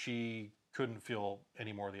 she couldn't feel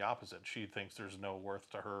any more the opposite. She thinks there's no worth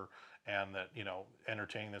to her, and that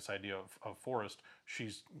entertaining this idea of Forrest,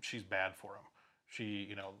 she's bad for him.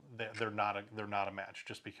 She, they're not a match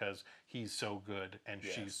just because he's so good and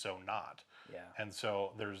she's so not. Yeah. And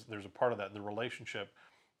so there's a part of that. The relationship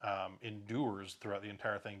endures throughout the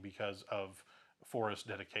entire thing because of Forrest's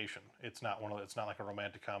dedication. It's not like a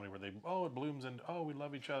romantic comedy where it blooms and we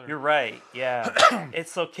love each other. You're right. Yeah.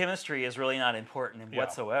 It's so chemistry is really not important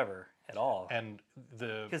whatsoever at all. And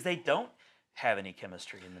because they don't have any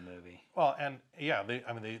chemistry in the movie. Well, and yeah,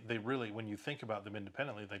 they really, when you think about them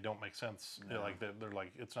independently, they don't make sense. No. They're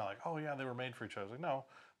like, it's not like, they were made for each other. Like, no,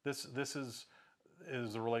 this is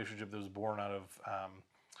a relationship that was born out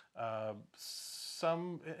of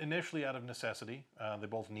some initially out of necessity. They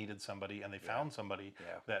both needed somebody, and they found somebody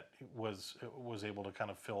that was able to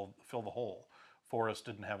kind of fill the hole. Forrest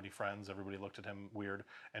didn't have any friends. Everybody looked at him weird,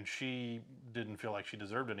 and she didn't feel like she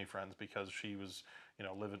deserved any friends because she was,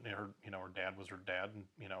 living near her. Her dad was her dad, and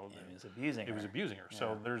he was abusing her. He was abusing her. Yeah.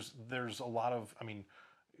 So there's a lot of. I mean,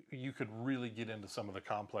 you could really get into some of the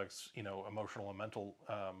complex, emotional and mental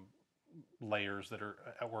layers that are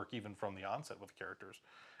at work even from the onset with characters.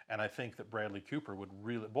 And I think that Bradley Cooper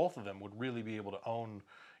both of them would really be able to own,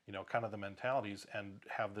 kind of the mentalities and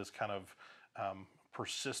have this kind of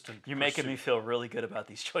persistent. You're making me feel really good about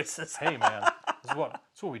these choices. Hey man, this is what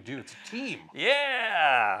we do. It's a team.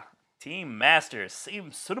 Yeah, team masters,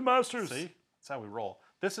 team cinemasters. See, that's how we roll.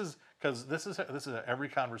 This is every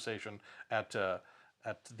conversation at the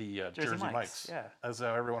Jersey Mike's. Yeah, that's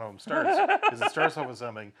how every one of them starts. Because it starts off with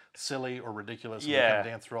something silly or ridiculous, and we kind of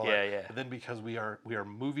dance through all that. Yeah. But then because we are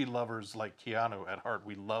movie lovers like Keanu at heart,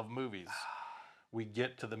 we love movies. We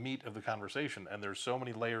get to the meat of the conversation, and there's so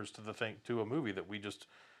many layers to a movie that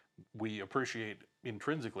we appreciate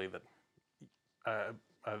intrinsically. That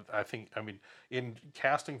I think, in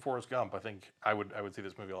casting Forrest Gump, I think I would see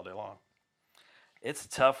this movie all day long. It's a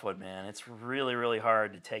tough one, man. It's really, really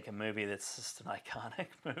hard to take a movie that's just an iconic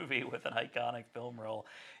movie with an iconic film role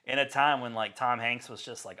in a time when like Tom Hanks was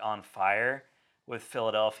just like on fire with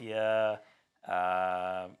Philadelphia.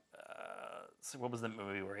 So what was the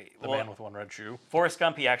movie where The Man with One Red Shoe? Forrest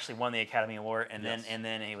Gump, he actually won the Academy Award, and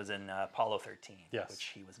then he was in Apollo 13,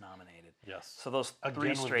 which he was nominated. Yes. So those Again, 3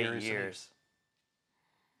 with straight Gary years.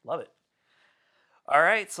 Love it. All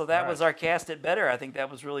right, so that was our Cast It Better. I think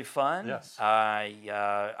that was really fun. Yes.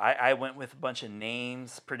 I went with a bunch of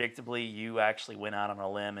names. Predictably, you actually went out on a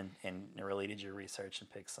limb and really did your research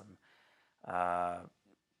and picked some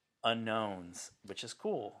unknowns, which is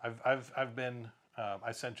cool. I've been.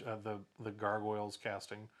 I sent the Gargoyles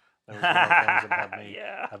casting. That was one of the things that had me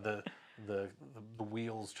had the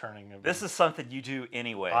wheels turning. This is something you do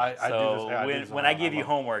anyway. I do this when I give you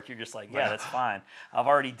homework, you're just like, that's fine. I've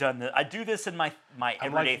already done this. I do this in my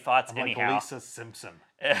everyday thoughts anyhow. Like Lisa Simpson.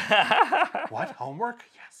 What? Homework?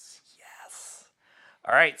 Yes.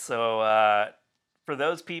 All right, so for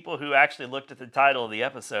those people who actually looked at the title of the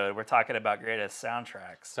episode, we're talking about greatest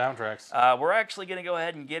soundtracks. We're actually going to go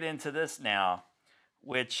ahead and get into this now,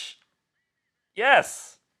 which,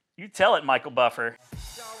 yes, you tell it, Michael Buffer.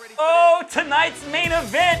 Oh, tonight's main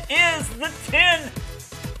event is the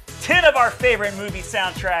 10 of our favorite movie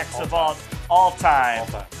soundtracks of all time.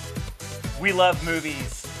 We love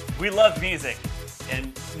movies. We love music.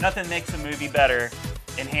 And nothing makes a movie better,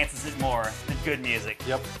 enhances it more than good music.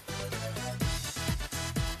 Yep.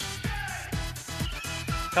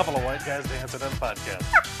 Couple of white guys dancing on a podcast.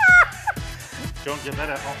 Don't get that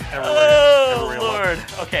ever. Oh, Lord.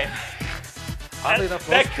 Okay. Oddly enough,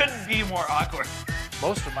 that couldn't be more awkward.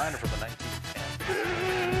 Most of mine are from the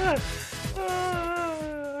 1910s.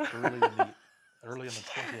 early in the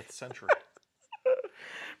 20th century.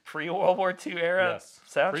 Pre-World War II era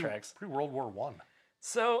soundtracks. Pre-World War I.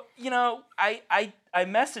 So, I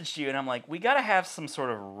messaged you and I'm like, we got to have some sort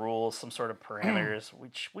of rules, some sort of parameters,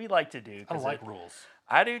 which we like to do. I like rules.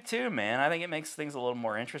 I do too, man. I think it makes things a little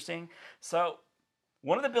more interesting. So,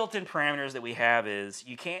 one of the built-in parameters that we have is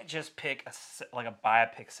you can't just pick a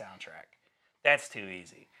biopic soundtrack. That's too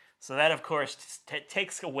easy. So that, of course,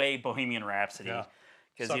 takes away Bohemian Rhapsody. Yeah.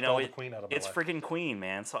 Because, it's freaking Queen,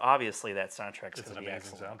 man. So obviously that soundtrack's going to be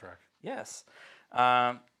excellent. It's an amazing soundtrack. Yes.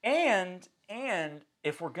 And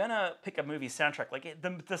if we're going to pick a movie soundtrack,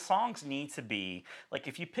 the songs need to be,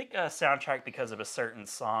 if you pick a soundtrack because of a certain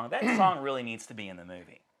song, that song really needs to be in the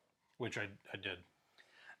movie. Which I did.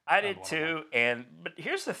 I did too, but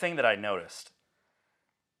here's the thing that I noticed.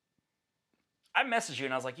 I messaged you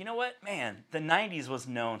and I was like, you know what, man, the 90s was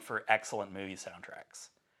known for excellent movie soundtracks.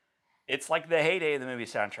 It's like the heyday of the movie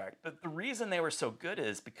soundtrack. But the reason they were so good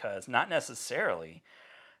is because not necessarily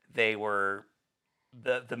they were,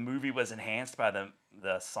 the movie was enhanced by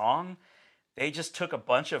the song. They just took a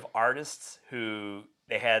bunch of artists who,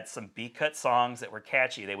 they had some B-cut songs that were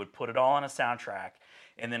catchy. They would put it all on a soundtrack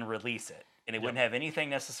and then release it. And it wouldn't have anything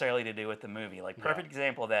necessarily to do with the movie. Perfect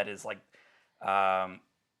example of that is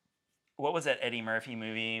what was that Eddie Murphy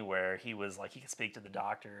movie where he was he could speak to the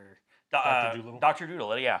doctor? Dr. Dolittle. Dr.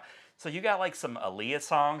 Dolittle, yeah. So you got some Aaliyah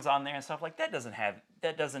songs on there and stuff that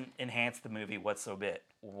doesn't enhance the movie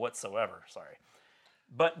whatsoever. Sorry.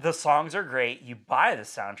 But the songs are great. You buy the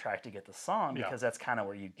soundtrack to get the song because that's kind of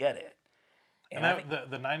where you get it. And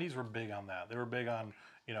the 90s were big on that. They were big on,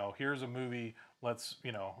 here's a movie, let's,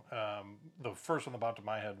 the first one that popped to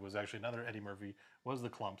my head was actually another Eddie Murphy, was The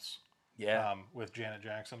Clumps. Yeah. With Janet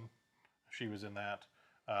Jackson. She was in that.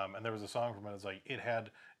 And there was a song from it,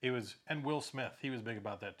 and Will Smith, he was big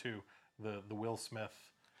about that too. The Will Smith.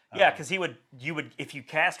 Yeah, because you would, if you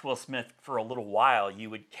cast Will Smith for a little while, you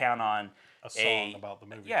would count on a song about the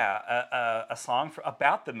movie. Yeah, a song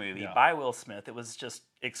about the movie by Will Smith. It was just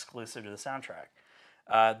exclusive to the soundtrack.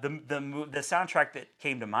 The soundtrack that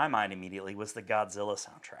came to my mind immediately was the Godzilla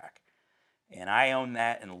soundtrack, and I own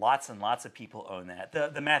that, and lots of people own that.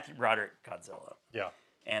 The Matthew Broderick Godzilla. Yeah.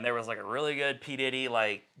 And there was a really good P. Diddy,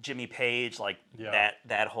 Jimmy Page,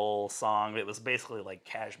 that whole song. It was basically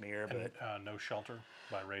Kashmir, but No Shelter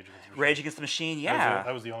by Rage Against the Machine. Rage Against the Machine, yeah.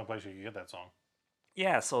 That was the only place you could get that song.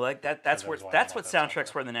 Yeah, so that's what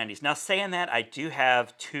soundtracks were in the 90s. Now saying that, I do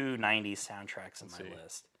have two 90s soundtracks in my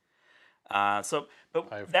list.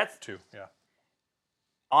 That's two, yeah.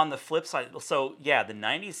 On the flip side, so yeah, the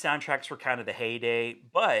 90s soundtracks were kind of the heyday,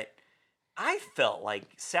 but I felt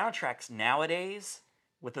like soundtracks nowadays,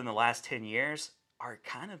 within the last 10 years, are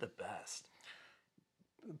kind of the best.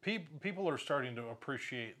 People are starting to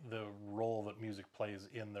appreciate the role that music plays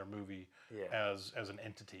in their movie as an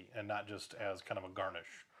entity and not just as kind of a garnish.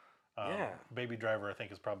 Baby Driver, I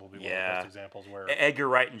think, is probably one of the best examples where Edgar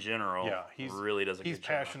Wright in general really does a good job. He's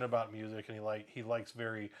passionate about music, and he likes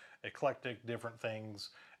very eclectic, different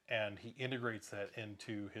things, and he integrates that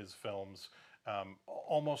into his films,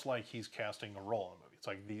 almost like he's casting a role in the movie. It's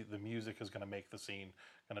like the music is going to make the scene,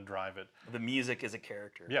 going to drive it. The music is a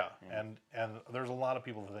character. Yeah. And there's a lot of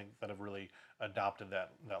people that have really adopted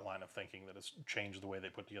that line of thinking that has changed the way they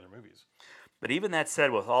put together movies. But even that said,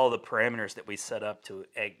 with all the parameters that we set up to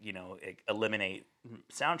eliminate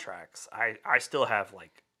soundtracks, I still have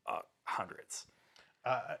hundreds.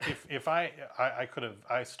 If I could have,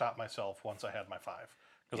 I stopped myself once I had my 5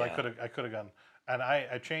 because I could have gone, and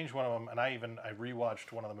I changed one of them, and I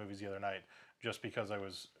rewatched one of the movies the other night just because of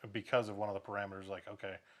one of the parameters.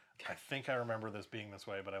 Okay, I think I remember this being this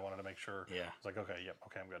way, but I wanted to make sure. Yeah. It's okay,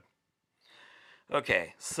 I'm good.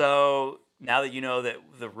 Okay, so now that you know that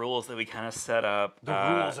the rules that we kind of set up, The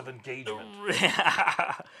rules of engagement.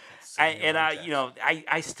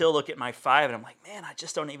 I still look at my 5 and I'm like, man, I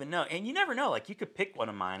just don't even know. And you never know. Like, you could pick one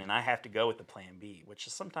of mine and I have to go with the plan B, which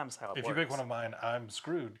is sometimes how it works. If you pick one of mine, I'm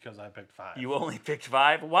screwed because I picked 5. You only picked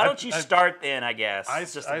 5? Why don't you start then, I guess? I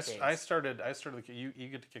started. You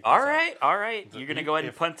get to kick. All this right, off. all right. You're going to go ahead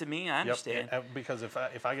and punt to me? I understand. Yep, because if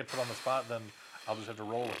I get put on the spot, then I'll just have to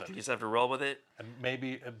roll with it. You just have to roll with it? And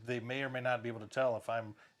maybe they may or may not be able to tell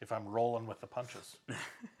if I'm rolling with the punches.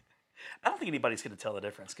 I don't think anybody's going to tell the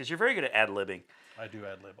difference because you're very good at ad-libbing. I do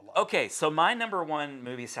ad-lib a lot. Okay, so my number 1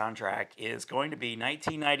 movie soundtrack is going to be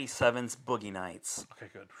 1997's Boogie Nights. Okay,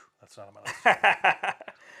 good. That's not on my list.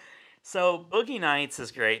 So Boogie Nights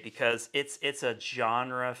is great because it's a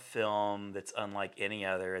genre film that's unlike any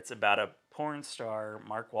other. It's about a porn star,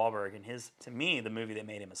 Mark Wahlberg, and to me, the movie that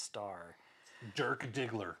made him a star. Dirk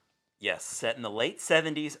Diggler. Yes, set in the late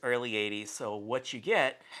 70s, early 80s. So what you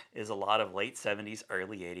get is a lot of late 70s,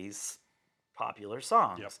 early 80s popular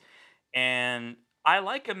songs. Yep. And I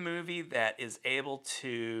like a movie that is able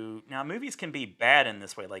to... Now, movies can be bad in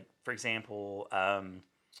this way. Like, for example,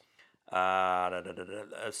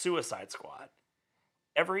 Suicide Squad.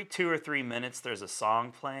 Every 2 or 3 minutes, there's a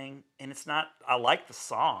song playing, and it's not. I like the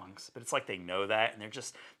songs, but it's like they know that, and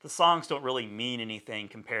the songs don't really mean anything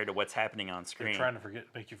compared to what's happening on screen. They're trying to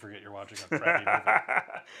make you forget you're watching a crappy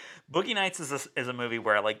movie. Boogie Nights is a movie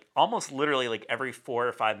where, like, almost literally, like, every 4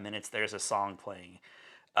 or 5 minutes, there's a song playing,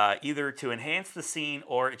 either to enhance the scene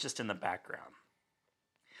or it's just in the background.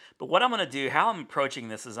 But what I'm gonna do, how I'm approaching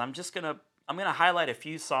this, is I'm gonna highlight a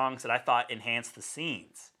few songs that I thought enhanced the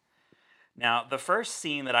scenes. Now, the first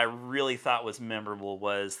scene that I really thought was memorable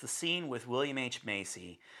was the scene with William H.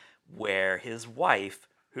 Macy, where his wife,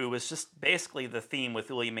 who was just basically the theme with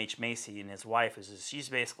William H. Macy and his wife, is she's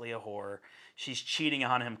basically a whore. She's cheating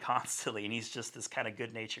on him constantly, and he's just this kind of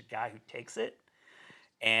good-natured guy who takes it.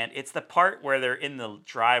 And it's the part where they're in the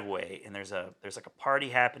driveway, and there's like a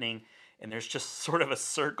party happening, and there's just sort of a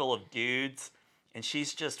circle of dudes, and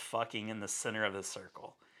she's just fucking in the center of the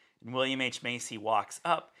circle. And William H. Macy walks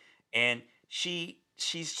up, and she's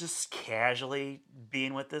just casually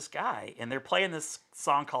being with this guy. And they're playing this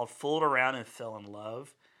song called Fooled Around and Fell in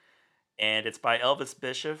Love. And it's by Elvis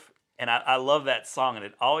Bishop. And I love that song. And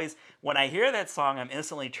it always, when I hear that song, I'm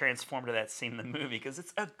instantly transformed to that scene in the movie because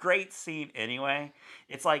it's a great scene anyway.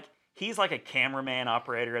 It's like, he's like a cameraman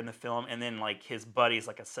operator in the film, and then like his buddy's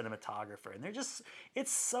like a cinematographer. And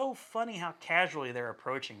it's so funny how casually they're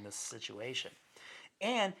approaching this situation.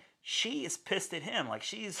 And she is pissed at him. Like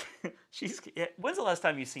she's. When's the last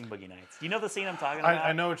time you've seen Boogie Nights? Do you know the scene I'm talking about?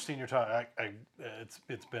 I know which scene you're talking.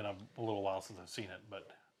 It's been a little while since I've seen it, but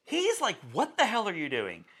he's like, "What the hell are you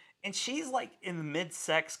doing?" And she's like in the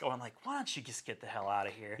mid-sex, going like, "Why don't you just get the hell out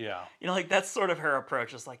of here?" Yeah. You know, like that's sort of her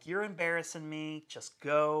approach. It's like, "You're embarrassing me. Just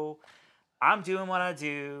go. I'm doing what I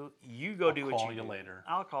do. You go do what you do. I'll call you later.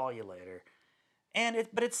 I'll call you later."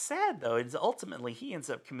 But it's sad though. It's ultimately he ends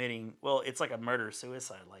up committing. Well, it's like a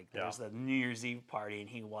murder-suicide. Like there's the New Year's Eve party, and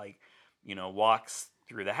he walks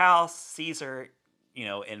through the house, sees her,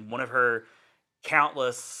 in one of her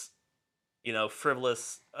countless,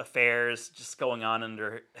 frivolous affairs just going on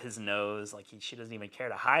under his nose. Like she doesn't even care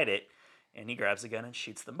to hide it, and he grabs a gun and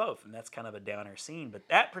shoots them both. And that's kind of a downer scene. But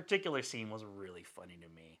that particular scene was really funny to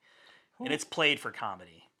me, and it's played for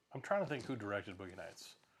comedy. I'm trying to think who directed Boogie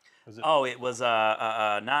Nights. It was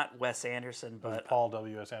not Wes Anderson, but Paul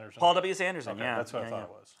W.S. Anderson. Paul W.S. Anderson, okay, yeah. That's what I thought it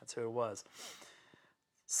was. That's who it was.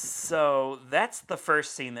 So that's the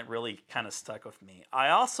first scene that really kind of stuck with me. I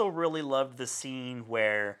also really loved the scene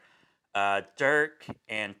where Dirk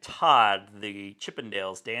and Todd, the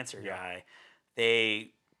Chippendales dancer guy,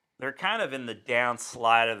 they're kind of in the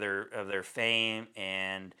downslide of their fame,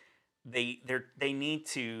 and they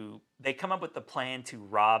come up with the plan to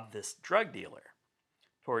rob this drug dealer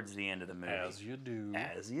towards the end of the movie. As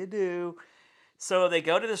you do. So they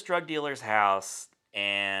go to this drug dealer's house,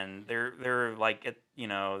 and they're like,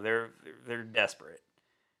 they're desperate,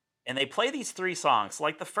 and they play these 3 songs.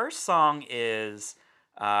 Like the first song is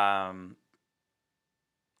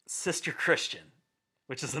Sister Christian,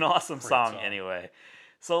 which is an awesome song anyway.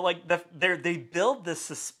 So like they build this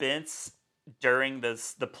suspense during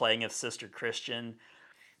the playing of Sister Christian.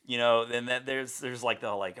 Then that there's like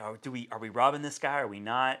are we robbing this guy? Or are we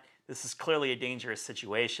not? This is clearly a dangerous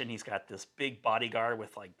situation. He's got this big bodyguard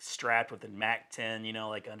with like strapped with a MAC-10,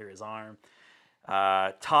 like under his arm.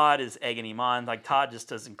 Todd is egging him on. Like Todd just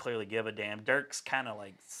doesn't clearly give a damn. Dirk's kind of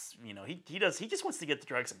like, he just wants to get the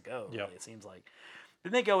drugs and go. Really, it seems like.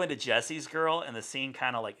 Then they go into Jesse's Girl, and the scene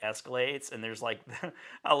kind of like escalates, and there's like,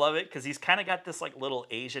 I love it because he's kind of got this like little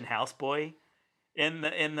Asian houseboy in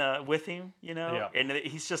the with him, Yeah. and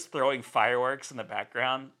he's just throwing fireworks in the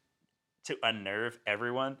background to unnerve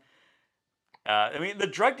everyone. I mean, the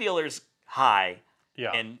drug dealer's high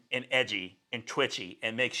Yeah. and edgy and twitchy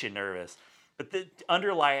and makes you nervous. But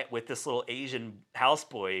underlie it with this little Asian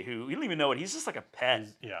houseboy who you don't even know what he's just like a pet.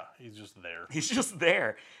 He's just there. He's just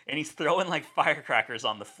there, and he's throwing like firecrackers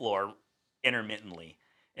on the floor intermittently,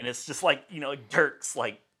 and it's just like Dirk's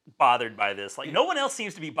like bothered by this. Like no one else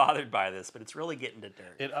seems to be bothered by this, but it's really getting to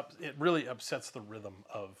Dirk. It really upsets the rhythm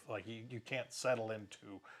of like you can't settle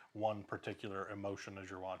into one particular emotion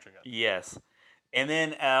as you're watching it. Yes, and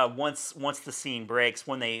then once the scene breaks,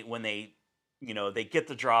 when they they get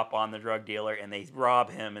the drop on the drug dealer and they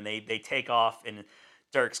rob him and they take off in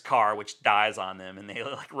Dirk's car, which dies on them, and they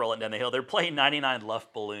like roll it down the hill. They're playing 99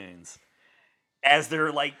 Luft Balloons as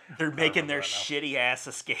they're making their shitty ass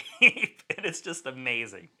escape, and it's just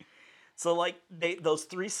amazing. So like those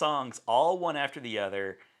three songs, all one after the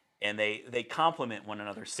other, and they complement one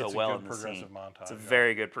another so well in the scene. Montage, it's a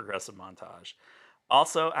very good progressive montage.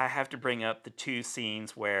 Also, I have to bring up the two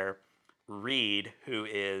scenes where Reed, who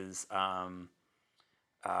is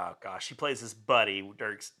he plays his buddy,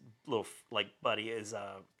 Dirk's little like buddy is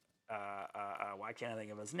why can't I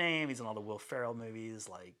think of his name? He's in all the Will Ferrell movies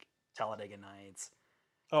like Talladega Nights.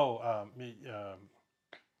 I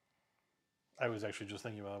was actually just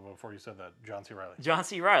thinking about it before you said that. John C. Reilly. John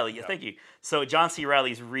C. Reilly, yeah, thank you. So John C.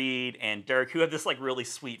 Reilly's Reed and Dirk, who have this like really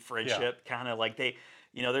sweet friendship, kind of like they,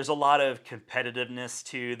 there's a lot of competitiveness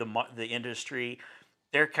to the industry.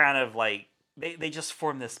 They're kind of like they just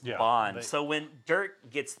form this bond. So when Dirk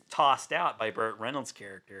gets tossed out by Burt Reynolds'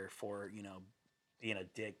 character for being a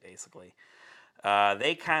dick, basically,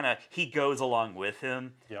 he goes along with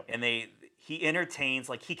him, and he entertains,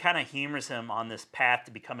 like he kind of humors him on this path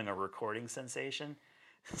to becoming a recording sensation.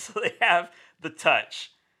 So they have the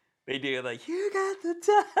touch. They do like, you got the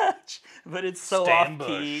touch, but it's so Stan off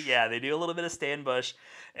key. Bush. Yeah, they do a little bit of Stan Bush.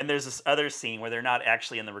 And there's this other scene where they're not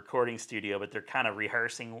actually in the recording studio, but they're kind of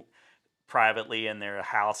rehearsing privately in their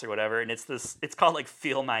house or whatever. And it's called like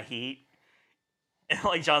Feel My Heat. And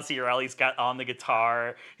like John C. Reilly's got on the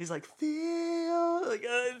guitar. He's like, feel, like,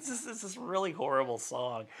 it's this really horrible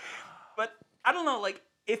song. But I don't know, like,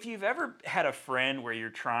 if you've ever had a friend where you're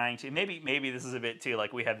trying to, maybe this is a bit too,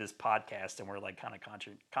 like we have this podcast and we're like kind of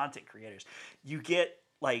content creators. You get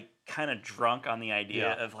like kind of drunk on the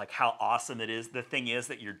idea of like how awesome it is. The thing is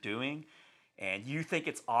that you're doing, and you think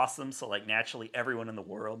it's awesome. So like naturally everyone in the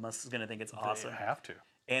world is going to think it's awesome. They have to.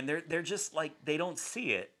 And they're just like, they don't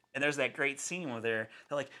see it. And there's that great scene where they're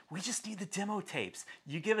like, we just need the demo tapes.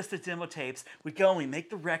 You give us the demo tapes. We go and we make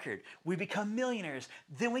the record. We become millionaires.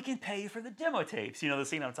 Then we can pay you for the demo tapes. You know the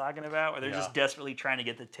scene I'm talking about? Where they're just desperately trying to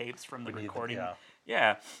get the tapes from the recording.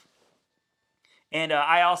 Yeah. And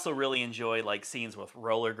I also really enjoy like scenes with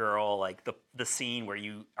Roller Girl, like the scene where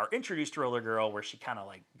you are introduced to Roller Girl, where she kind of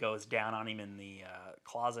like goes down on him in the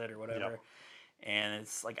closet or whatever. Yep. And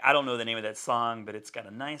it's like, I don't know the name of that song, but it's got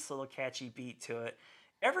a nice little catchy beat to it.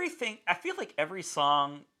 Everything, I feel like every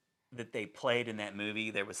song that they played in that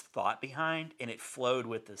movie, there was thought behind, and it flowed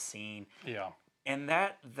with the scene. Yeah. And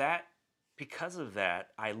that because of that,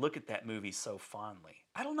 I look at that movie so fondly.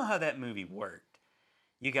 I don't know how that movie worked.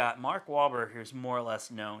 You got Mark Wahlberg, who's more or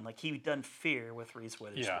less known, like he'd done Fear with Reese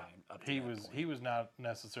Witherspoon. Yeah, he was not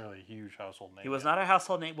necessarily a huge household name. He was not a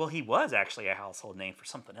household name. Well, he was actually a household name for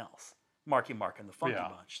something else. Marky Mark and the Funky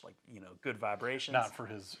Bunch, like Good Vibrations. Not for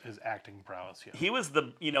his acting prowess. Yeah. He was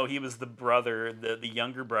the brother, the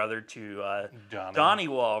younger brother to Donnie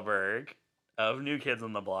Wahlberg of New Kids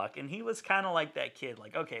on the Block, and he was kind of like that kid,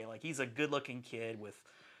 like okay, like he's a good-looking kid with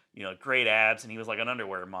great abs, and he was like an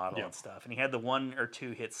underwear model and stuff, and he had the 1 or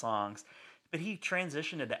 2 hit songs, but he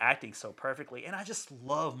transitioned into acting so perfectly, and I just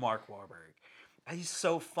love Mark Wahlberg. He's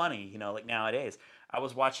so funny, like nowadays. I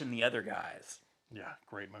was watching The Other Guys. Yeah,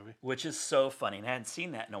 great movie. Which is so funny, and I hadn't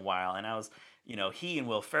seen that in a while. And I was, he and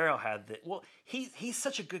Will Ferrell had the. Well, he's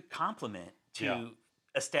such a good compliment to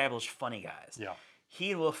established funny guys. Yeah.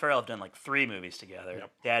 He and Will Ferrell have done like 3 movies together.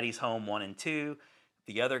 Yep. Daddy's Home 1 and 2,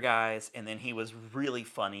 The Other Guys, and then he was really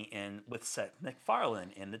funny with Seth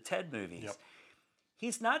MacFarlane in the Ted movies. Yep.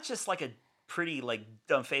 He's not just like a pretty like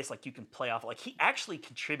dumb face like you can play off. Like he actually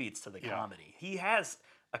contributes to the comedy. He has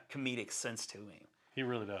a comedic sense to him. He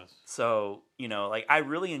really does. So, like I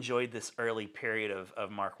really enjoyed this early period of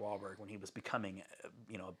Mark Wahlberg when he was becoming,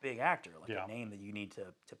 a big actor, like a name that you need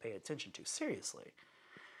to pay attention to, seriously.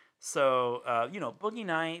 So, Boogie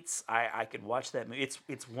Nights, I could watch that movie.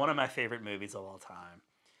 It's one of my favorite movies of all time.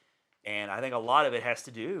 And I think a lot of it has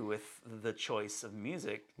to do with the choice of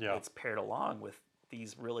music Yeah. that's paired along with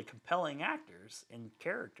these really compelling actors and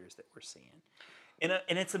characters that we're seeing. And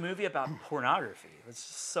it's a movie about pornography. It's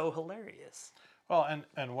just so hilarious. Well,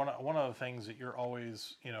 and one of the things that you're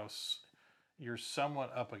always, you're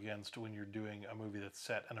somewhat up against when you're doing a movie that's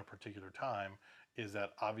set in a particular time is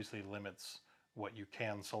that obviously limits what you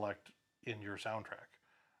can select in your soundtrack.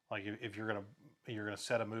 Like if you're gonna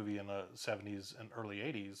set a movie in the 70s and early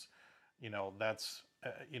 80s, that's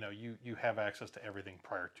you have access to everything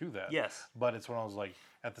prior to that. Yes. But it's when I was like,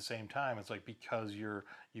 at the same time, it's like because you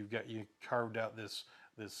carved out this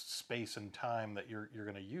space and time that you're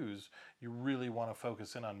going to use, you really want to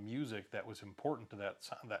focus in on music that was important to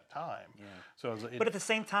that time. Yeah. So But at the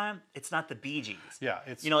same time, it's not the Bee Gees. yeah,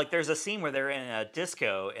 it's Like there's a scene where they're in a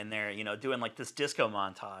disco and they're, doing like this disco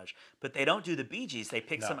montage, but they don't do the Bee Gees. They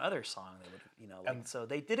pick No. some other song. They would, And- so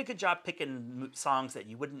they did a good job picking songs that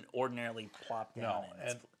you wouldn't ordinarily plop down. no,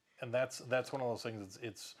 in. and that's one of those things.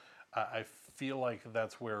 I feel like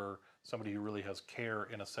that's where somebody who really has care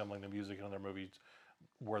in assembling the music in their movies,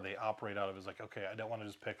 where they operate out of, is like, okay, I don't want to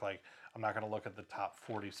just pick like, I'm not going to look at the top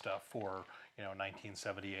 40 stuff for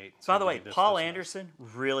 1978. By the So way, this, Paul this, and this. Anderson,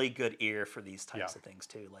 really good ear for these types Yeah. of things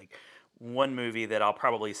too. Like one movie that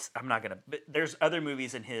I'm not gonna. But there's other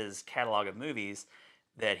movies in his catalog of movies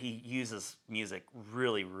that he uses music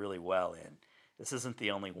really, really well in. This isn't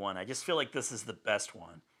the only one. I just feel like this is the best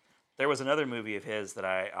one. There was another movie of his that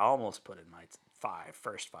I almost put in my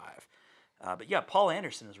first five. But yeah, Paul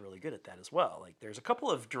Anderson is really good at that as well. Like there's a couple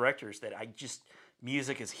of directors that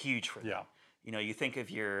music is huge for them. Yeah. You think of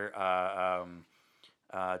your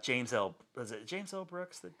James L.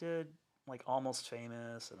 Brooks that did like Almost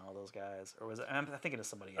Famous and all those guys, or was it? I'm thinking of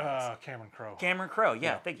somebody else. Cameron Crowe. Cameron Crowe.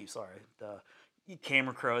 Yeah, thank you. Sorry.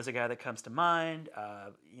 Cameron Crowe is a guy that comes to mind.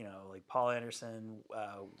 Like Paul Anderson.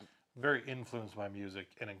 Very influenced by music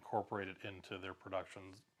and incorporated into their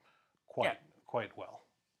productions quite well.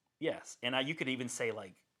 Yes, and you could even say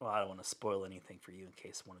like, well, I don't want to spoil anything for you in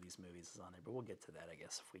case one of these movies is on there, but we'll get to that, I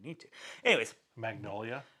guess, if we need to. Anyways,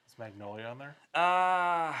 Magnolia. Is Magnolia on there?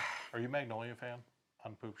 uh, Are you a Magnolia fan?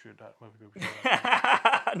 On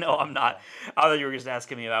poopshoot.moviepoops.com. no, I'm not. I thought you were just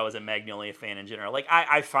asking me if I was a Magnolia fan in general. Like,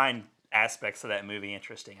 I find aspects of that movie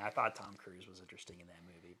interesting. I thought Tom Cruise was interesting in that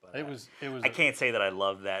movie, but It was. I can't say that I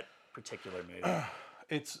love that particular movie.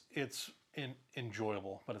 It's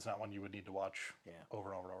enjoyable, but it's not one you would need to watch over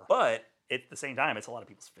and over and over. But at the same time, it's a lot of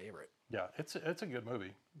people's favorite. Yeah, it's a good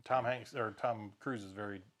movie. Tom Cruise is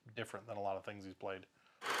very different than a lot of things he's played.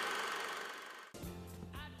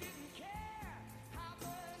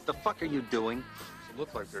 What the fuck are you doing? It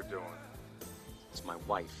look like they're doing. It's my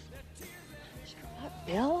wife. What,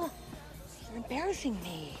 Bill? You're embarrassing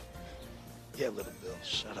me. Yeah, little Bill,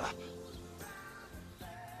 shut up.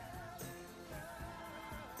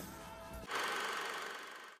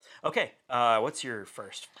 Okay, what's your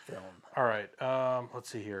first film? All right, let's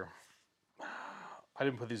see here. I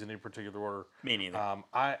didn't put these in any particular order. Me neither.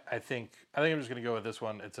 I think I'm just going to go with this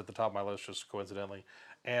one. It's at the top of my list, just coincidentally.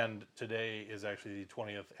 And today is actually the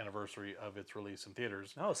 20th anniversary of its release in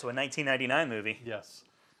theaters. Oh, so a 1999 movie. Yes,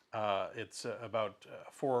 it's about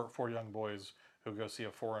four young boys who go see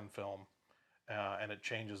a foreign film, and it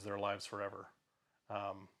changes their lives forever.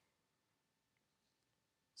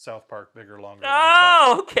 South Park, Bigger, Longer.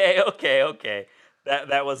 Oh, okay.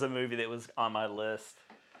 That was a movie that was on my list.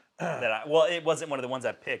 It wasn't one of the ones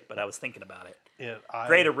I picked, but I was thinking about it.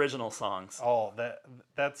 Great original songs. Oh,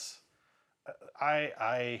 that's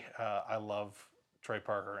I love Trey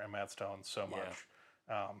Parker and Matt Stone so much.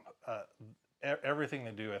 Everything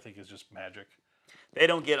they do, I think, is just magic. They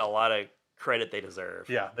don't get a lot of credit they deserve.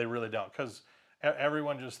 Yeah, they really don't, because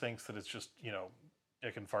everyone just thinks that it's just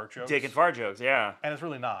dick and fart jokes. Dick and fart jokes, yeah. And it's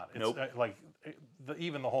really not. It's Nope.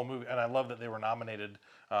 Even the whole movie, and I love that they were nominated.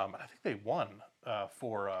 I think they won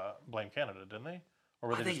for Blame Canada, didn't they? Or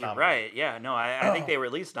were they I think just you're nominated? right. Yeah, no, I think they were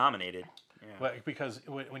at least nominated. Yeah. Well, because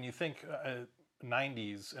when you think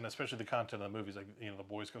 90s, and especially the content of the movies, like the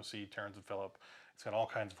boys go see Terrence and Phillip, it's got all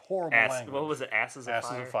kinds of horrible language. What was it? Asses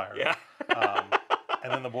of Fire. Yeah. Yeah.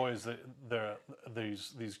 And then the boys,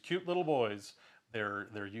 these cute little boys, they're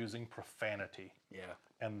using profanity. Yeah.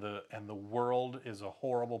 And the world is a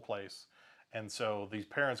horrible place, and so these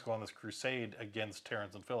parents go on this crusade against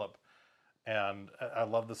Terrence and Phillip. And I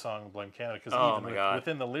love the song "Blame Canada" because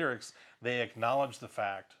within the lyrics, they acknowledge the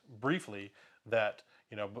fact briefly that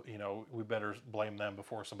we better blame them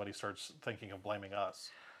before somebody starts thinking of blaming us.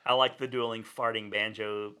 I like the dueling farting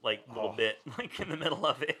banjo little bit in the middle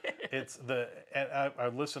of it. It's and I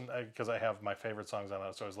listened because I have my favorite songs on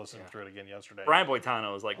it, so I was listening through it again yesterday. Brian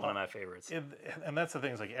Boitano is one of my favorites. And that's the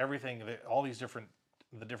thing, is like everything, all these different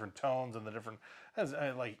tones and the different,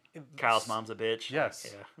 Kyle's mom's a bitch.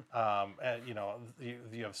 Yes. Yeah. And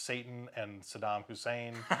you have Satan and Saddam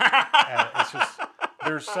Hussein, and it's just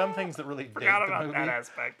there's some things that really date Forgot the about movie, that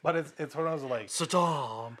aspect. but it's one of those like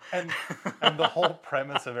Saddam. and the whole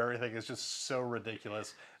premise of everything is just so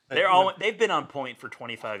ridiculous. They've been on point for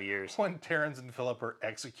 25 years. When Terrence and Phillip are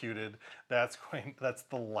executed, that's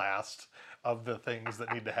the last of the things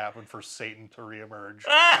that need to happen for Satan to reemerge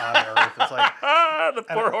on Earth. It's like the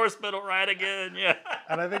four horsemen will ride again. Yeah.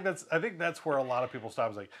 And I think that's where a lot of people stop.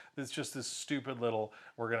 It's like it's just this stupid little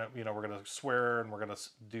we're gonna swear and we're gonna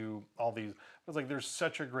do all these. It's like there's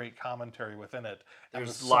such a great commentary within it.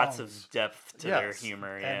 There's lots of depth to their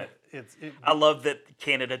humor. Yeah. And I love that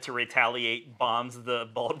Canada to retaliate bombs the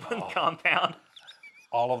Baldwin compound.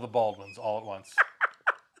 All of the Baldwins all at once.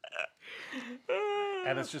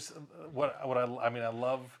 And it's just what I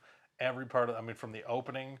love every part of. From the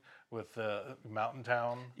opening with Mountain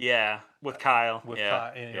Town. Yeah, with Kyle.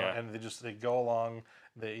 Kyle, and they go along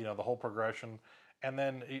the whole progression, and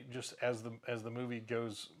then just as the movie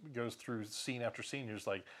goes through scene after scene, you're just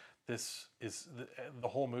like, this is the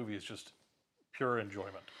whole movie is just pure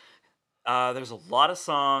enjoyment. There's a lot of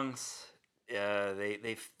songs.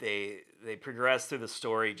 They progress through the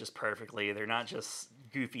story just perfectly. They're not just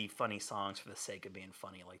goofy, funny songs for the sake of being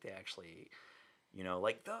funny. They actually,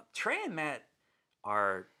 Trey and Matt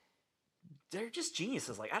they're just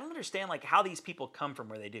geniuses. I don't understand how these people come from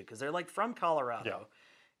where they do, because they're from Colorado,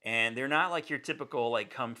 and they're not your typical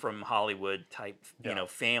come from Hollywood type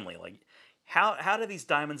family. How do these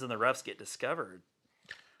diamonds in the roughs get discovered?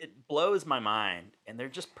 It blows my mind, and they're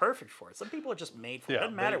just perfect for it. Some people are just made for it. It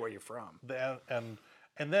doesn't matter where you're from.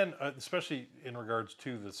 And then, especially in regards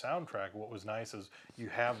to the soundtrack, what was nice is you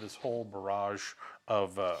have this whole barrage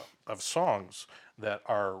of songs that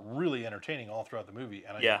are really entertaining all throughout the movie.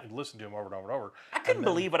 And I listened to them over and over and over. I couldn't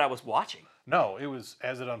believe what I was watching. No, it was,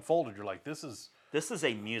 as it unfolded, you're like, this is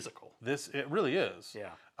a musical. It really is.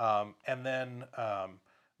 Yeah. And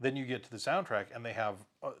then you get to the soundtrack, and they have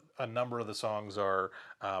a number of the songs are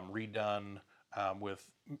redone with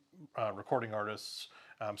recording artists.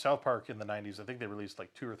 South Park in the 90s, I think they released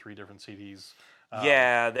 2 or 3 different CDs.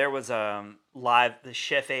 There was live the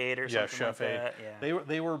Chef Aid or something Chef like Aid. that. Yeah.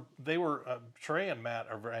 They were Trey and Matt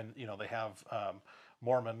and they have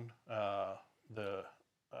Mormon the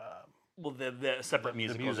separate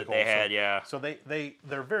musicals musical, that they had, yeah. So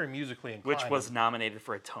they're very musically inclined, which was nominated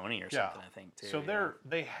for a Tony or something, I think too. So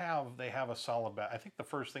they have a solid I think the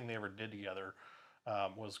first thing they ever did together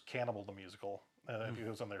was Cannibal the Musical. It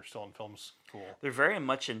was when they were still in film school. They're very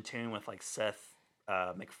much in tune with Seth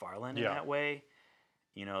MacFarlane in that way.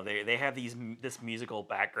 They have this musical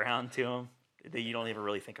background to them that you don't even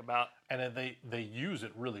really think about. And they use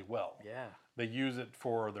it really well. Yeah. They use it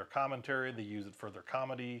for their commentary. They use it for their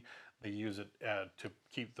comedy. They use it to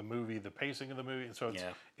keep the pacing of the movie. So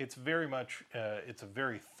it's very much it's a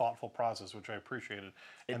very thoughtful process, which I appreciated.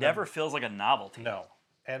 It never feels like a novelty. No.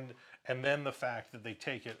 And then the fact that they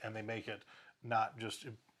take it and they make it not just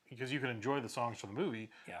because you can enjoy the songs from the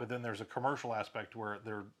movie, but then there's a commercial aspect where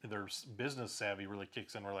their business savvy really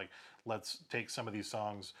kicks in. Where let's take some of these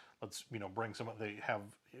songs, let's bring some. They have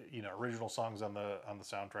original songs on the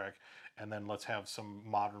soundtrack, and then let's have some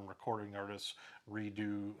modern recording artists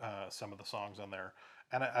redo some of the songs on there.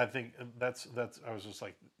 And I think that's I was just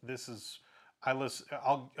like, this is.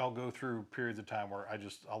 I'll go through periods of time where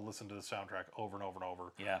I'll listen to the soundtrack over and over and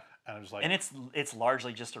over. Yeah. And I'm just like, and it's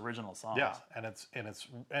largely just original songs. Yeah,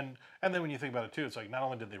 and then when you think about it too, it's not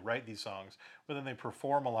only did they write these songs, but then they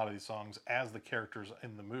perform a lot of these songs as the characters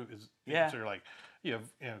in the movies. Yeah. So you're like, you have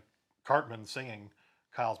Cartman singing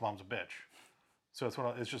 "Kyle's Mom's a Bitch." So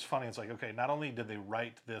it's just funny. It's like, okay, not only did they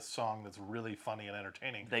write this song that's really funny and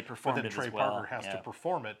entertaining, they performed but then it Trey as well. Parker has to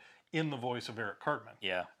perform it in the voice of Eric Cartman.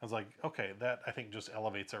 Yeah. I was like, okay, that I think just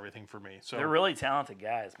elevates everything for me. So they're really talented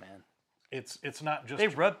guys, man. It's not just they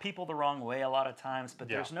rub people the wrong way a lot of times, but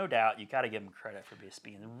there's no doubt you got to give them credit for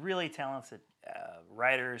being really talented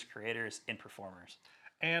writers, creators, and performers.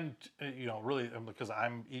 And really, because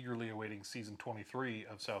I'm eagerly awaiting season 23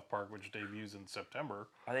 of South Park, which debuts in September.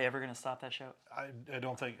 Are they ever going to stop that show? I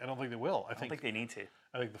don't think they will. I think they need to.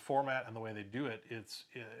 I think the format and the way they do it, it's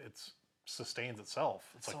sustains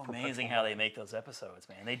itself. It's so amazing how they make those episodes,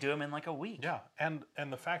 man. They do them in a week. Yeah, and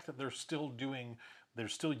the fact that they're still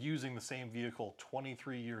using the same vehicle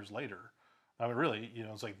 23 years later. I mean, really,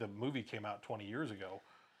 it's like the movie came out 20 years ago.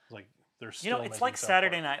 It's like they're still it's making like South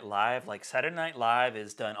Saturday Park. Night Live. Like Saturday Night Live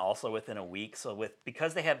is done also within a week. So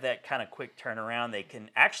because they have that kind of quick turnaround, they can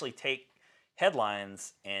actually take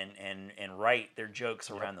headlines and write their jokes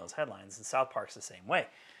around those headlines. And South Park's the same way.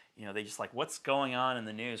 They just like, what's going on in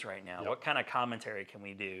the news right now? What kind of commentary can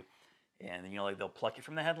we do? And like they'll pluck it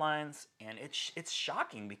from the headlines, and it's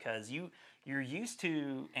shocking because you're used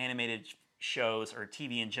to animated shows or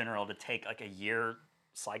TV in general to take like a year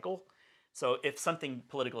cycle. So if something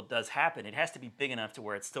political does happen, it has to be big enough to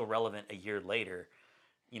where it's still relevant a year later.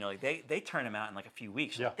 Like they turn them out in like a few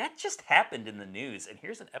weeks. Yeah. Like, that just happened in the news, and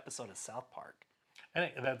here's an episode of South Park. And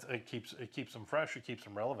it keeps them fresh. It keeps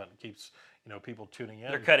them relevant. It keeps people tuning in.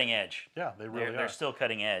 They're cutting edge. Yeah, they really are. They're still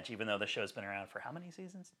cutting edge, even though the show's been around for how many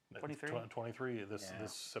seasons? 23? 23. This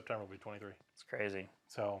September will be 23. It's crazy.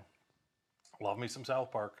 So, love me some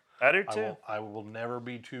South Park. I do too. I will never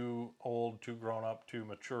be too old, too grown up, too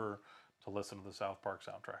mature to listen to the South Park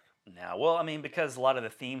soundtrack. Now, well, I mean, because a lot of the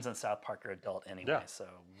themes in South Park are adult anyway, Yeah. so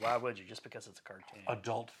why would you? Just because it's a cartoon.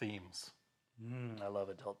 Adult themes I love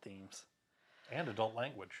adult themes. and adult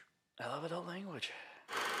language. I love adult language.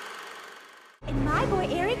 And my boy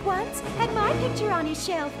Eric once had my picture on his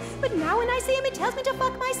shelf, but now when I see him, he tells me to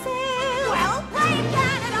fuck myself. Well, blame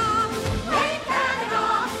Canada! Blame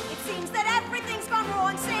Canada! It seems that everything's gone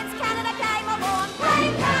wrong since Canada came along.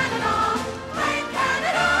 Blame Canada! Blame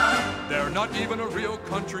Canada! They're not even a real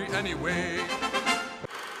country anyway.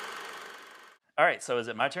 All right, so is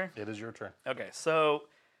it my turn? It is your turn. Okay, so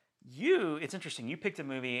it's interesting. You picked a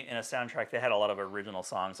movie and a soundtrack that had a lot of original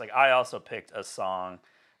songs. Like I also picked a song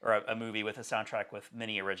or a movie with a soundtrack with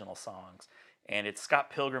many original songs. And it's Scott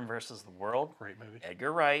Pilgrim versus the World. Great movie.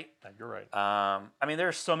 Edgar Wright. Edgar Wright. I mean, there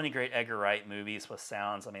are so many great Edgar Wright movies with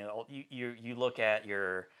sounds. I mean, you look at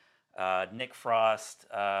your Nick Frost,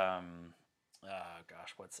 Simon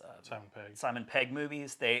Pegg. Simon Pegg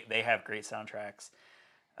movies. They have great soundtracks.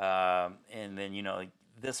 And then,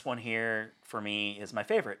 this one here for me is my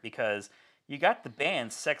favorite because you got the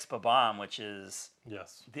band Sex Bob-omb, which is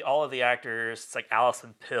Yes. all of the actors. It's like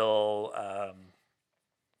Alison Pill,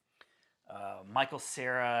 Michael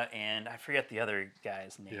Cera, and I forget the other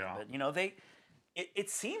guy's name. Yeah. But it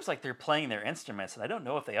seems like they're playing their instruments, and I don't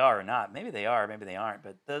know if they are or not. Maybe they are, maybe they aren't.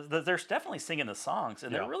 But they're definitely singing the songs,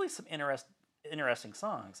 and they're really some interesting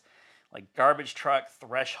songs, like Garbage Truck,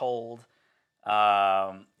 Threshold.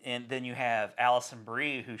 And then you have Alison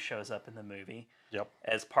Brie, who shows up in the movie. Yep.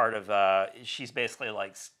 As part of, she's basically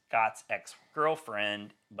like Scott's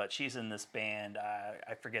ex-girlfriend, but she's in this band.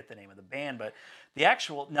 I forget the name of the band, but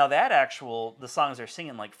the songs they're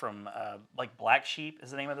singing like from, like Black Sheep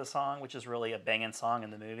is the name of the song, which is really a banging song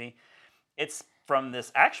in the movie. It's from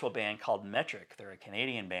this actual band called Metric. They're a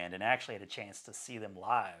Canadian band, and I actually had a chance to see them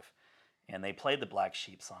live. And they played the Black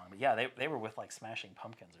Sheep song. But yeah, they were with like Smashing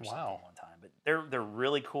Pumpkins or something one time. But they're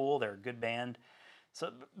really cool. They're a good band.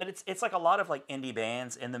 So, but it's like a lot of like indie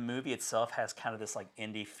bands, and the movie itself has kind of this like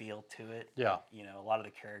indie feel to it. Yeah. A lot of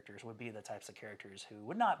the characters would be the types of characters who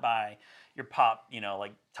would not buy your pop,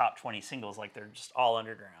 like top 20 singles. Like they're just all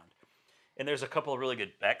underground. And there's a couple of really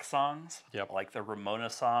good Beck songs. Yep. Like the Ramona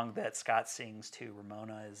song that Scott sings to.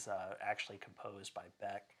 Ramona is actually composed by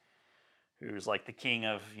Beck, who's like the king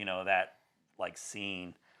of, that like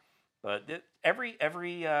scene. But every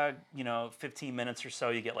 15 minutes or so,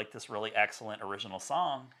 you get like this really excellent original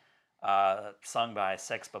song sung by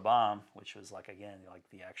Sex Bob-omb, which was like, again, like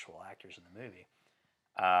the actual actors in the movie.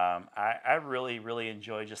 I really, really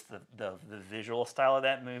enjoy just the visual style of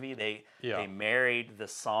that movie. They married the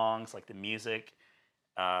songs, like the music,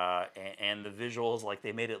 and the visuals, like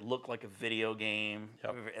they made it look like a video game,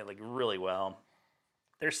 like really well.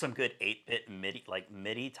 There's some good 8-bit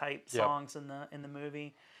MIDI type songs in the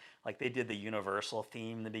movie. Like they did the Universal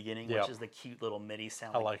theme in the beginning, which is the cute little MIDI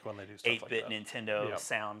sound. I like when they do stuff 8-bit like that. Nintendo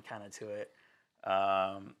sound kind of to it.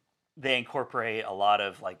 They incorporate a lot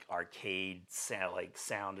of like arcade sound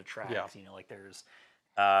tracks. Like there's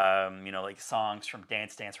like songs from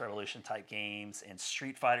Dance Dance Revolution type games and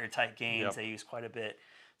Street Fighter type games. They use quite a bit.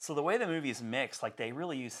 So the way the movie is mixed, like they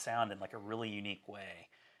really use sound in like a really unique way.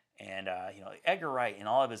 And Edgar Wright in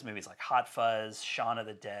all of his movies, like Hot Fuzz, Shaun of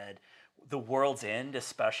the Dead, The World's End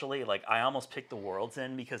especially, like I almost picked The World's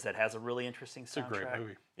End because it has a really interesting soundtrack. It's a great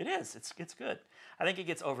movie. It is. It's good. I think it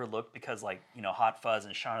gets overlooked because like Hot Fuzz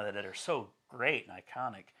and Shaun of the Dead are so great and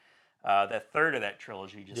iconic. That third of that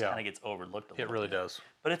trilogy just kind of gets overlooked a little bit. It really does.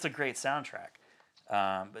 But it's a great soundtrack.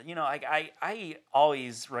 But I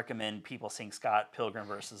always recommend people seeing Scott Pilgrim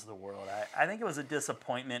versus the World. I think it was a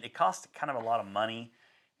disappointment. It cost kind of a lot of money.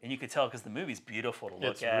 And you could tell because the movie's beautiful to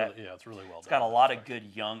look at. It's really well done. It's got a lot of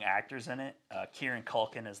good young actors in it. Kieran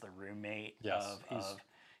Culkin is the roommate of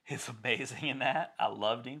is amazing in that. I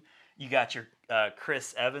loved him. You got your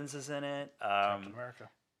Chris Evans is in it. Captain America.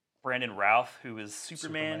 Brandon Routh, who was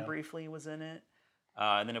Superman briefly, was in it.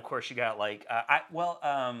 And then of course you got like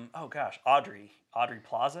Audrey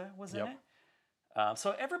Plaza was in it.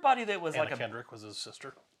 So everybody that was Anna Kendrick was his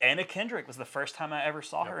sister. Anna Kendrick was the first time I ever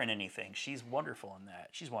saw her in anything. She's wonderful in that.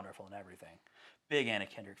 She's wonderful in everything. Big Anna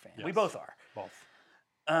Kendrick fan. Yes. We both are. Both.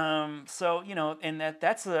 So and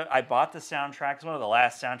I bought the soundtrack. It's one of the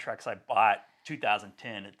last soundtracks I bought.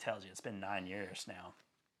 2010. It tells you it's been 9 years now.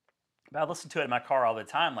 But I listened to it in my car all the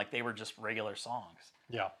time, like they were just regular songs.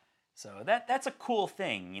 Yeah. So that's a cool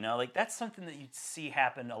thing, like that's something that you see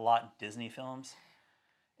happen a lot in Disney films,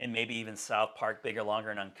 and maybe even South Park, Bigger, Longer,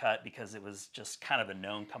 and Uncut, because it was just kind of a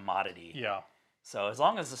known commodity. Yeah. So as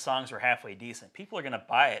long as the songs were halfway decent, people are going to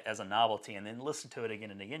buy it as a novelty and then listen to it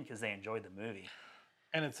again and again because they enjoyed the movie.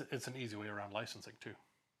 And it's an easy way around licensing too.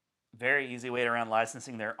 Very easy way around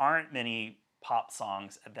licensing. There aren't many pop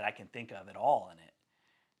songs that I can think of at all in it.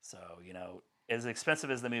 So, as expensive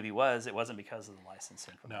as the movie was, it wasn't because of the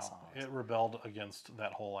licensing for the songs. It rebelled against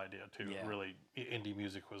that whole idea too. Yeah. Really, indie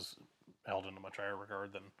music was held in a much higher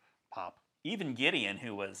regard than pop. Even Gideon,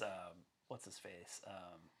 who was, what's his face?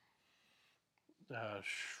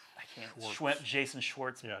 Jason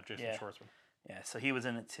Schwartzman. Yeah, Jason Schwartzman. Yeah, so he was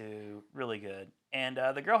in it too. Really good. And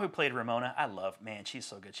the girl who played Ramona, I love. Man, she's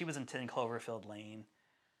so good. She was in 10 Cloverfield Lane.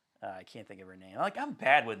 I can't think of her name. I'm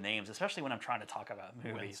bad with names, especially when I'm trying to talk about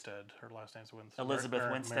movies. Winstead. Her last name's Winstead.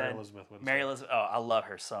 Elizabeth Winstead. Mary Elizabeth Winstead. Mary Elizabeth. Oh, I love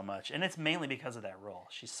her so much. And it's mainly because of that role.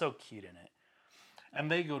 She's so cute in it.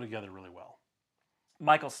 And they go together really well.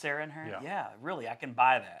 Michael Cera and her? Yeah, really. I can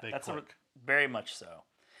buy that. They That's click. Very much so.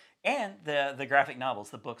 And the graphic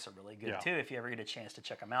novels, the books are really good too, if you ever get a chance to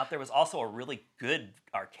check them out. There was also a really good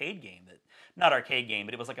arcade game not arcade game,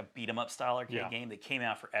 but it was like a beat 'em up style arcade game that came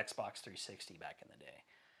out for Xbox 360 back in the day.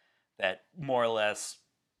 That more or less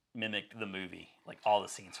mimicked the movie, like all the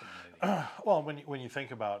scenes from the movie. Well, when you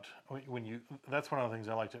think about that's one of the things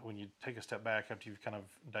I liked it when you take a step back after you've kind of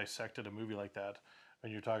dissected a movie like that,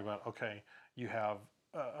 and you're talking about you have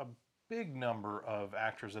a big number of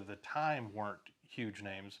actors that at the time weren't huge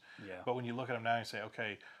names, but when you look at them now, you say,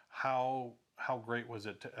 how great was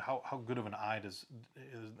it? How good of an eye is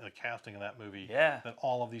the casting of that movie? Yeah, that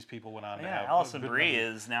all of these people went on to have. Alison Brie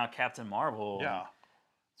is now Captain Marvel. Yeah.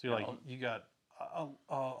 So you're you got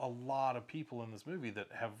a lot of people in this movie that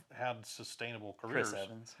have had sustainable careers. Chris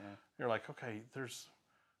Evans. Yeah. You're like, there's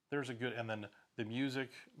a good, and then the music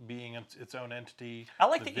being its own entity. I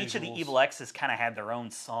like that each of the Evil X's kind of had their own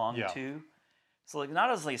song too. So like not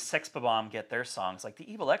only Sex Bomb get their songs, like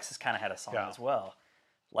the Evil X's kind of had a song as well.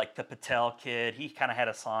 Like the Patel kid, he kind of had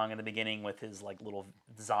a song in the beginning with his like little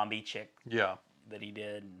zombie chick. Yeah. That he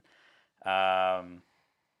did. And,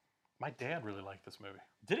 my dad really liked this movie.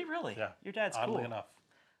 Did he really? Yeah. Your dad's cool. Oddly enough.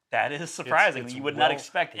 That is surprising. You would not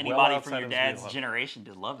expect anybody from your dad's wheelhouse. generation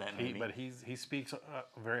to love that movie. But he speaks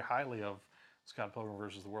very highly of Scott Pilgrim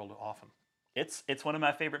versus the World often. It's one of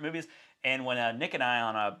my favorite movies. And when Nick and I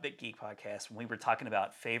on a Big Geek podcast, when we were talking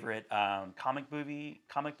about favorite comic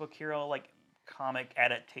book hero, like comic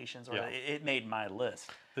adaptations, or it made my list.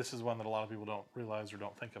 This is one that a lot of people don't realize or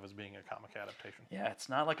don't think of as being a comic adaptation. Yeah, it's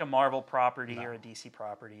not like a Marvel property or a DC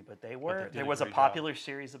property, but there was a popular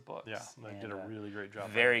series of books. Yeah, they did a really great job.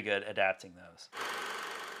 Very good adapting those.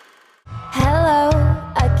 Hello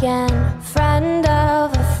again, friend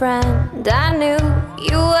of a friend. I knew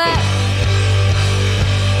you were.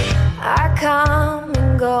 Our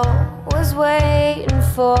common goal was waiting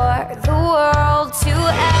for the world to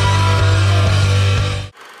end.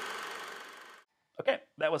 Okay,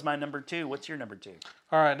 that was my number 2. What's your number 2?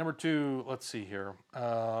 All right, number 2, let's see here.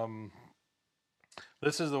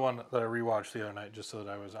 This is the one that I rewatched the other night just so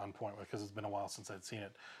that I was on point with, because it's been a while since I'd seen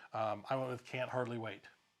it. I went with Can't Hardly Wait.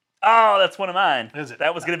 Oh, that's one of mine. Is it?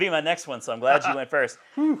 That was going to be my next one, so I'm glad you went first.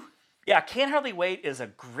 Yeah, Can't Hardly Wait is a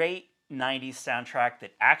great 90s soundtrack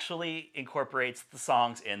that actually incorporates the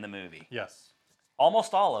songs in the movie. Yes.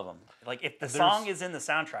 Almost all of them. Like, if the song is in the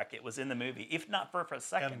soundtrack, it was in the movie, if not for a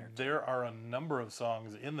second. And there are a number of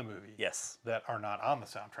songs in the movie that are not on the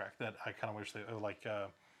soundtrack that I kind of wish they, like...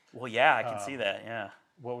 well, yeah, I can see that, yeah.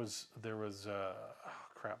 I'll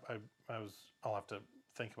have to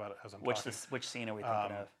think about it as I'm talking. Which scene are we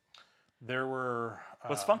thinking of? There were...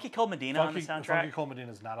 was Funky Cold Medina on the soundtrack? Funky Cold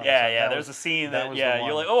Medina is not on the soundtrack. Yeah, there's a scene that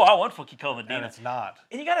you're like, oh, I want Funky Cold Medina. And it's not.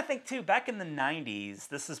 And you got to think, too, back in the 90s,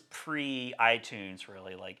 this is pre-iTunes,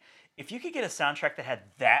 really. Like, if you could get a soundtrack that had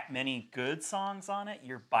that many good songs on it,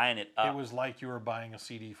 you're buying it up. It was like you were buying a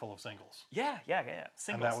CD full of singles. Yeah.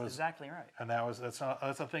 Singles, was, exactly right. And that's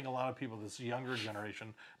a thing a lot of people, this younger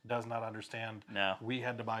generation, does not understand. No. We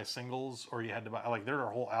had to buy singles, or you had to buy, like, there are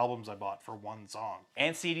whole albums I bought for one song.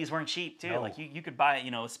 And CDs weren't cheap too. No. Like you could buy,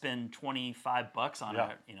 spend $25 on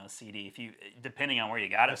a CD if you, depending on where you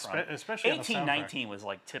got it from. Especially 1819 was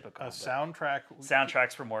like typical.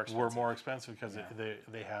 Soundtracks were more expensive. Because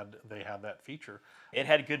they had that feature. It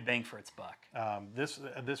had good bang for its buck.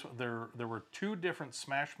 There were 2 different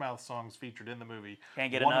Smash Mouth songs featured in the movie.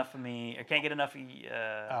 Can't get enough of me. Or can't get enough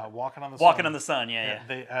of Walking on the Sun. Walking on the Sun. Yeah.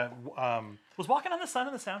 They was Walking on the Sun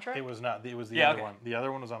in the soundtrack? It was not. It was the other one. The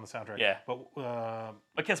other one was on the soundtrack. Yeah. But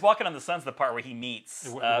because Walking on the Sun's the part where he meets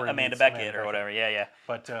Amanda Beckett or whatever. Yeah.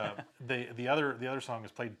 But the other song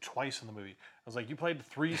is played twice in the movie. I was like, you played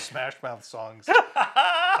 3 Smash Mouth songs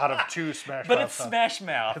out of 2 Smash Mouth. But it's Smash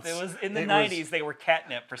Mouth. It was in the 90s. They were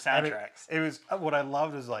catnip for soundtracks. It was what I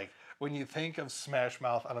loved is, like, when you think of Smash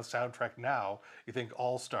Mouth on a soundtrack now, you think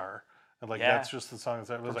All Star, and like that's just the song.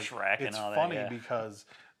 That was like Shrek it's and all funny that, because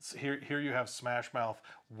here you have Smash Mouth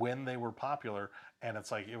when they were popular, and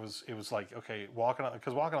it's like it was like, okay, Walking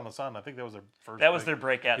on the Sun, I think that was their first. That was their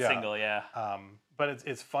breakout single, yeah. But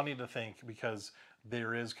it's funny to think because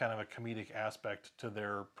there is kind of a comedic aspect to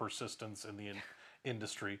their persistence in the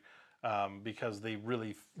industry. Because they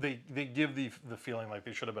really they give the feeling like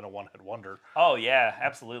they should have been a one-hit wonder. Oh yeah,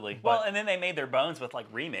 absolutely. Well, and then they made their bones with like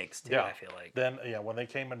remakes too. I feel like. Then when they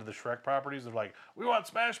came into the Shrek properties, they're like, we want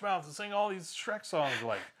Smash Mouth to sing all these Shrek songs. They're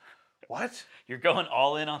like, what? You're going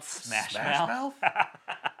all in on Smash Mouth?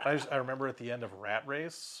 I remember at the end of Rat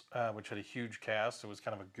Race, which had a huge cast. It was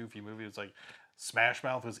kind of a goofy movie. It was like Smash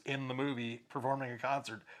Mouth was in the movie performing a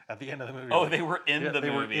concert at the end of the movie. Oh, they were in the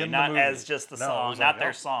movie, not as just the song, not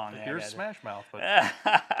their song. Here's Smash Mouth. But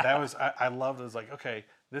that was, I loved it. It was like, okay,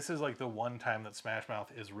 this is like the one time that Smash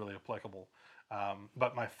Mouth is really applicable.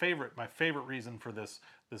 But my favorite reason for this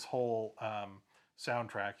whole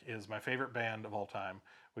soundtrack is my favorite band of all time,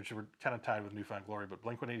 which were kind of tied with New Found Glory, but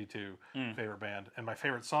Blink-182, favorite band. And my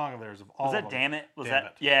favorite song of theirs of all of them. Was that Damn It? Damn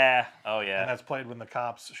It. Yeah. Oh, yeah. And that's played when the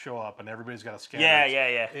cops show up and everybody's got a scanner.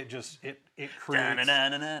 Yeah. It just, it creates,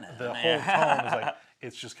 the whole tone is like,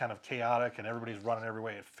 it's just kind of chaotic and everybody's running every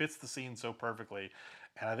way. It fits the scene so perfectly.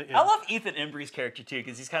 And I think I love Ethan Embry's character too,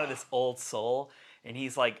 because he's kind of this old soul. And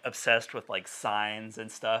he's like obsessed with like signs and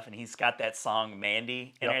stuff. And he's got that song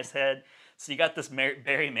Mandy in his head. So you got this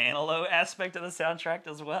Barry Manilow aspect of the soundtrack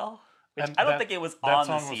as well. Which I don't think it was on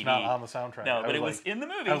the CD. That song was not on the soundtrack. No, but it was in the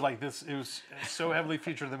movie. I was like, it was so heavily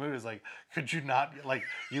featured in the movie. It's like, could you not, like,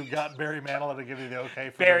 you got Barry Manilow to give you the okay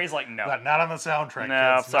for Barry's like, no. Not on the soundtrack.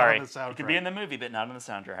 No, kids, sorry. Not on the soundtrack. It could be in the movie, but not on the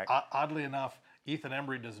soundtrack. Oddly enough, Ethan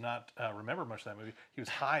Embry does not remember much of that movie. He was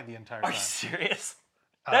high the entire time. Are you serious?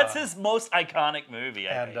 That's his most iconic movie,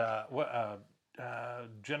 I think.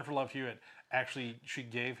 Jennifer Love Hewitt, actually, she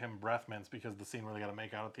gave him breath mints because the scene where they got to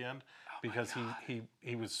make out at the end, because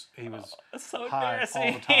he was so high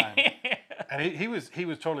all the time, and he was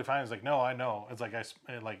totally fine. He's like, no, I know. It's like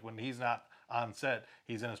like when he's not on set,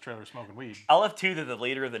 he's in his trailer smoking weed. I love too that the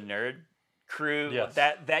leader of the nerd crew,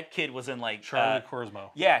 that kid was in like Charlie Korsmo.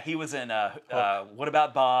 Yeah, he was in What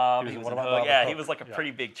About Bob? He was in Hook. Yeah, he was like a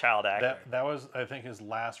pretty big child actor. That was, I think, his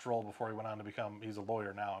last role before he went on to become. He's a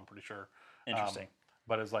lawyer now, I'm pretty sure. Interesting.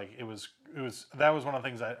 But it's like that was one of the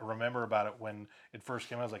things I remember about it when it first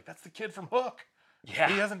came out. I was like, that's the kid from Hook. Yeah,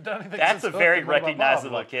 he hasn't done anything. That's since a very Hook. What about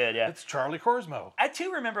recognizable Bob? kid. Yeah, it's Charlie Korsmo. I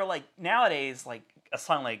too remember like nowadays like a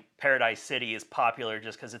song like Paradise City is popular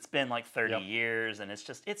just because it's been like 30 years and it's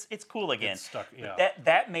just it's cool again. It's stuck, yeah.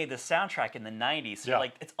 That made the soundtrack in the 90s. So Yeah.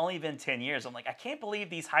 like it's only been 10 years. I'm like, I can't believe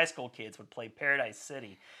these high school kids would play Paradise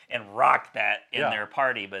City and rock that in their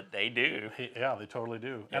party, but they do. Yeah, they totally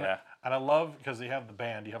do. Yeah. And I love, because they have the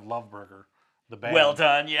band. You have Love Burger, the band. Well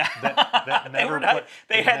done, yeah. That they never were play, not,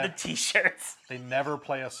 they had the T-shirts. They never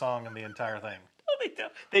play a song in the entire thing. Oh, they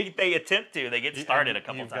don't. They attempt to. They get started a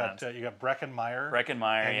couple times. You got Breckin Meyer.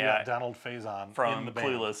 And you got Donald Faison from in the band.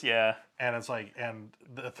 Clueless, yeah. And it's like, and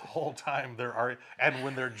the whole time and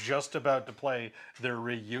when they're just about to play their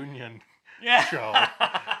reunion show.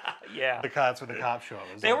 Yeah. The Cops with the Cop show.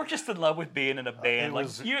 They were just in love with being in a band.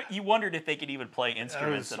 You wondered if they could even play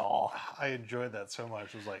instruments at all. I enjoyed that so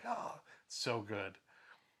much. It was like, oh, so good.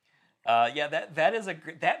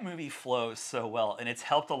 That movie flows so well, and it's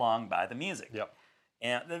helped along by the music. Yep.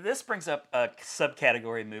 And this brings up a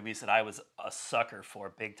subcategory of movies that I was a sucker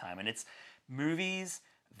for big time, and it's movies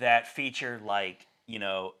that feature like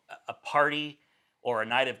a party or a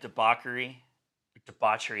night of debauchery,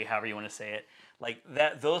 however you want to say it. Like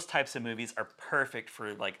that, those types of movies are perfect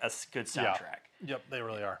for like a good soundtrack. Yep, they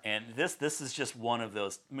really are. And this is just one of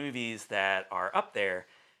those movies that are up there.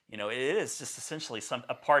 You know, it is just essentially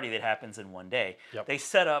a party that happens in one day. Yep. They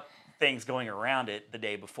set up things going around it the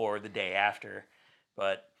day before, the day after,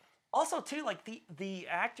 but also too, like the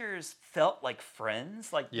actors felt like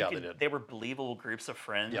friends. Like they did. They were believable groups of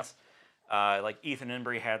friends. Yep. Like Ethan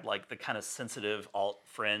Embry had like the kind of sensitive alt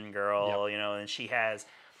friend girl, you know, and she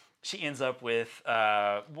ends up with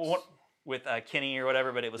Kenny or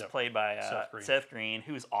whatever, but it was played by Seth Green,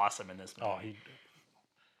 who's awesome in this movie. Oh,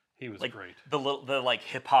 he was like great. The like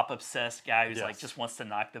hip hop obsessed guy who's like just wants to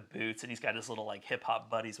knock the boots, and he's got his little like hip hop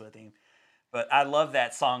buddies with him. But I love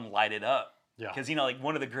that song "Light It Up." Yeah. Because you know, like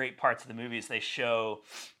one of the great parts of the movie is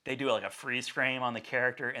they do like a freeze frame on the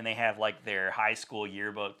character, and they have like their high school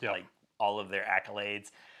yearbook, like all of their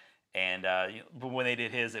accolades. And but when they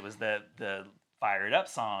did his, it was the "Fire It Up"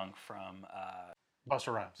 song from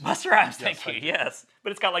Busta Rhymes. Busta Rhymes, thank you. Yes,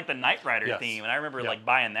 but it's got like the Knight Rider theme, and I remember like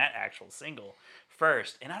buying that actual single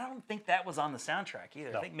first, and I don't think that was on the soundtrack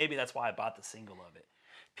either. No. I think maybe that's why I bought the single of it.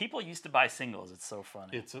 People used to buy singles. It's so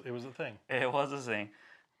funny. It was a thing. It was a thing.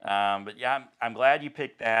 But yeah, I'm glad you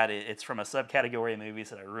picked that. It's from a subcategory of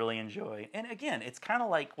movies that I really enjoy. And again, it's kind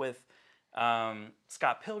of like with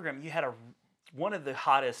Scott Pilgrim. You had one of the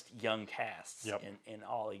hottest young casts in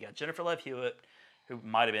all. You got Jennifer Love Hewitt, who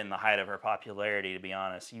might have been the height of her popularity, to be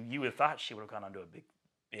honest. You would have thought she would have gone on to a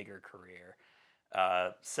bigger career.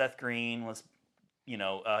 Seth Green was, you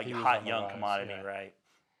know, a hot young commodity, right?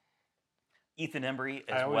 Ethan Embry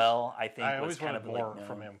as well, I think, was kind of more like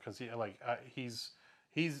from him because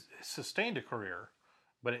he's sustained a career,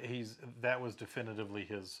 but that was definitively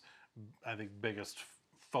his, I think, biggest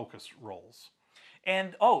focus roles.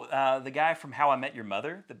 And the guy from How I Met Your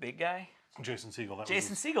Mother, the big guy, Jason Segel.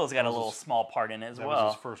 Jason Segel's got a little small part in it as well. That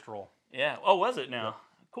was his first role. Yeah. Oh, was it now? Yeah.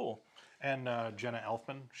 Cool. And Jenna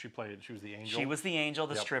Elfman, she was the angel. She was the angel,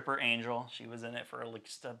 the stripper angel. She was in it for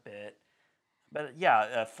just a bit. But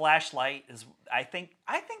yeah, Flashlight is. I think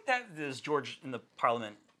that is George in the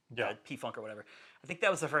Parliament, P-Funk or whatever. I think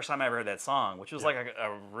that was the first time I ever heard that song, which was like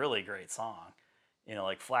a really great song. You know,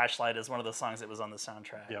 like Flashlight is one of the songs that was on the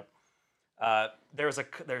soundtrack. Yep.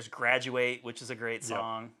 There's Graduate, which is a great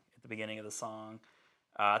song at the beginning of the song.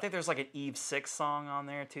 I think there's like an Eve 6 song on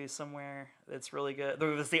there too somewhere that's really good.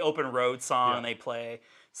 There's the Open Road song they play.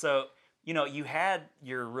 So, you know, you had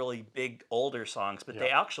your really big older songs, but they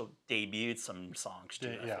actually debuted some songs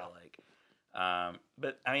too, I feel like.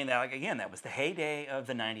 But I mean, that was the heyday of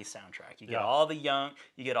the 90s soundtrack. You get all the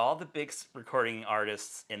big recording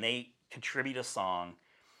artists, and they contribute a song.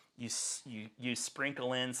 You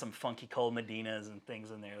sprinkle in some Funky Cold Medinas and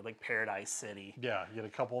things in there, like Paradise City. Yeah, you get a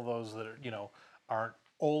couple of those that are, you know, aren't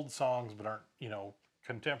old songs, but aren't, you know,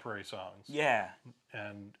 contemporary songs. Yeah.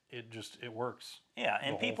 And it works. Yeah,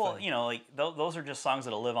 and people, you know, like those are just songs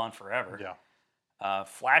that'll live on forever. Yeah.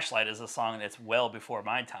 Flashlight is a song that's well before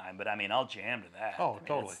my time, but I mean, I'll jam to that. Oh,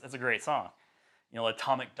 totally. It's a great song. You know,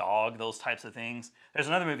 Atomic Dog, those types of things. There's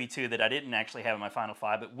another movie, too, that I didn't actually have in my Final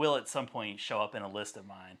Five, but will at some point show up in a list of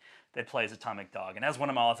mine that plays Atomic Dog. And that's one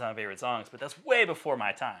of my all-time favorite songs, but that's way before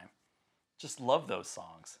my time. Just love those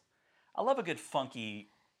songs. I love a good funky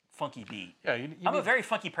beat. Yeah, I'm a very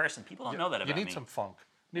funky person. People don't know that about me. You need some funk.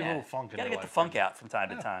 You need a little funk in your life. You gotta get the funk out from time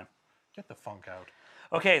to time. Get the funk out.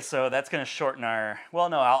 Okay, so that's going to shorten our. Well,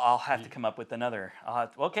 no, I'll have to come up with another.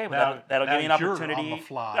 That'll give me an opportunity. You're on the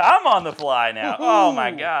fly. I'm on the fly now. Oh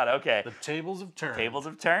my God. Okay. The tables have turned. Tables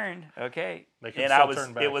have turned. Okay. They can And still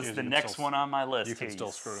turn back. it was the next one on my list. You can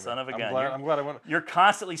still screw me. Son of a gun. I'm glad I went. You're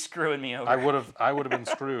constantly screwing me over. I would have been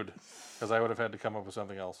screwed because I would have had to come up with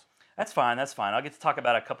something else. That's fine. I'll get to talk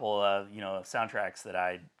about a couple soundtracks that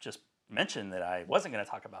I just mentioned that I wasn't going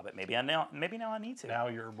to talk about, but maybe now I need to. Now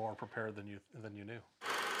you're more prepared than you knew.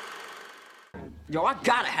 Yo, I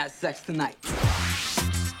gotta have sex tonight.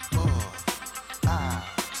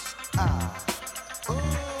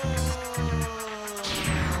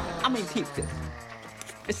 I mean, peep this.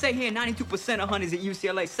 They say here 92% of honeys at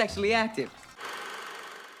UCLA sexually active.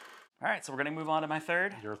 All right, so we're going to move on to my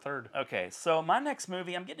third. Your third. Okay, so my next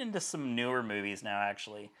movie, I'm getting into some newer movies now,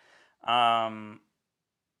 actually.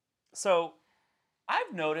 So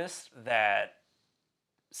I've noticed that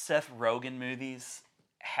Seth Rogen movies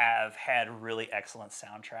have had really excellent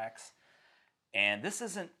soundtracks. And this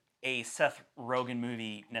isn't a Seth Rogen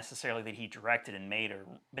movie necessarily that he directed and made,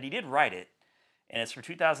 but he did write it. And it's from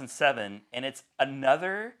 2007, and it's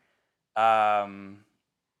another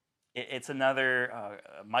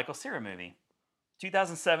Michael Cera movie.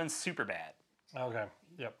 2007 Superbad. Okay.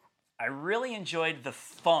 Yep. I really enjoyed the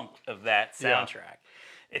funk of that soundtrack.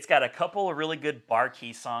 It's got a couple of really good bar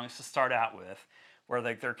key songs to start out with, where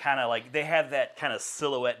they're kind of like, they have that kind of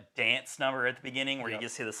silhouette dance number at the beginning where you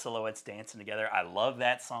just see the silhouettes dancing together. I love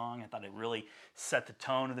that song. I thought it really set the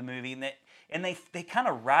tone of the movie. And they kind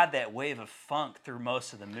of ride that wave of funk through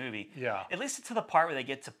most of the movie. Yeah. At least to the part where they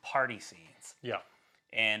get to party scenes. Yeah.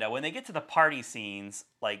 And when they get to the party scenes,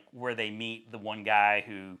 like where they meet the one guy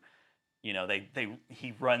who, you know,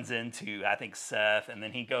 he runs into, I think, Seth, and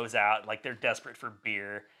then he goes out, like they're desperate for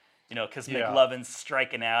beer, you know, because McLovin's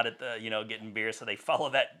striking out at the, you know, getting beer, so they follow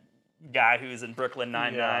that guy who's in Brooklyn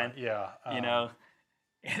Nine-Nine. Yeah. You know,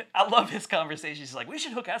 I love his conversation. He's like, we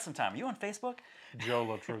should hook out sometime. Are you on Facebook? Joe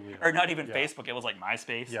Lo Truglio. Or not even Facebook. It was like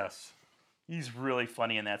MySpace. Yes. He's really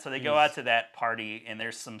funny in that. So they go out to that party, and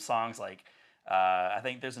there's some songs like, I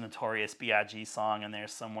think there's a Notorious B.I.G. song in there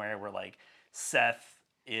somewhere where like Seth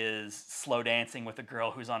is slow dancing with a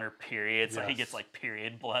girl who's on her period, so he gets like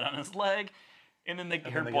period blood on his leg, and then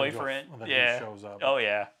her boyfriend, he shows up. Oh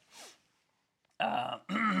yeah. I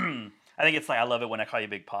think it's like I Love It When I Call You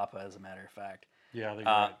Big Papa, as a matter of fact. Yeah, they're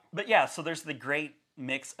great. But yeah, so there's the great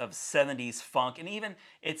mix of 70s funk, and even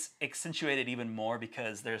it's accentuated even more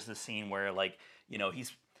because there's the scene where like, you know,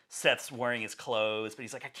 Seth's wearing his clothes, but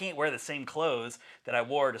he's like, I can't wear the same clothes that I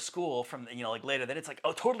wore to school from, you know, like later. Then it's like,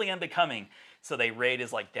 oh, totally unbecoming. So they raid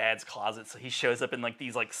his like dad's closet. So he shows up in like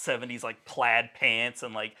these like 70s like plaid pants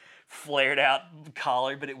and like flared out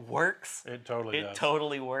collar, but it works. It totally does. It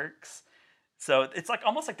totally works. So it's like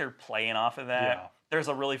almost like they're playing off of that. Yeah. There's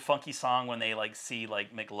a really funky song when they like see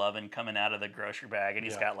like McLovin coming out of the grocery bag and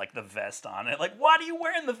he's got like the vest on it. Like, why are you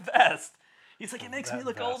wearing the vest? He's like, it makes me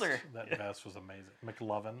look older. That vest was amazing.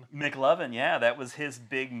 McLovin, yeah, that was his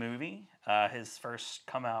big movie, his first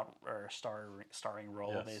come out or starring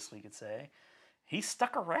role, basically you could say. He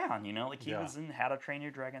stuck around, you know, like he was in How to Train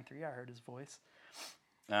Your Dragon 3. I heard his voice.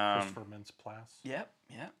 Christopher Mintz-Plasse. Yep.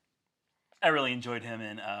 I really enjoyed him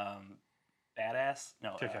in Badass.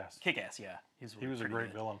 No, Kick-Ass. Kick-Ass, yeah. He was a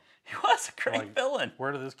great villain. He was a great villain.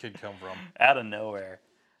 Where did this kid come from? Out of nowhere.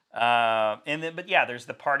 But yeah, there's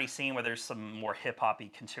the party scene where there's some more hip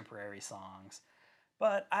hoppy contemporary songs.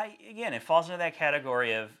 But it falls into that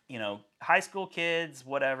category of, you know, high school kids,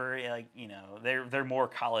 whatever. Like, you know, they're more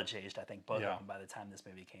college aged, I think, both of them by the time this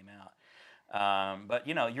movie came out. But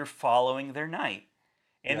you know, you're following their night,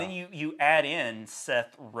 and then you add in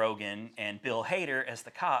Seth Rogen and Bill Hader as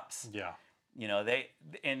the cops. Yeah. You know,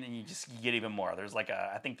 and then you get even more. There's like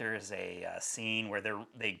I think there is a scene where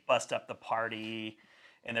they bust up the party.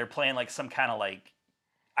 And they're playing like some kind of like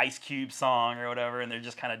Ice Cube song or whatever, and they're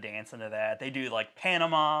just kind of dancing to that. They do like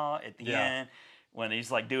Panama at the end when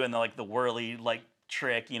he's like doing the whirly like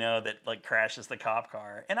trick, you know, that like crashes the cop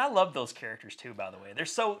car. And I love those characters too, by the way. They're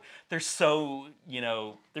so you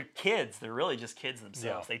know, they're kids. They're really just kids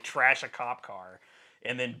themselves. They trash a cop car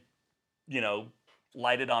and then, you know,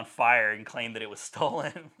 light it on fire and claim that it was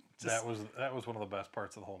stolen. That was one of the best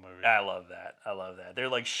parts of the whole movie. I love that. They're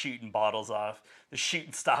like shooting bottles off. They're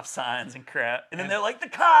shooting stop signs and crap. And then they're like, the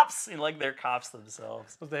cops! And like they're cops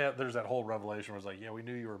themselves. But there's that whole revelation where it's like, yeah, we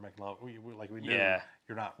knew you were McLovin. We knew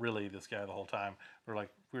you're not really this guy the whole time. We're like,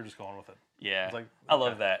 we're just going with it. Yeah. It's like, I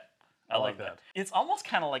love that. I like that. It's almost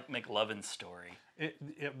kind of like McLovin's story.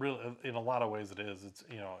 It really, in a lot of ways it is. It's,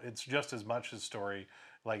 you know, it's just as much his story.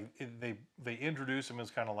 Like they introduce him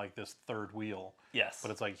as kind of like this third wheel. Yes.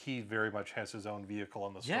 But it's like he very much has his own vehicle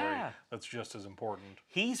in the story. That's just as important.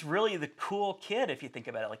 He's really the cool kid if you think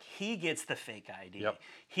about it. Like he gets the fake ID. Yep.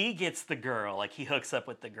 He gets the girl. Like he hooks up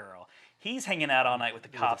with the girl. He's hanging out all night with the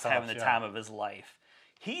cops having the time of his life.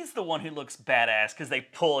 He's the one who looks badass because they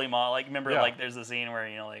pull him all. Like remember, like there's a scene where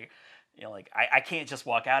I can't just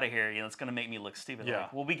walk out of here. You know, it's gonna make me look stupid. Yeah.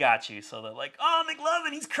 Like, well, we got you. So they're like, oh,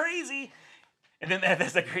 McLovin, he's crazy. And then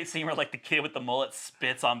there's a great scene where like the kid with the mullet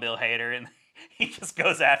spits on Bill Hader and he just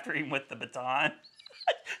goes after him with the baton.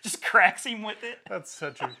 Just cracks him with it. That's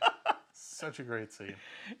such a great scene.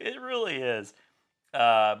 It really is.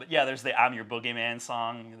 But yeah, there's the I'm Your Boogeyman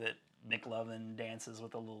song that McLovin dances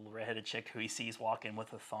with a little redheaded chick who he sees walking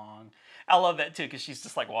with a thong. I love that too because she's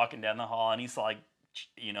just like walking down the hall and he's like,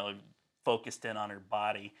 you know, focused in on her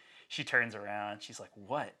body. She turns around. She's like,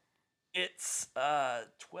 what? It's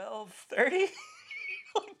 12:30.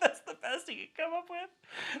 Like that's the best he could come up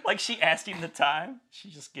with. Like she asked him the time. She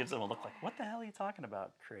just gives him a look like, what the hell are you talking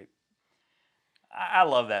about, creep? I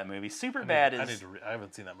love that movie. Superbad is. I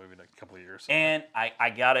haven't seen that movie in a couple of years. And I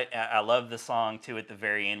got it. I love the song too at the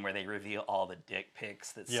very end where they reveal all the dick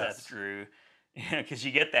pics that Seth drew. You know, because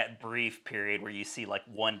you get that brief period where you see like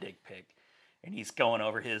one dick pic, and he's going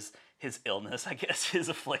over his illness, I guess, his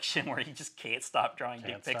affliction, where he just can't stop drawing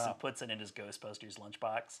dick pics and puts it in his Ghostbusters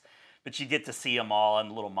lunchbox. But you get to see them all in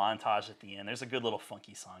a little montage at the end. There's a good little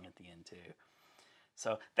funky song at the end too.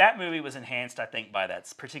 So that movie was enhanced, I think, by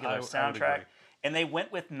that particular soundtrack. And they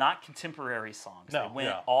went with not contemporary songs. They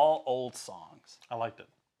went all old songs. I liked it.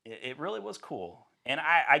 It really was cool. And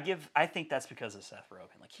I think that's because of Seth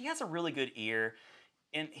Rogen. Like, he has a really good ear.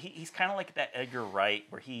 And he's kind of like that Edgar Wright,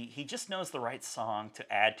 where he just knows the right song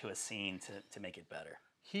to add to a scene to make it better.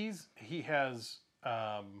 He has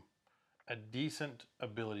a decent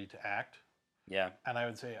ability to act. Yeah. And I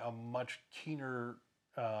would say a much keener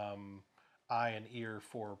eye and ear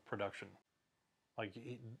for production. Like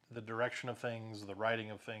the direction of things, the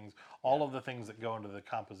writing of things, all of the things that go into the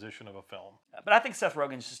composition of a film. But I think Seth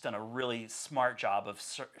Rogen's just done a really smart job of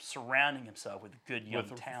surrounding himself with good young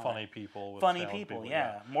talent. Funny people. Funny people,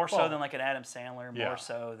 yeah. More so than like an Adam Sandler, more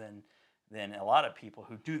so than a lot of people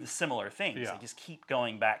who do the similar things. They just keep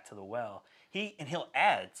going back to the well. He'll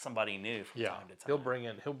add somebody new from time to time.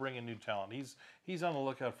 He'll bring in new talent. He's on the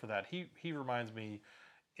lookout for that. He reminds me,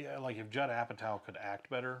 like if Judd Apatow could act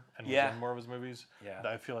better and was in more of his movies,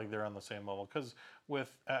 I feel like they're on the same level. Because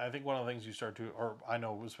I think one of the things you start to, or I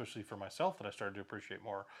know especially for myself that I started to appreciate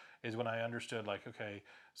more, is when I understood like, okay,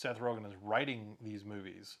 Seth Rogen is writing these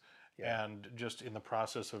movies, and just in the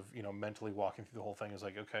process of mentally walking through the whole thing is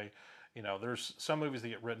like, okay, there's some movies that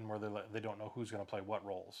get written where they don't know who's going to play what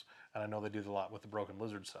roles, and I know they do a lot with the Broken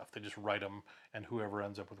Lizard stuff. They just write them, and whoever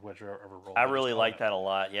ends up with whichever role. I really like that a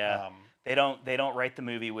lot. Yeah, they don't write the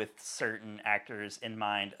movie with certain actors in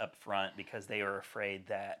mind up front because they are afraid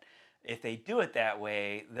that if they do it that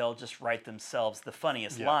way, they'll just write themselves the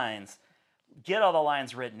funniest lines. Get all the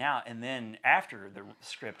lines written out, and then after the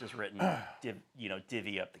script is written,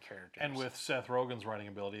 divvy up the characters. And with Seth Rogen's writing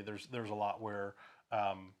ability, there's a lot where.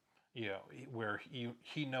 Where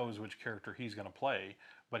he knows which character he's going to play,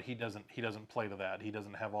 but he doesn't play to that. He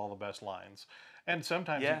doesn't have all the best lines, and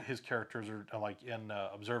sometimes his characters are like in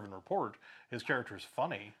Observe and Report. His character is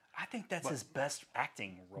funny. I think that's his best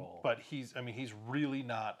acting role. But he's really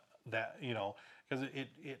not that, because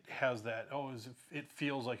it has that. It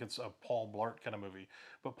feels like it's a Paul Blart kind of movie,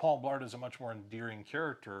 but Paul Blart is a much more endearing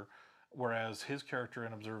character. Whereas his character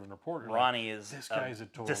in Observe and Report, Ronnie is this guy's a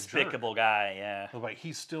total despicable jerk. Yeah. Like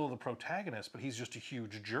he's still the protagonist, but he's just a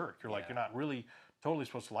huge jerk. You're like, you're not really totally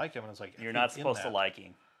supposed to like him, and it's like you're not supposed to like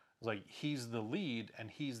him. It's like he's the lead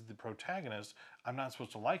and he's the protagonist. I'm not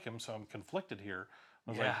supposed to like him, so I'm conflicted here.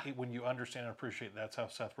 I was like, when you understand and appreciate that's how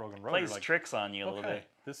Seth Rogen wrote. Plays tricks on you a little bit.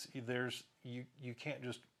 You can't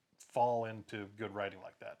just fall into good writing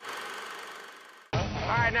like that.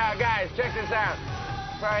 All right, now guys, check this out.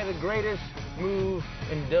 Probably the greatest move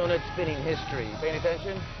in donut spinning history. Paying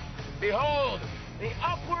attention? Behold, the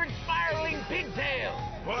upward spiraling pigtail.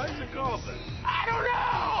 Why is it called that? I don't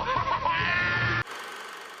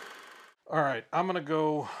know. All right, I'm gonna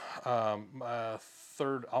go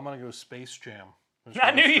third. I'm gonna go Space Jam.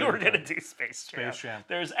 I knew you were gonna do Space Jam.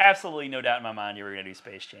 There's absolutely no doubt in my mind you were gonna do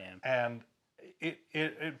Space Jam. And it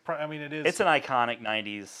is. It's an iconic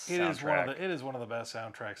 '90s soundtrack. It is one of the best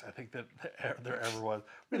soundtracks I think that there ever was.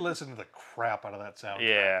 We listened to the crap out of that soundtrack.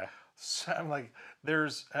 Yeah. So I'm like,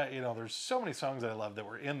 there's so many songs that I love that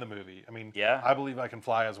were in the movie. I mean, yeah. I Believe I Can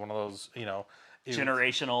Fly is one of those,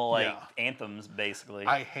 generational anthems, basically.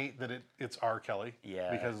 I hate that it's R. Kelly. Yeah.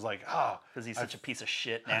 Because because he's such a piece of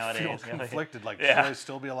shit nowadays. I feel conflicted. Like, should I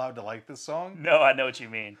still be allowed to like this song? No, I know what you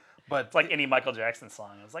mean. But it's like any Michael Jackson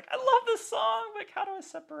song. I was like, I love this song. Like, how do I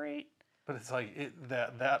separate? But it's like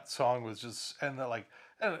that song was just, and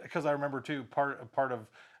because I remember too, part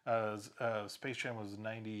of Space Jam was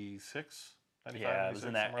 96, 95, yeah, it was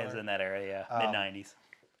in that area, yeah, mid-90s.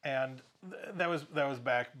 And that was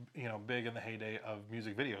back, big in the heyday of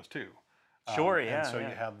music videos too. Sure, yeah. And so you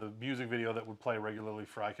had the music video that would play regularly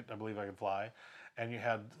for I Believe I Can Fly, and you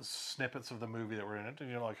had snippets of the movie that were in it, and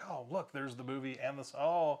you're like, oh, look, there's the movie and this.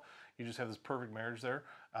 Oh, you just have this perfect marriage there.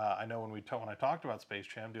 I know when I talked about Space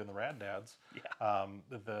Jam doing the Rad Dads,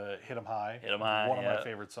 the Hit 'Em High, one of my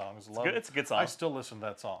favorite songs. It's a good song. I still listen to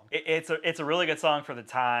that song. It's a really good song for the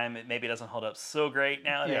time. It maybe doesn't hold up so great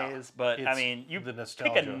nowadays, but I mean, you pick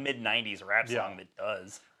a mid-90s rap song that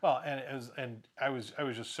does. Well, and I was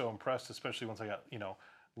just so impressed, especially once I got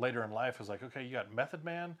later in life. I was like, okay, you got Method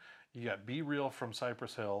Man, you got Be Real from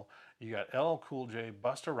Cypress Hill, you got LL Cool J,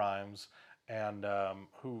 Busta Rhymes. And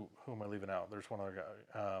who am I leaving out? There's one other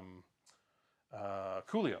guy,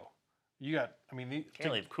 Coolio. You got,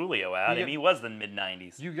 can't leave Coolio out. He was the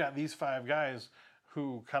mid-90s. You got these five guys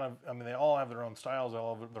who kind of, they all have their own styles, they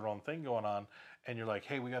all have their own thing going on, and you're like,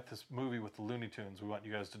 hey, we got this movie with the Looney Tunes. We want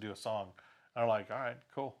you guys to do a song. And I'm like, all right,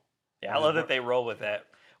 cool. Yeah, I love that they roll with that.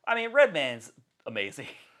 Redman's amazing.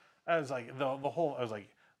 I was like, the whole, I was like,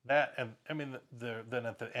 that, and I mean, then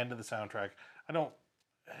at the end of the soundtrack,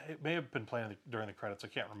 it may have been playing during the credits. I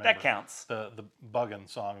can't remember. That counts. The Buggin'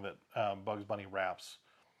 song that Bugs Bunny raps.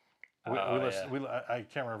 I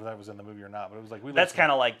can't remember if that was in the movie or not, but it was like That's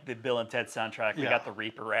kind of like the Bill and Ted soundtrack. We got the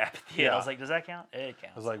Reaper rap. I was like, does that count? It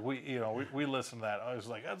counts. I was like, we listened to that. I was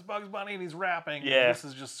like, that's Bugs Bunny and he's rapping. Yeah, this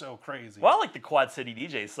is just so crazy. Well, I like the Quad City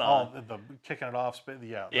DJ song. Oh, the kicking it off.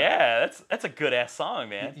 Yeah, that's a good ass song,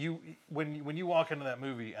 man. When you walk into that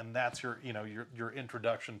movie and that's your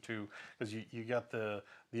introduction to, because you got the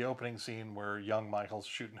opening scene where young Michael's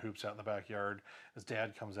shooting hoops out in the backyard. His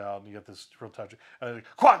dad comes out and you get this real touch.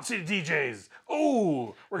 Quad City DJs.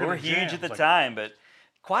 Ooh, we're huge at the time, but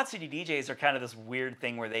Quad City DJs are kind of this weird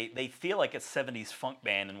thing where they feel like a 70s funk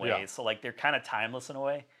band in ways. Yeah. So like they're kind of timeless in a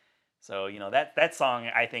way. So that song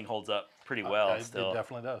I think holds up pretty well still. It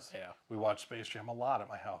definitely does. Yeah. We watch Space Jam a lot at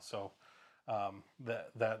my house, so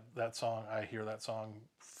that song, I hear that song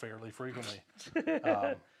fairly frequently.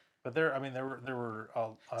 But there were.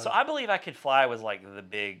 So I Believe I Could Fly was like the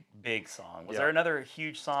big song. Was there another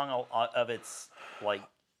huge song of its like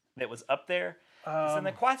that was up there? And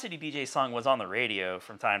the Quad City DJ song was on the radio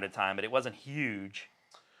from time to time, but it wasn't huge.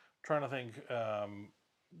 I'm trying to think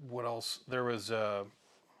what else there was. The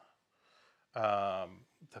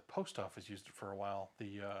post office used it for a while.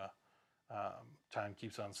 The Time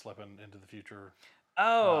Keeps on Slipping Into the Future.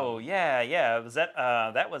 Oh yeah. Was that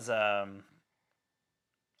that was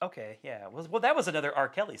okay, yeah. That was another R.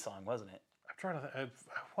 Kelly song, wasn't it? I'm trying to think.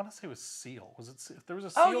 I want to say it was Seal. Was it? There was a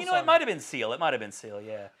Seal. Oh, you know, it might have been Seal.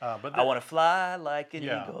 Yeah. But I want to fly like an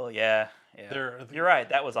eagle. Yeah. You're right.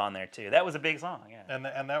 That was on there too. That was a big song. Yeah. And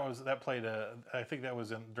that played I think that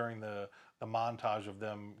was during the montage of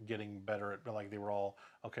them getting better at, like, they were all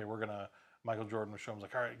okay. Michael Jordan was showing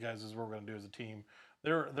like, all right, guys, this is what we're gonna do as a team.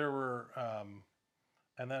 There were,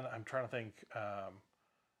 and then I'm trying to think.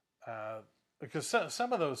 Because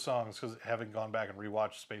some of those songs, because having gone back and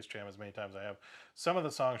rewatched Space Jam as many times as I have, some of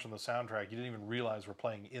the songs from the soundtrack you didn't even realize were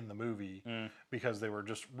playing in the movie because they were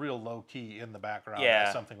just real low key in the background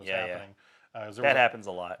as something was happening. That happens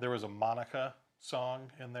a lot. There was a Monica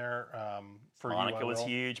song in there. For Monica was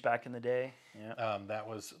huge back in the day. Yeah. That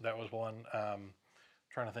was one.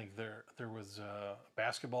 Trying to think, there was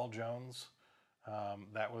Basketball Jones.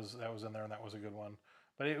 That was in there, and that was a good one.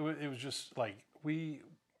 But it was just like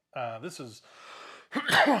this is.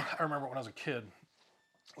 I remember when I was a kid,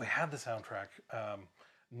 we had the soundtrack.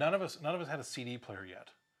 None of us had a CD player yet.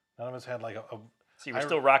 None of us had like a. So you were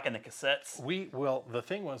still rocking the cassettes. The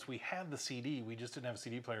thing was, we had the CD. We just didn't have a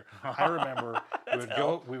CD player. I remember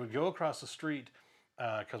we would go across the street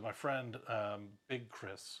because my friend Big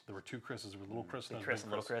Chris. There were two Chris's. There was Little Chris and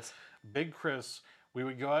Little Chris. Big Chris. We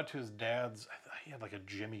would go out to his dad's. He had like a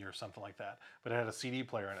Jimmy or something like that, but it had a CD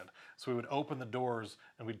player in it. So we would open the doors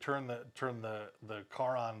and we'd turn the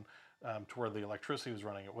car on to where the electricity was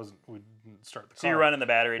running. We didn't start the car. So you're running the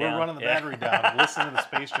battery down. We're running the battery down, listening to the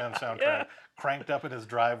Space Jam soundtrack, cranked up in his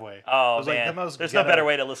driveway. Oh man, there's no better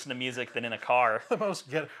way to listen to music than in a car.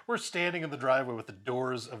 We're standing in the driveway with the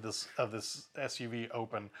doors of this SUV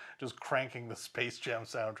open, just cranking the Space Jam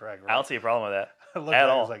soundtrack. Right? I don't see a problem with that I looked at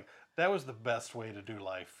it, I was like, that was the best way to do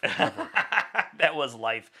life ever. That was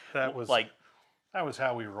life. That was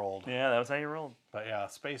how we rolled. Yeah, that was how you rolled. But yeah,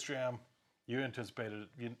 Space Jam. You anticipated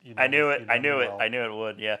it. I knew it. I knew it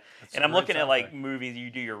would. Yeah. And I'm looking at like movies. You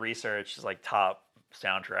do your research, just like top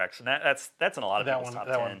soundtracks, and that's in a lot of people's top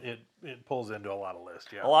 10. One, it pulls into a lot of lists.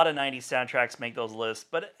 Yeah. A lot of '90s soundtracks make those lists,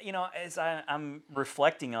 but as I'm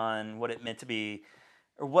reflecting on what it meant to be,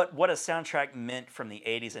 or what a soundtrack meant from the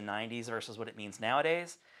 '80s and '90s versus what it means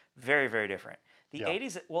nowadays, very, very different. The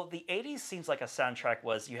 '80s seems like a soundtrack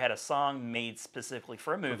was you had a song made specifically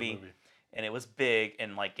for a movie. And it was big,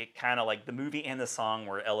 and like it kind of like the movie and the song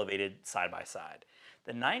were elevated side by side.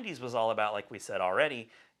 The '90s was all about, like we said already,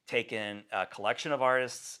 taking a collection of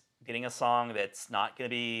artists, getting a song that's not going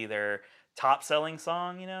to be their top-selling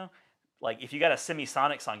song. Like if you got a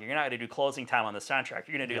Semisonic song, you're not going to do Closing Time on the soundtrack.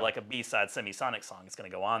 You're going to do like a B-side Semisonic song. It's going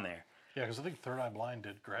to go on there. Yeah, because I think Third Eye Blind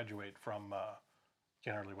did graduate from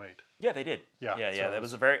Can't Hardly Wait. Yeah, they did. Yeah. So that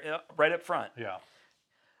was a very right up front. Yeah.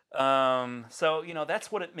 So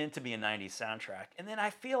that's what it meant to be a '90s soundtrack. And then I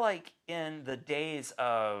feel like in the days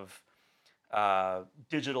of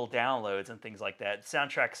digital downloads and things like that,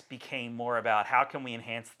 soundtracks became more about how can we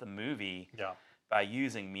enhance the movie by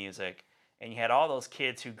using music. And you had all those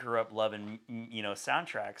kids who grew up loving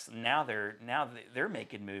soundtracks. Now they're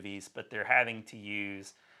making movies, but they're having to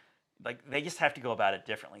use. Like they just have to go about it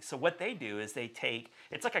differently. So what they do is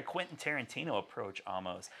it's like a Quentin Tarantino approach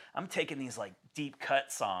almost. I'm taking these like deep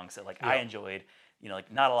cut songs that I enjoyed,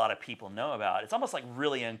 like not a lot of people know about. It's almost like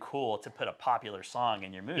really uncool to put a popular song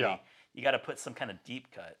in your movie. Yeah. You got to put some kind of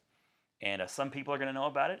deep cut. And some people are going to know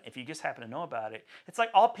about it. If you just happen to know about it, it's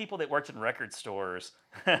like all people that worked in record stores,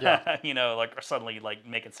 Yeah. like are suddenly like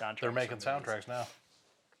making soundtracks. They're making soundtracks now.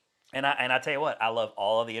 And I tell you what, I love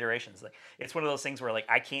all of the iterations. Like it's one of those things where like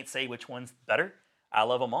I can't say which one's better. I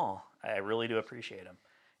love them all. I really do appreciate them.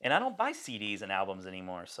 And I don't buy CDs and albums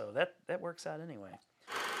anymore, so that works out anyway.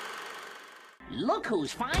 Look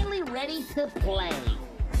who's finally ready to play.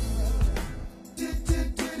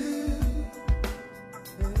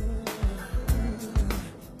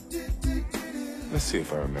 Let's see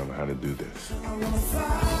if I remember how to do this.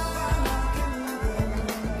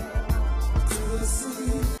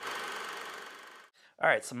 All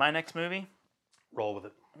right, so my next movie. Roll with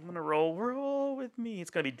it. I'm gonna roll with me. It's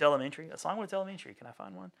gonna be Delamentary. A song with Delamentary. Can I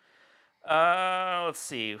find one? Let's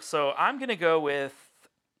see. So I'm gonna go with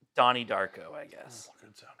Donnie Darko, I guess. Oh,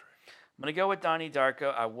 good soundtrack. I'm gonna go with Donnie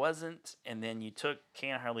Darko. I wasn't, and then you took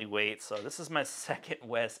Can't Hardly Wait. So this is my second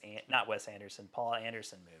Paul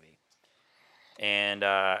Anderson movie. And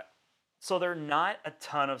so there are not a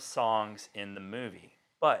ton of songs in the movie,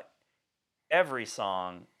 but every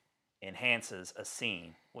song enhances a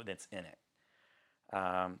scene that's in it.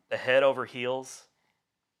 The Head Over Heels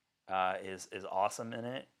is awesome in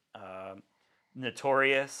it.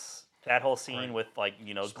 Notorious, that whole scene with like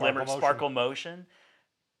sparkle motion.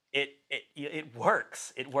 It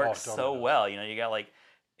works. It works so well. You got like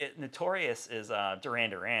Notorious is Duran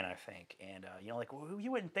Duran, I think, and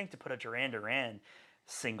you wouldn't think to put a Duran Duran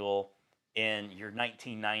single in your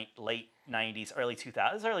late 90s, early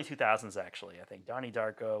 2000s actually. I think Donnie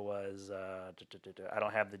Darko was I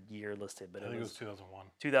don't have the year listed, but I think it was 2001.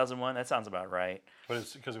 2001. That sounds about right. But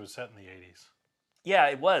it's because it was set in the 80s. Yeah,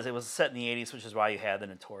 it was. It was set in the 80s, which is why you had the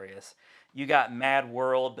Notorious. You got Mad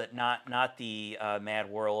World, but not the Mad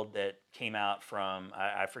World that came out from,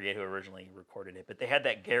 I forget who originally recorded it, but they had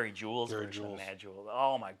that Gary Jules version of Mad World.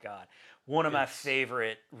 Oh my God. One of my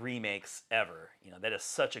favorite remakes ever. That is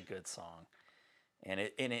such a good song. And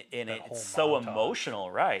it's so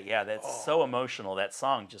emotional, right? Yeah, that's so emotional. That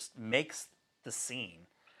song just makes the scene.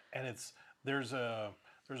 And there's a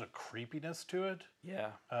creepiness to it.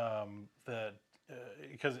 Yeah.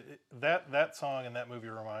 Because that song in that movie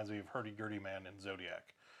reminds me of Hurdy Gurdy Man in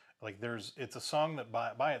Zodiac. Like it's a song that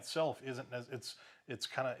by itself isn't as it's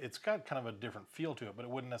got kind of a different feel to it, but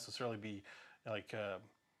it wouldn't necessarily be like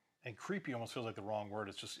and creepy almost feels like the wrong word.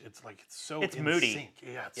 It's so in moody. sync.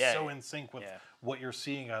 Yeah, it's so in sync with what you're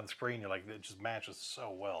seeing on screen. You're like, it just matches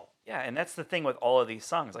so well. Yeah, and that's the thing with all of these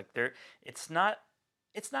songs. Like it's not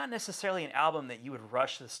necessarily an album that you would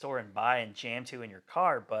rush to the store and buy and jam to in your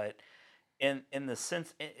car, but in the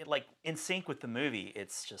sense, like in sync with the movie,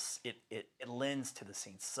 it's just it lends to the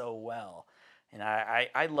scene so well. And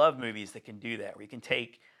I love movies that can do that, where you can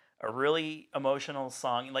take a really emotional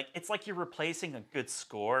song, like it's like you're replacing a good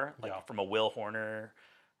score, like from a Will Horner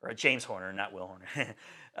or a James Horner, not Will Horner.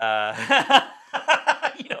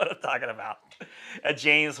 You know what I'm talking about? A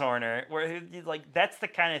James Horner, where like that's the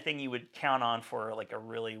kind of thing you would count on for like a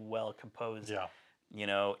really well composed,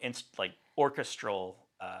 like orchestral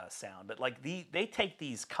sound. But like they take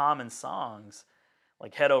these common songs,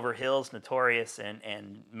 like Head Over Heels, Notorious,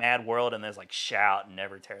 and Mad World, and there's like Shout and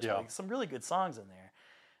Never Tears. Like some really good songs in there.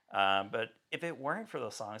 But if it weren't for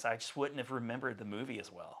those songs, I just wouldn't have remembered the movie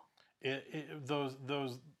as well.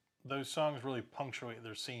 Those songs really punctuate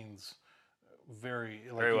their scenes very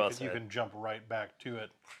well. You can jump right back to it.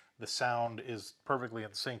 The sound is perfectly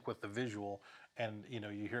in sync with the visual, and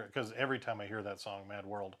you hear it because every time I hear that song, Mad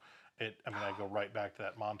World, I go right back to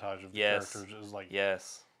that montage of the characters. Is like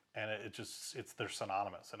and they're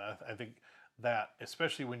synonymous, and I think that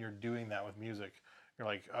especially when you're doing that with music. You're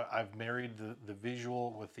like, I've married the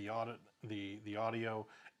visual with the audio,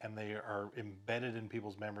 and they are embedded in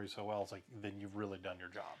people's memories so well. It's like, then you've really done your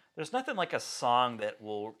job. There's nothing like a song that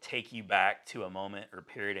will take you back to a moment or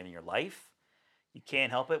period in your life. You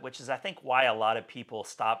can't help it, which is, I think, why a lot of people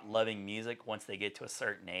stop loving music once they get to a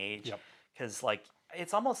certain age. Because, like,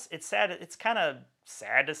 it's sad. It's kind of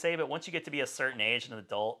sad to say, but once you get to be a certain age, an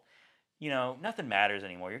adult, nothing matters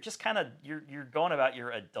anymore. You're just kind of, you're going about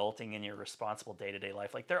your adulting and your responsible day-to-day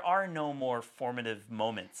life. Like there are no more formative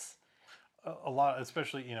moments. A lot,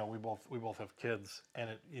 especially, we both have kids,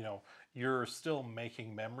 and you're still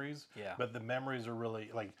making memories. Yeah. But the memories are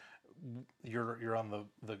really like, you're on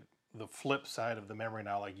the flip side of the memory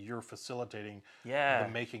now. Like you're facilitating the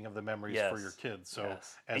making of the memories for your kids. So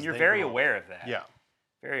and you're very aware of that. Yeah.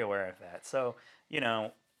 Very aware of that. So,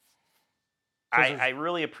 I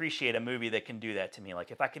really appreciate a movie that can do that to me. Like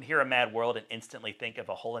if I can hear a Mad World and instantly think of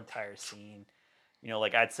a whole entire scene, You know,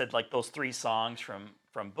 like I'd said, like those 3 songs from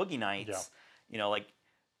Boogie Nights. Yeah. You know, like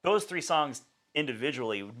those 3 songs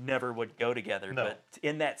individually never would go together, No. but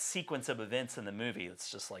in that sequence of events in the movie, it's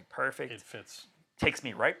just like perfect. It fits. Takes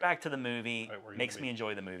me right back to the movie, Right where you makes need to me be.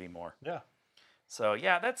 enjoy the movie more. Yeah. So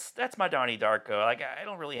yeah, that's my Donnie Darko. Like I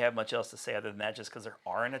don't really have much else to say other than that, just because there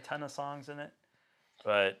aren't a ton of songs in it,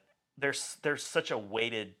 but there's such a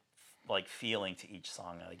weighted like feeling to each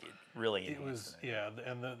song. Like it really It was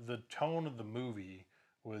and the tone of the movie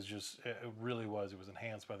was just it really was. It was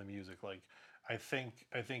enhanced by the music. Like I think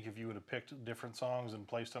if you would have picked different songs and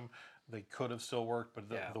placed them, they could have still worked. But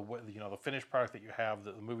the way, you know, the finished product that you have,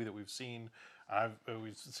 the movie that we've seen,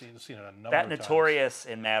 we've seen it a number of that times. Notorious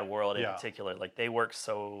and Mad World in Yeah. particular, like they work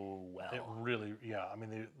so well. It really, yeah. I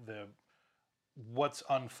mean, the what's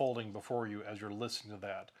unfolding before you as you're listening to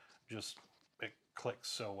that, just it clicks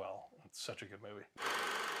so well. It's such a good movie.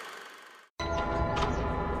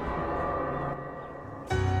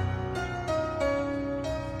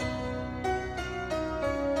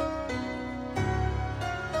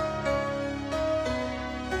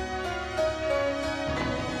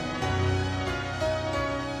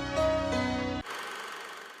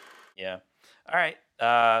 Yeah. All right.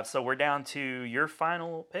 So we're down to your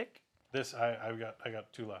final pick. This I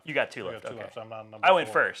got 2 left. You got 2 I left. got 2 Okay. left. So I'm on number I went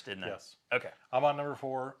 4. first, didn't I? Yes. Okay. I'm on number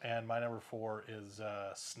 4, and my number 4 is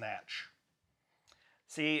Snatch.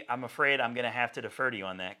 See, I'm afraid I'm going to have to defer to you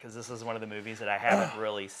on that because this is one of the movies that I haven't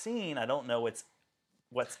really seen. I don't know what's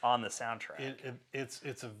on the soundtrack.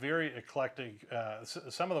 It's a very eclectic.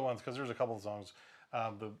 Some of the ones, because there's a couple of songs.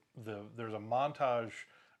 There's a montage.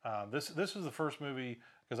 This was the first movie,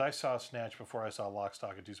 because I saw Snatch before I saw Lock,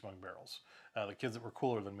 Stock, and Two Smoking Barrels. The kids that were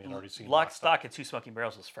cooler than me had already seen Lock, Stock, and Two Smoking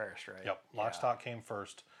Barrels was first, right? Yep, Lock, Stock came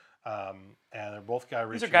first, and they're both Guy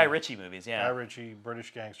Ritchie. These are Guy Ritchie movies, yeah. Guy Ritchie,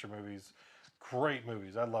 British gangster movies, great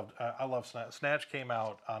movies. I love Snatch. Snatch came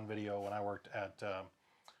out on video when I worked at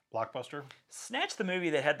Blockbuster. Snatch, the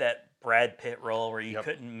movie that had that Brad Pitt role where you Yep.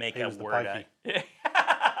 couldn't make He a was the word pikey.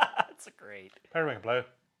 out. It's a great. Periwinkle Blue.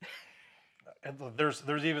 And there's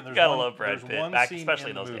Gotta one, love Brad there's Pitt, one back- scene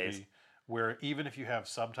especially in in the those movie days. where even if you have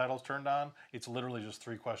subtitles turned on, it's literally just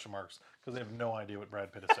 3 question marks because they have no idea what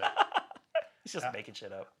Brad Pitt is saying. He's just making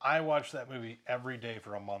shit up. I watched that movie every day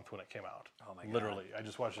for a month when it came out. Oh my God. Literally, I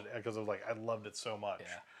just watched it because I was like, I loved it so much.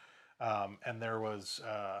 Yeah. And there was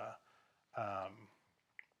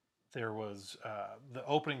the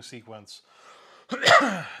opening sequence,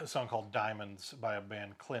 a song called "Diamonds" by a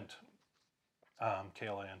band Clint,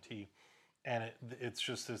 K-L-I-N-T, and it's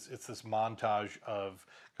just this montage of,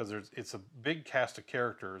 because it's a big cast of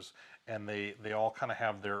characters, and they all kind of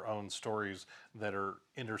have their own stories that are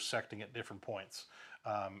intersecting at different points.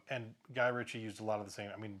 And Guy Ritchie used a lot of the same.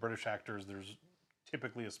 I mean, British actors, there's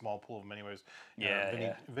typically a small pool of them anyways.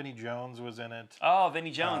 Yeah, Vinnie Jones was in it. Oh,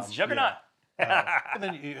 Vinnie Jones, Juggernaut. And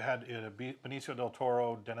then you had Benicio del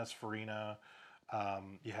Toro, Dennis Farina.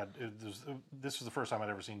 This was the first time I'd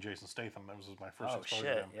ever seen Jason Statham. That was my first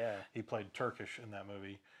exposure to him. Yeah. He played Turkish in that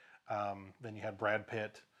movie. Then you had Brad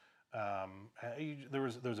Pitt. There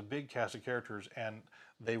was a big cast of characters, and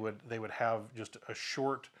they would have just a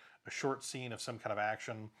short scene of some kind of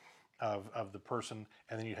action of the person,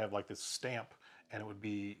 and then you'd have like this stamp, and it would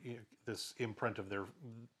be this imprint of their,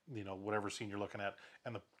 whatever scene you're looking at,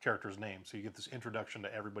 and the character's name. So you get this introduction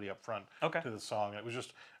to everybody up front to the song. And it was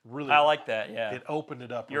just really. I like that. Yeah. It opened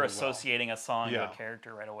it up. You're really associating a song to Yeah. a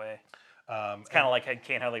character right away. It's kind of like I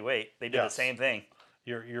Can't Hardly Wait. They did the Yes. same thing.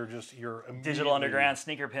 You're Digital immediately- Underground,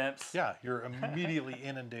 Sneaker Pimps. Yeah, you're immediately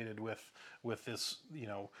inundated with this,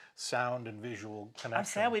 sound and visual connection. I'm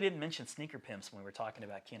sad we didn't mention Sneaker Pimps when we were talking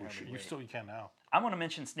about Can't Hardly Wait. You can now. I want to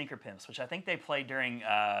mention Sneaker Pimps, which I think they played during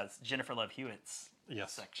Jennifer Love Hewitt's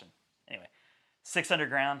section. Anyway, Six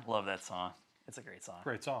Underground, love that song. It's a great song.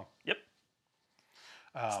 Great song. Yep.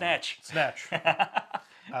 Snatch.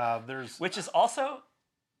 Which is also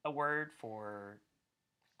a word for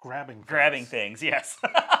grabbing things. Yes.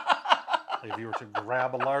 If you were to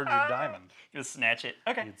grab a larger diamond, you'd snatch it.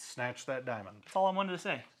 Okay. You'd snatch that diamond. That's all I wanted to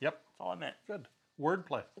say. Yep. That's all I meant. Good.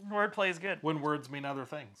 Wordplay. Wordplay is good. When words mean other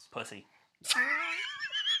things. Pussy.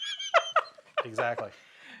 Exactly.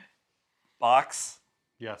 Box.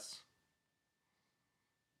 Yes.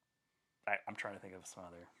 I'm trying to think of some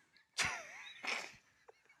other.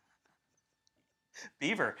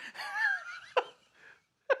 Beaver.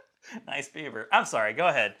 Nice beaver. I'm sorry. Go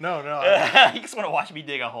ahead. No. You just want to watch me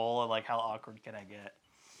dig a hole, and like, how awkward can I get?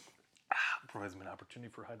 Provides me an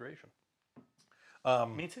opportunity for hydration.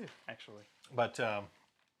 Me too, actually. But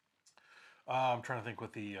I'm trying to think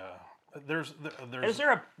what the there's Is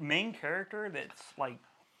there a main character that's like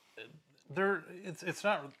It's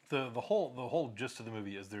not the whole gist of the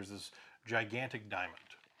movie is there's this gigantic diamond,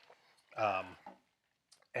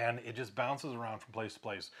 and it just bounces around from place to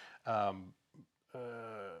place.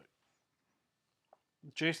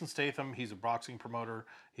 Jason Statham, he's a boxing promoter.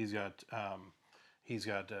 He's got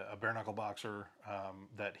a bare knuckle boxer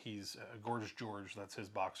that he's Gorgeous George. That's his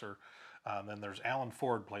boxer. Then there's Alan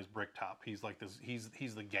Ford plays Bricktop. He's like this.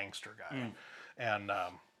 He's the gangster guy, and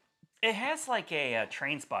it has like a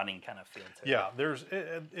train spotting kind of feel to it. Yeah,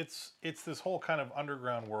 it's this whole kind of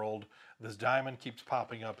underground world. This diamond keeps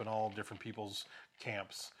popping up in all different people's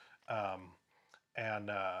camps,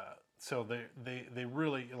 so they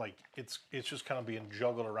really like it's just kind of being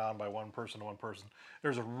juggled around by one person to one person.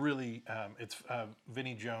 There's a really it's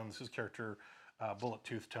Vinnie Jones, his character, Bullet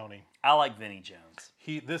Tooth Tony. I like Vinnie Jones.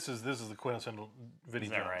 This is the quintessential Vinnie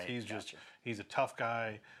Jones. Right? He's a tough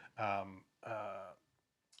guy.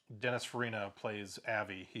 Dennis Farina plays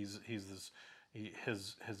Avi. He's his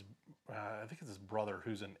I think it's his brother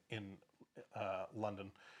who's in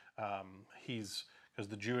London. He's because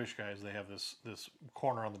the Jewish guys, they have this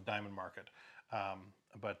corner on the diamond market,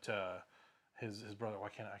 but his brother, I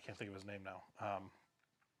can't think of his name now,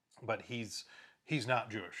 but he's not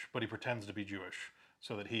Jewish, but he pretends to be Jewish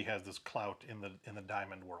so that he has this clout in the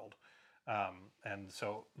diamond world, and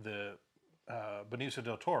so the Benicio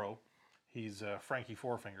del Toro, he's Frankie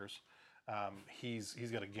Four Fingers,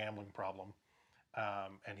 he's got a gambling problem.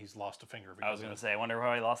 And he's lost a finger. I was going to say, I wonder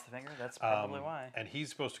why he lost the finger. That's probably why. And he's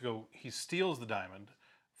supposed to go. He steals the diamond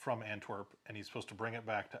from Antwerp, and he's supposed to bring it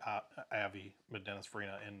back to Avi, Dennis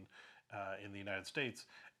Farina, in the United States.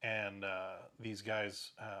 And these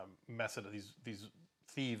guys mess it. These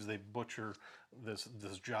thieves, they butcher this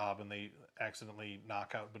job, and they accidentally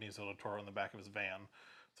knock out Benicio del Toro in the back of his van.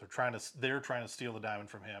 So they're trying to steal the diamond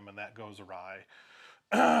from him, and that goes awry.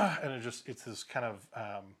 And it's this kind of.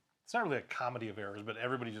 It's not really a comedy of errors, but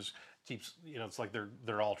everybody just keeps, it's like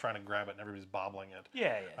they're all trying to grab it and everybody's bobbling it.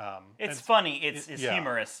 Yeah. It's funny. It's yeah.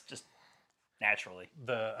 humorous, just naturally.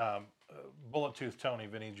 The Bullet Tooth Tony,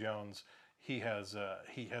 Vinnie Jones, he has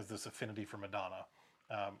this affinity for Madonna,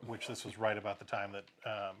 which this was right about the time that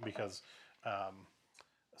because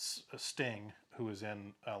Sting, who was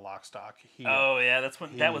in Lock, Stock.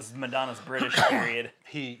 That was Madonna's British period.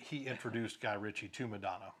 He introduced Guy Ritchie to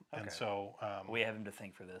Madonna, okay. And so we have him to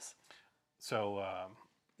thank for this. So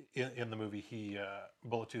in the movie,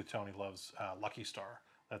 Bullet Tooth Tony loves Lucky Star.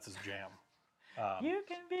 That's his jam. You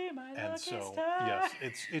can be my and lucky so, star. Yes,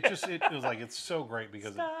 it was like it's so great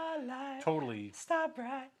because Starlight, it totally star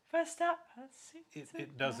bright, first star.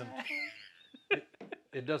 It doesn't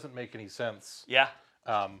it doesn't make any sense. Yeah.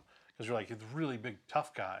 Because you're like, he's a really big,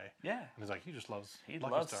 tough guy. Yeah. And he's like, he just loves Lucky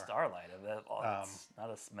loves Star. Starlight. It's not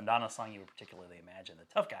a Madonna song you would particularly imagine the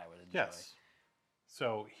tough guy would enjoy. Yes.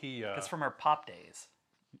 So he... it's from her pop days.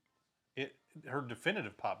 Her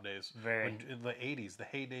definitive pop days. Very. In the 80s, the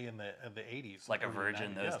heyday in the 80s. Like a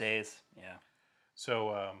virgin those days. Yeah.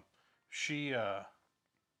 So she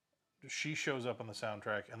shows up on the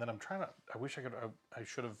soundtrack, and then I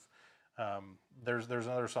should have... there's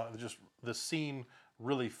another song. Just the scene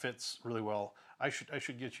really fits really well. I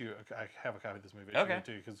should get you. I have a copy of this movie. I should get it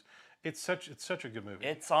to you because it's such a good movie.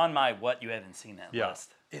 It's on my what you haven't seen that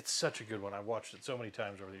list. It's such a good one. I've watched it so many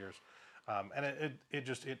times over the years, and I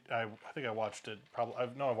think I watched it probably.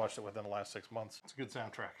 I watched it within the last 6 months. It's a good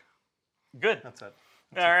soundtrack. Good. That's it.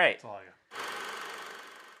 All right. That's all I got.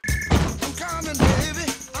 I'm coming, baby.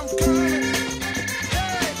 I'm coming.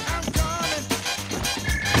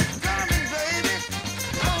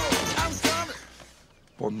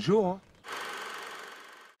 Bonjour.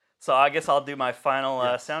 So I guess I'll do my final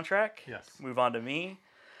soundtrack. Yes. Move on to me.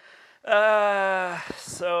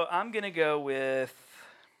 So I'm gonna go with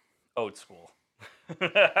Old School.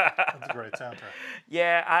 That's a great soundtrack.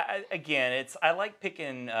 Yeah. I like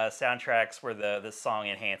picking soundtracks where the song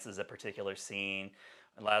enhances a particular scene.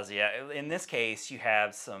 Allows you. In this case, you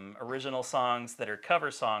have some original songs that are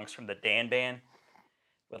cover songs from the Dan Band,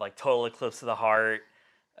 with like Total Eclipse of the Heart.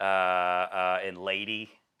 And Lady.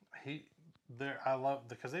 I love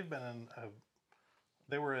because they've been in.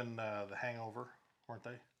 They were in The Hangover, weren't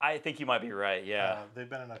they? I think you might be right. Yeah. They've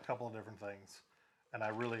been in a couple of different things, and I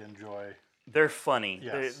really enjoy. They're funny.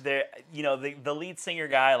 Yes. They're the lead singer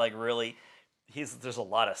guy really. There's a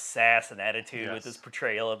lot of sass and attitude with his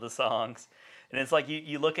portrayal of the songs, and it's like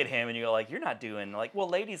you look at him and you go like, you're not doing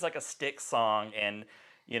Lady's like a Styx song, and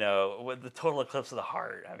with the Total Eclipse of the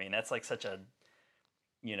Heart. I mean, that's like such a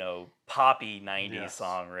poppy 90s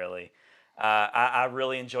song, really. I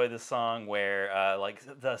really enjoy this song where,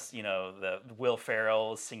 the Will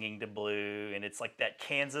Ferrell is singing to Blue, and it's like that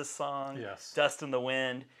Kansas song, Dust in the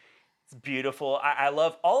Wind. It's beautiful. I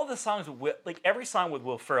love all of the songs with like every song with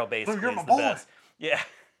Will Ferrell basically you're is my the boy. best. Yeah.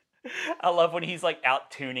 I love when he's like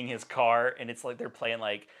out tuning his car and it's like they're playing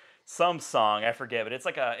like some song, I forget, but it's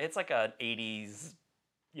like an 80s,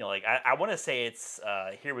 you know, like I want to say it's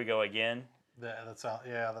Here We Go Again. That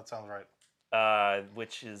sounds right.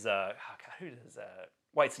 Which is oh God, who does that?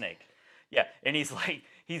 Whitesnake. Yeah, and he's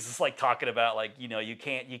just like talking about like, you know,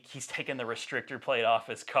 he's taking the restrictor plate off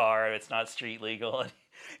his car, it's not street legal. And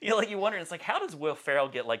you know, like you wonder, it's like how does Will Ferrell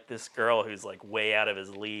get like this girl who's like way out of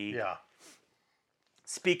his league? Yeah.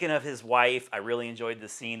 Speaking of his wife, I really enjoyed the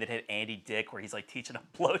scene that had Andy Dick where he's like teaching a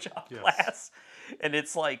blowjob class, and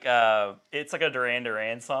it's like a Duran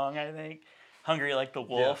Duran song, I think, "Hungry Like the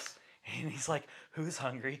Wolf," and he's like, "Who's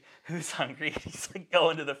hungry? Who's hungry?" And he's like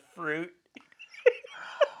going to the fruit.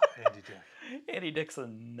 Andy Dick. Andy Dick's a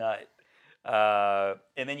nut.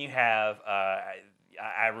 And then you have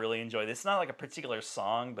I really enjoy this. It's not like a particular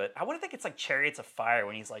song, but I want to think it's like Chariots of Fire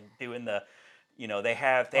when he's like doing the. You know, they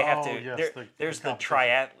have to. There's the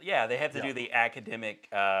triad. Yeah, they have to do the academic.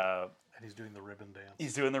 And he's doing the ribbon dance.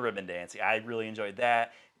 He's doing the ribbon dance. I really enjoyed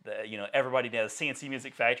that. Everybody does CNC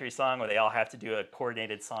Music Factory song where they all have to do a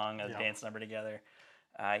coordinated song, a dance number together.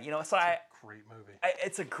 Great movie.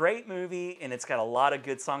 It's a great movie, and it's got a lot of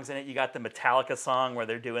good songs in it. You got the Metallica song where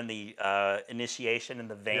they're doing the initiation in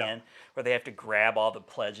the van, where they have to grab all the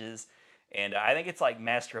pledges. And I think it's like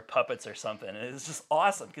Master of Puppets or something. And it's just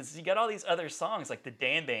awesome because you got all these other songs like the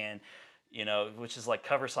Dan Band, you know, which is like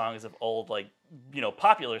cover songs of old, like, you know,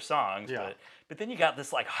 popular songs. Yeah. But then you got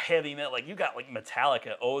this like heavy metal, like you got like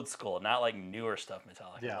Metallica old school, not like newer stuff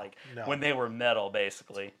Metallica, when they were metal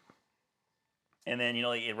basically. And then, you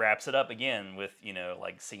know, it wraps it up again with, you know,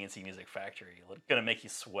 like CNC Music Factory. Gonna make you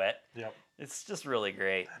sweat. Yep. It's just really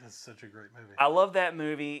great. That is such a great movie. I love that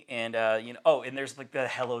movie. And, and there's like the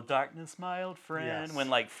Hello Darkness, my old friend. Yes. When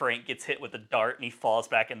like Frank gets hit with a dart and he falls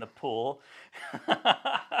back in the pool.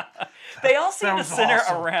 They all seem to center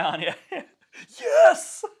around. Yeah.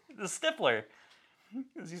 Yes! The Stifler.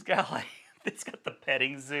 Because he's got the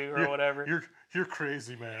petting zoo or whatever. You're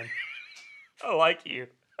crazy, man. I like you.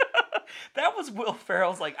 That was Will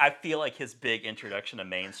Ferrell's, like, I feel like his big introduction to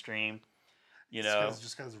mainstream. You know?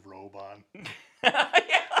 Just got his robe on.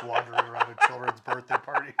 Wandering around a children's birthday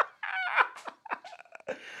party.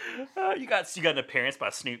 You got an appearance by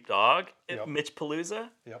Snoop Dogg at Yep. Mitch Palooza.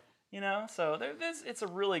 Yep. You know, so it's a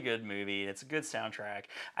really good movie. It's a good soundtrack.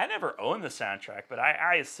 I never owned the soundtrack, but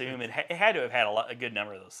I assume it had to have had a good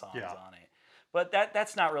number of those songs on it. But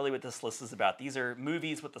that's not really what this list is about. These are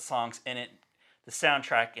movies with the songs in it. The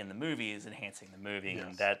soundtrack in the movie is enhancing the movie,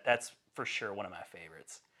 and that's for sure one of my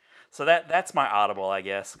favorites. So that's my audible, I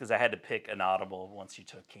guess, because I had to pick an audible once you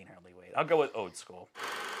took Can't Hardly Wait. I'll go with Old School.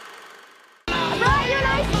 Brought you a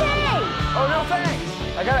nice tea! Oh, no thanks.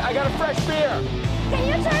 I got a fresh beer. Can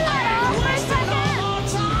you turn that off for a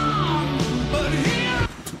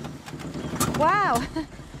second? Wow,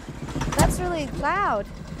 that's really loud.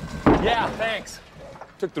 Yeah, thanks.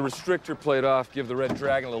 Took the restrictor plate off, give the Red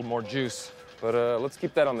Dragon a little more juice. But let's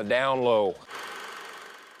keep that on the down low.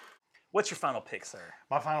 What's your final pick, sir?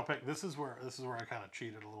 My final pick. This is where I kind of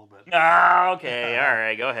cheated a little bit. Ah, okay, all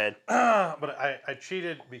right, go ahead. But I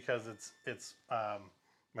cheated because it's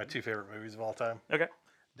my two favorite movies of all time. Okay.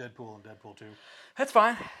 Deadpool and Deadpool 2. That's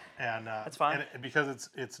fine. And that's fine. And because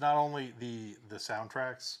it's not only the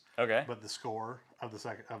soundtracks, but the score of the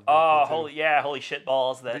second. Of Deadpool 2. Holy shit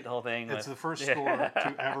balls! That whole thing. It's the first score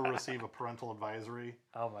to ever receive a parental advisory.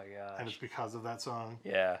 Oh my gosh! And it's because of that song.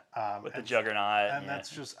 Yeah. With the Juggernaut. And that's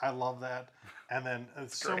just, I love that. And then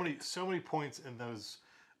so many points in those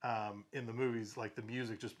in the movies, like the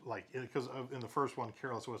music, just like because in the first one,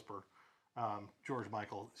 Careless Whisper, George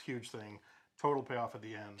Michael, huge thing. Total payoff at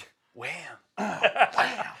the end. Wham!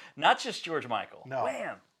 Wham! Not just George Michael. No.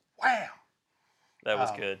 Wham! Wham! That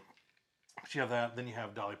was good. But you have that. Then you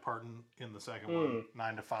have Dolly Parton in the second one,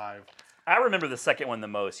 9 to 5. I remember the second one the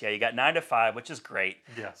most. Yeah, you got 9 to 5, which is great.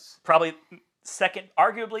 Yes. Probably second,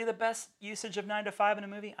 arguably the best usage of 9 to 5 in a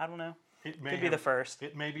movie. I don't know. Could be the first.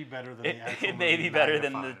 It may be better than the actual It may movie be better 9 to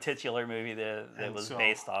than 5. the titular movie that was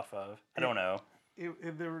based off of. I don't know.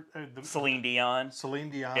 Celine Dion.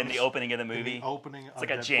 In the opening of the movie. It's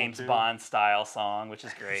like a Deadpool James 2. Bond style song, which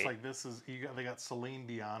is great. It's like they got Celine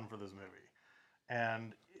Dion for this movie,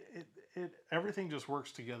 and everything just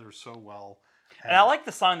works together so well. And I like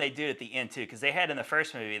the song they do at the end too, because they had in the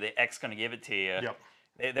first movie the X Gonna Give It to You.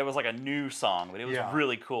 Yep. There was like a new song, but it was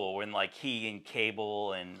really cool when like he and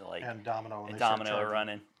Cable and Domino are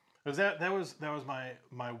running. That was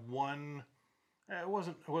my one. It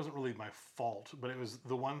wasn't really my fault, but it was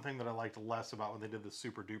the one thing that I liked less about when they did the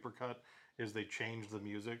Super Duper cut is they changed the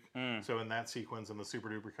music. Mm. So in that sequence, in the Super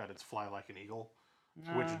Duper cut, it's "Fly Like an Eagle,"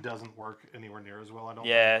 which doesn't work anywhere near as well. I don't.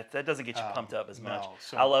 Yeah, think. that doesn't get you pumped up as much. No,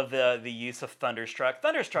 so I love the use of Thunderstruck.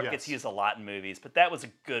 Thunderstruck gets Yes. used a lot in movies, but that was a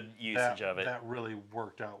good usage of it. That really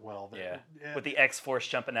worked out well. Yeah, with the X-Force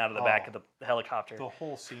jumping out of the back of the helicopter. The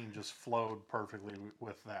whole scene just flowed perfectly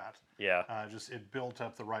with that. Yeah. Just it built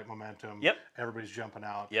up the right momentum. Yep. Everybody's jumping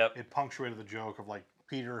out. Yep. It punctuated the joke of like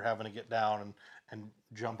Peter having to get down and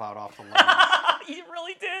jump out off the ledge. He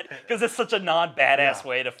really did, because it's such a non-badass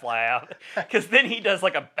way to fly out. Because then he does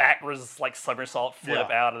like a backwards like somersault flip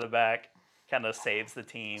out of the back, kind of saves the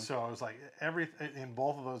team. So I was like, in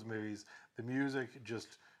both of those movies, the music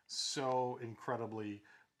just so incredibly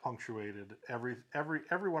punctuated. Every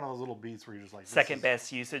one of those little beats where you're just like, Second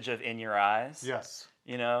best usage of "In Your Eyes." Yes.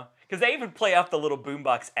 You know, because they even play off the little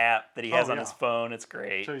boombox app that he has on his phone. It's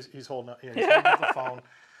great. So he's holding up, he's holding up the phone.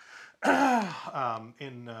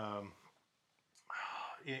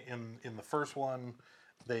 In the first one,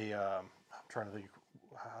 they I'm trying to think.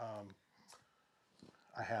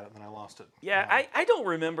 I had it and then I lost it. Yeah, I don't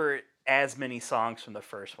remember as many songs from the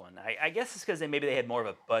first one. I guess it's because maybe they had more of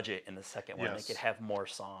a budget in the second one. Yes. They could have more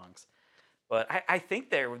songs. But I think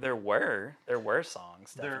there were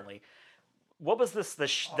songs, definitely. What was this? The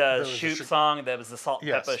Shoop song? That was the Salt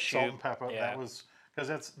and Pepper Shoop. Salt and Pepper. Yeah. That was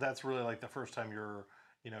because that's really like the first time you're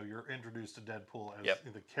introduced to Deadpool as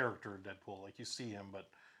the character of Deadpool. Like you see him, but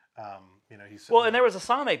he's well, and there was a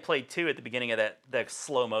song they played too at the beginning of that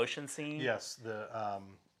slow motion scene. Yes, the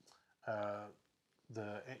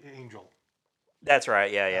Angel. That's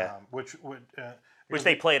right. Yeah. Which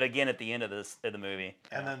they played again at the end of the movie.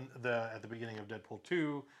 And then at the beginning of Deadpool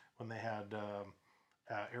 2, when they had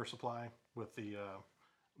Air Supply with the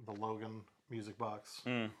Logan music box.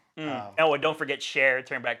 And don't forget Cher,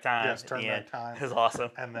 Turn Back Time. Yes, Turn Back Time. It was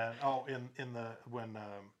awesome. And then in the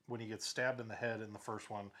when he gets stabbed in the head in the first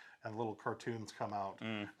one, and little cartoons come out,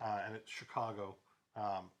 and it's Chicago.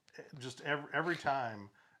 Just every time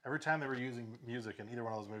they were using music in either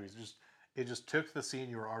one of those movies, it just took the scene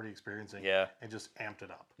you were already experiencing, and just amped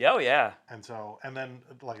it up. Oh yeah. And then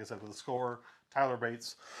like I said, with the score, Tyler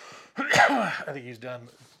Bates, I think he's done.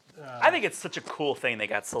 I think it's such a cool thing they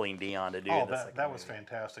got Celine Dion to do. That was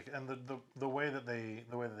fantastic, and the way that they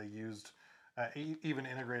used, even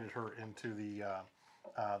integrated her into the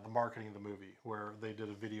marketing of the movie, where they did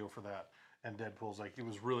a video for that, and Deadpool's like, it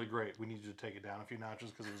was really great. We need you to take it down a few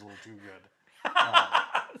notches because it was a little too good.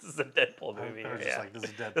 This is a Deadpool movie. I was just like, this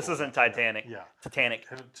is Deadpool. This isn't Titanic. Yeah. Titanic.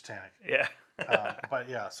 Yeah. Yeah. But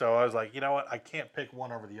yeah, so I was like, you know what? I can't pick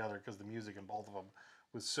one over the other because the music in both of them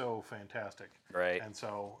was so fantastic. Right. And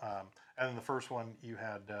so, and then the first one you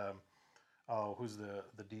had, who's the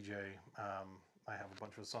DJ? I have a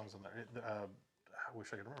bunch of songs on there. I wish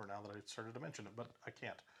I could remember now that I started to mention it, but I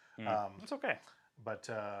can't. It's okay. But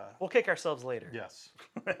we'll kick ourselves later. Yes.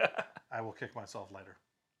 I will kick myself later.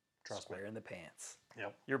 Trust me. Square in the pants.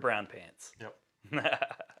 Yep. Your brown pants. Yep.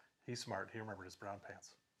 He's smart. He remembered his brown pants.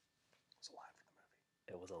 It was a line from the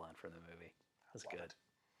movie. It was a line from the movie. It was good.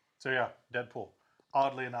 So yeah, Deadpool.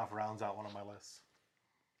 Oddly enough, rounds out one of my lists.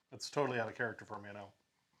 It's totally out of character for me, I know.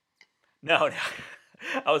 No.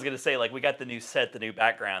 I was gonna say, like, we got the new set, the new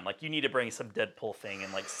background. Like, you need to bring some Deadpool thing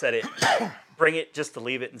and like set it, bring it just to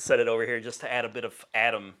leave it and set it over here just to add a bit of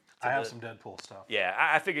Adam. I have some Deadpool stuff. Yeah,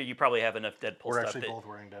 I figure you probably have enough Deadpool We're stuff. actually both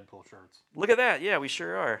wearing Deadpool shirts. Look at that. Yeah, we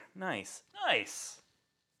sure are. Nice.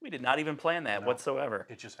 We did not even plan that whatsoever.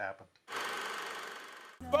 It just happened.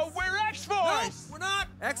 But we're X-Force! No, we're not!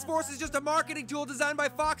 X-Force is just a marketing tool designed by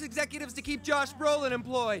Fox executives to keep Josh Brolin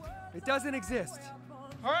employed. It doesn't exist.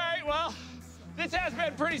 All right, well, this has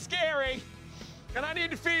been pretty scary, and I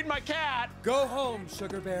need to feed my cat. Go home,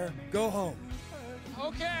 Sugar Bear. Go home.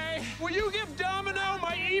 Okay. Will you give Domino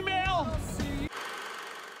my email?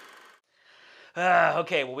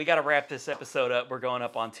 Okay, well, we got to wrap this episode up. We're going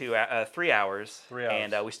up on 3 hours. 3 hours.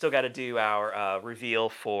 And we still got to do our reveal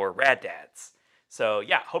for Rad Dads. So,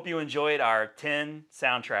 yeah, hope you enjoyed our 10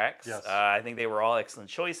 soundtracks. Yes. I think they were all excellent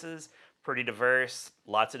choices, pretty diverse,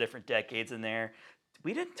 lots of different decades in there.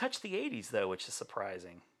 We didn't touch the 80s, though, which is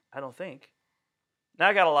surprising. I don't think. Now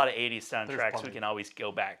I got a lot of 80s soundtracks we can always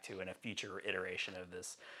go back to in a future iteration of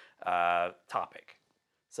this topic.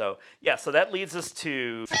 So, yeah, so that leads us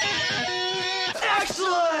to...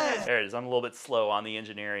 Excellent! There it is. I'm a little bit slow on the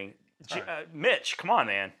engineering. Mitch, come on,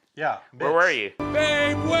 man. Yeah, Mitch. Where were you?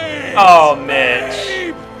 Babe, wait! Oh,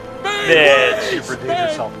 Mitch. Mitch. You redeemed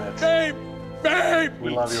yourself, Mitch. Babe! We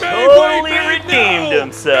love you. Totally redeemed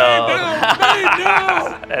himself.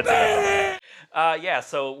 That's it. Yeah,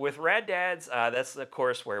 so with Rad Dads, that's, of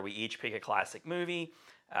course, where we each pick a classic movie.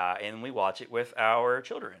 and we watch it with our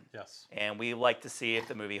children. Yes. And we like to see if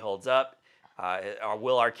the movie holds up. Or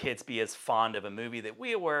will our kids be as fond of a movie that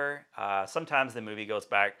we were? Sometimes the movie goes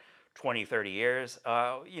back 20, 30 years.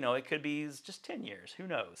 It could be just 10 years. Who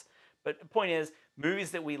knows? But the point is,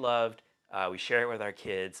 movies that we loved, we share it with our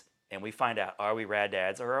kids, and we find out, are we rad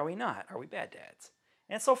dads or are we not? Are we bad dads?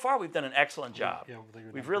 And so far, we've done an excellent job. Yeah,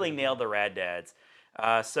 we've really nailed the rad dads.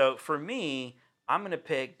 So for me, I'm going to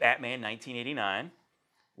pick Batman 1989,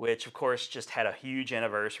 which, of course, just had a huge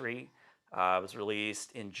anniversary. It was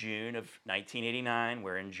released in June of 1989.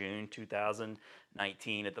 We're in June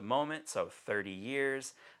 2019 at the moment, so 30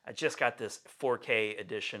 years. I just got this 4K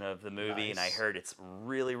edition of the movie, and I heard it's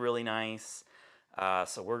really, really nice.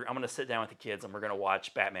 So I'm going to sit down with the kids, and we're going to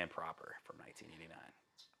watch Batman proper from 1989.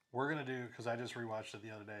 We're going to do, because I just rewatched it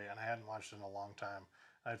the other day, and I hadn't watched it in a long time.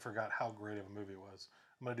 I forgot how great of a movie it was.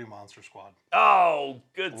 I'm going to do Monster Squad. Oh,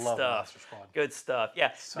 good Love stuff. Monster Squad. Good stuff.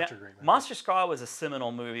 Yeah. Such a great movie. Monster Squad was a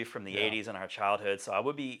seminal movie from the 80s in our childhood, so I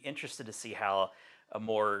would be interested to see how a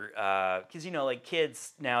more, because, like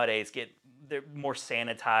kids nowadays they're more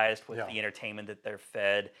sanitized with the entertainment that they're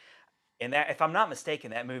fed. And that, if I'm not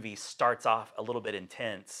mistaken, that movie starts off a little bit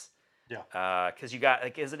intense. Yeah. Because you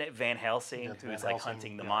got, isn't it Van Helsing who's Van like Helsing,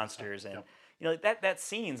 hunting the monsters and... that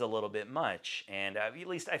scene's a little bit much, and at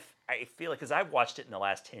least I feel like, because I've watched it in the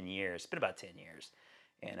last 10 years. It's been about 10 years,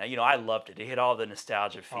 and I loved it. It hit all the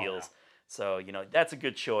nostalgia feels. So that's a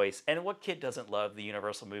good choice. And what kid doesn't love the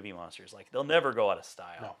Universal movie monsters? Like, they'll never go out of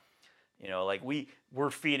style. No. Like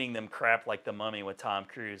we're feeding them crap like The Mummy with Tom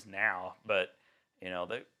Cruise now, but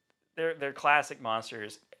they're classic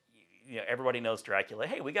monsters. Everybody knows Dracula.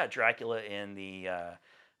 Hey, we got Dracula in the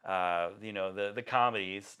the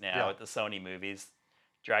comedies now at the Sony movies.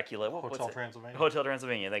 Dracula, Hotel Transylvania. Hotel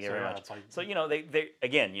Transylvania. Thank you very much. So they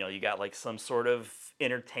again, you got like some sort of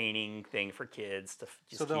entertaining thing for kids to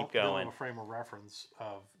just keep going. They'll have a frame of reference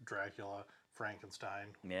of Dracula, Frankenstein,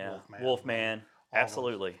 Wolfman.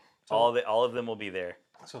 Absolutely, all of them will be there.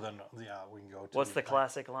 So then, we can go to. What's the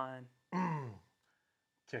classic line?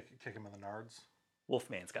 Kick him in the nards.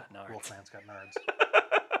 Wolfman's got nards. Wolfman's got nards.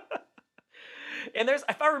 And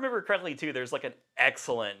if I remember correctly too, there's like an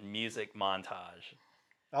excellent music montage.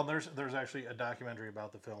 Oh, there's actually a documentary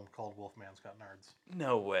about the film called Wolfman's Got Nards.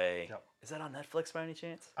 No way. Yep. Is that on Netflix by any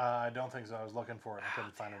chance? I don't think so. I was looking for it and I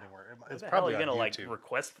couldn't find it anywhere. It's probably probably gonna on YouTube.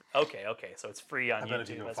 request. Okay, so it's free on I YouTube. bet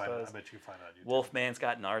you can find it. I bet you can find it on YouTube. Wolfman's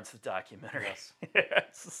Got Nards, the documentary.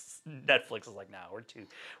 Yes. Netflix is like, no,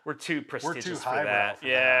 we're too prestigious for highbrow that. for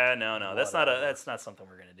yeah, that. no, that's not something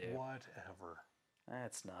we're gonna do. Whatever.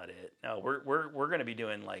 That's not it. No, we're gonna be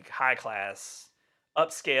doing like high class,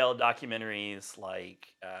 upscale documentaries. Like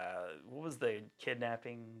what was the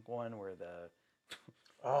kidnapping one where the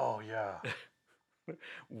Oh yeah.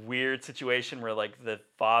 weird situation where like the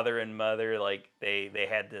father and mother, like they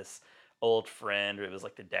had this old friend, or it was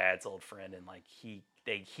like the dad's old friend, and like he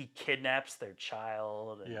kidnaps their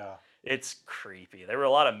child. And Yeah. It's creepy. There were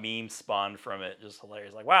a lot of memes spawned from it. Just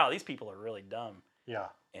hilarious. Like, wow, these people are really dumb. Yeah.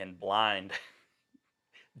 And blind.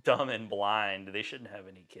 Dumb and blind. They shouldn't have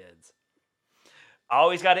any kids.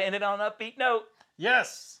 Always got to end it on an upbeat note.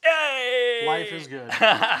 Yes. Yay! Life is good.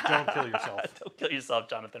 Don't kill yourself. Don't kill yourself,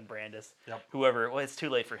 Jonathan Brandis. Yep. Whoever. Well, it's too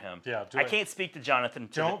late for him. Yeah. I can't speak to Jonathan.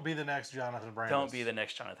 Don't be the next Jonathan Brandis. Don't be the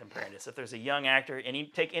next Jonathan Brandis. If there's a young actor,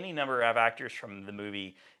 take any number of actors from the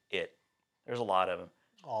movie It. There's a lot of them.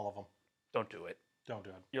 All of them. Don't do it. Don't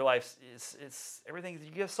do it. Your life is everything.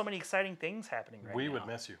 You have so many exciting things happening right now. We would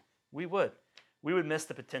miss you. We would. We would miss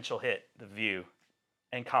the potential hit, the view,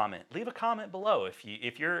 and comment. Leave a comment below if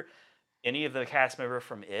you're any of the cast member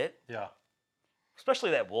from It. Yeah. Especially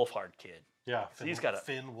that Wolfhard kid. Yeah. He's got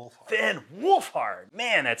Finn Wolfhard. Finn Wolfhard.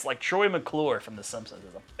 Man, that's like Troy McClure from The Simpsons.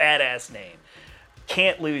 It's a badass name.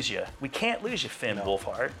 Can't lose you. We can't lose you, Finn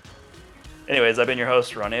Wolfhard. Anyways, I've been your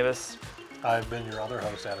host, Ron Avis. I've been your other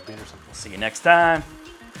host, Adam Peterson. We'll see you next time.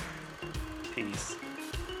 Peace.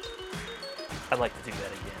 I'd like to do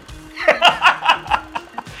that again.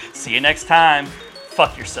 See you next time.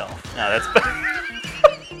 Fuck yourself. No, that's better.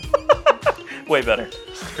 Way better.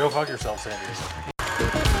 Go fuck yourself, Sandy.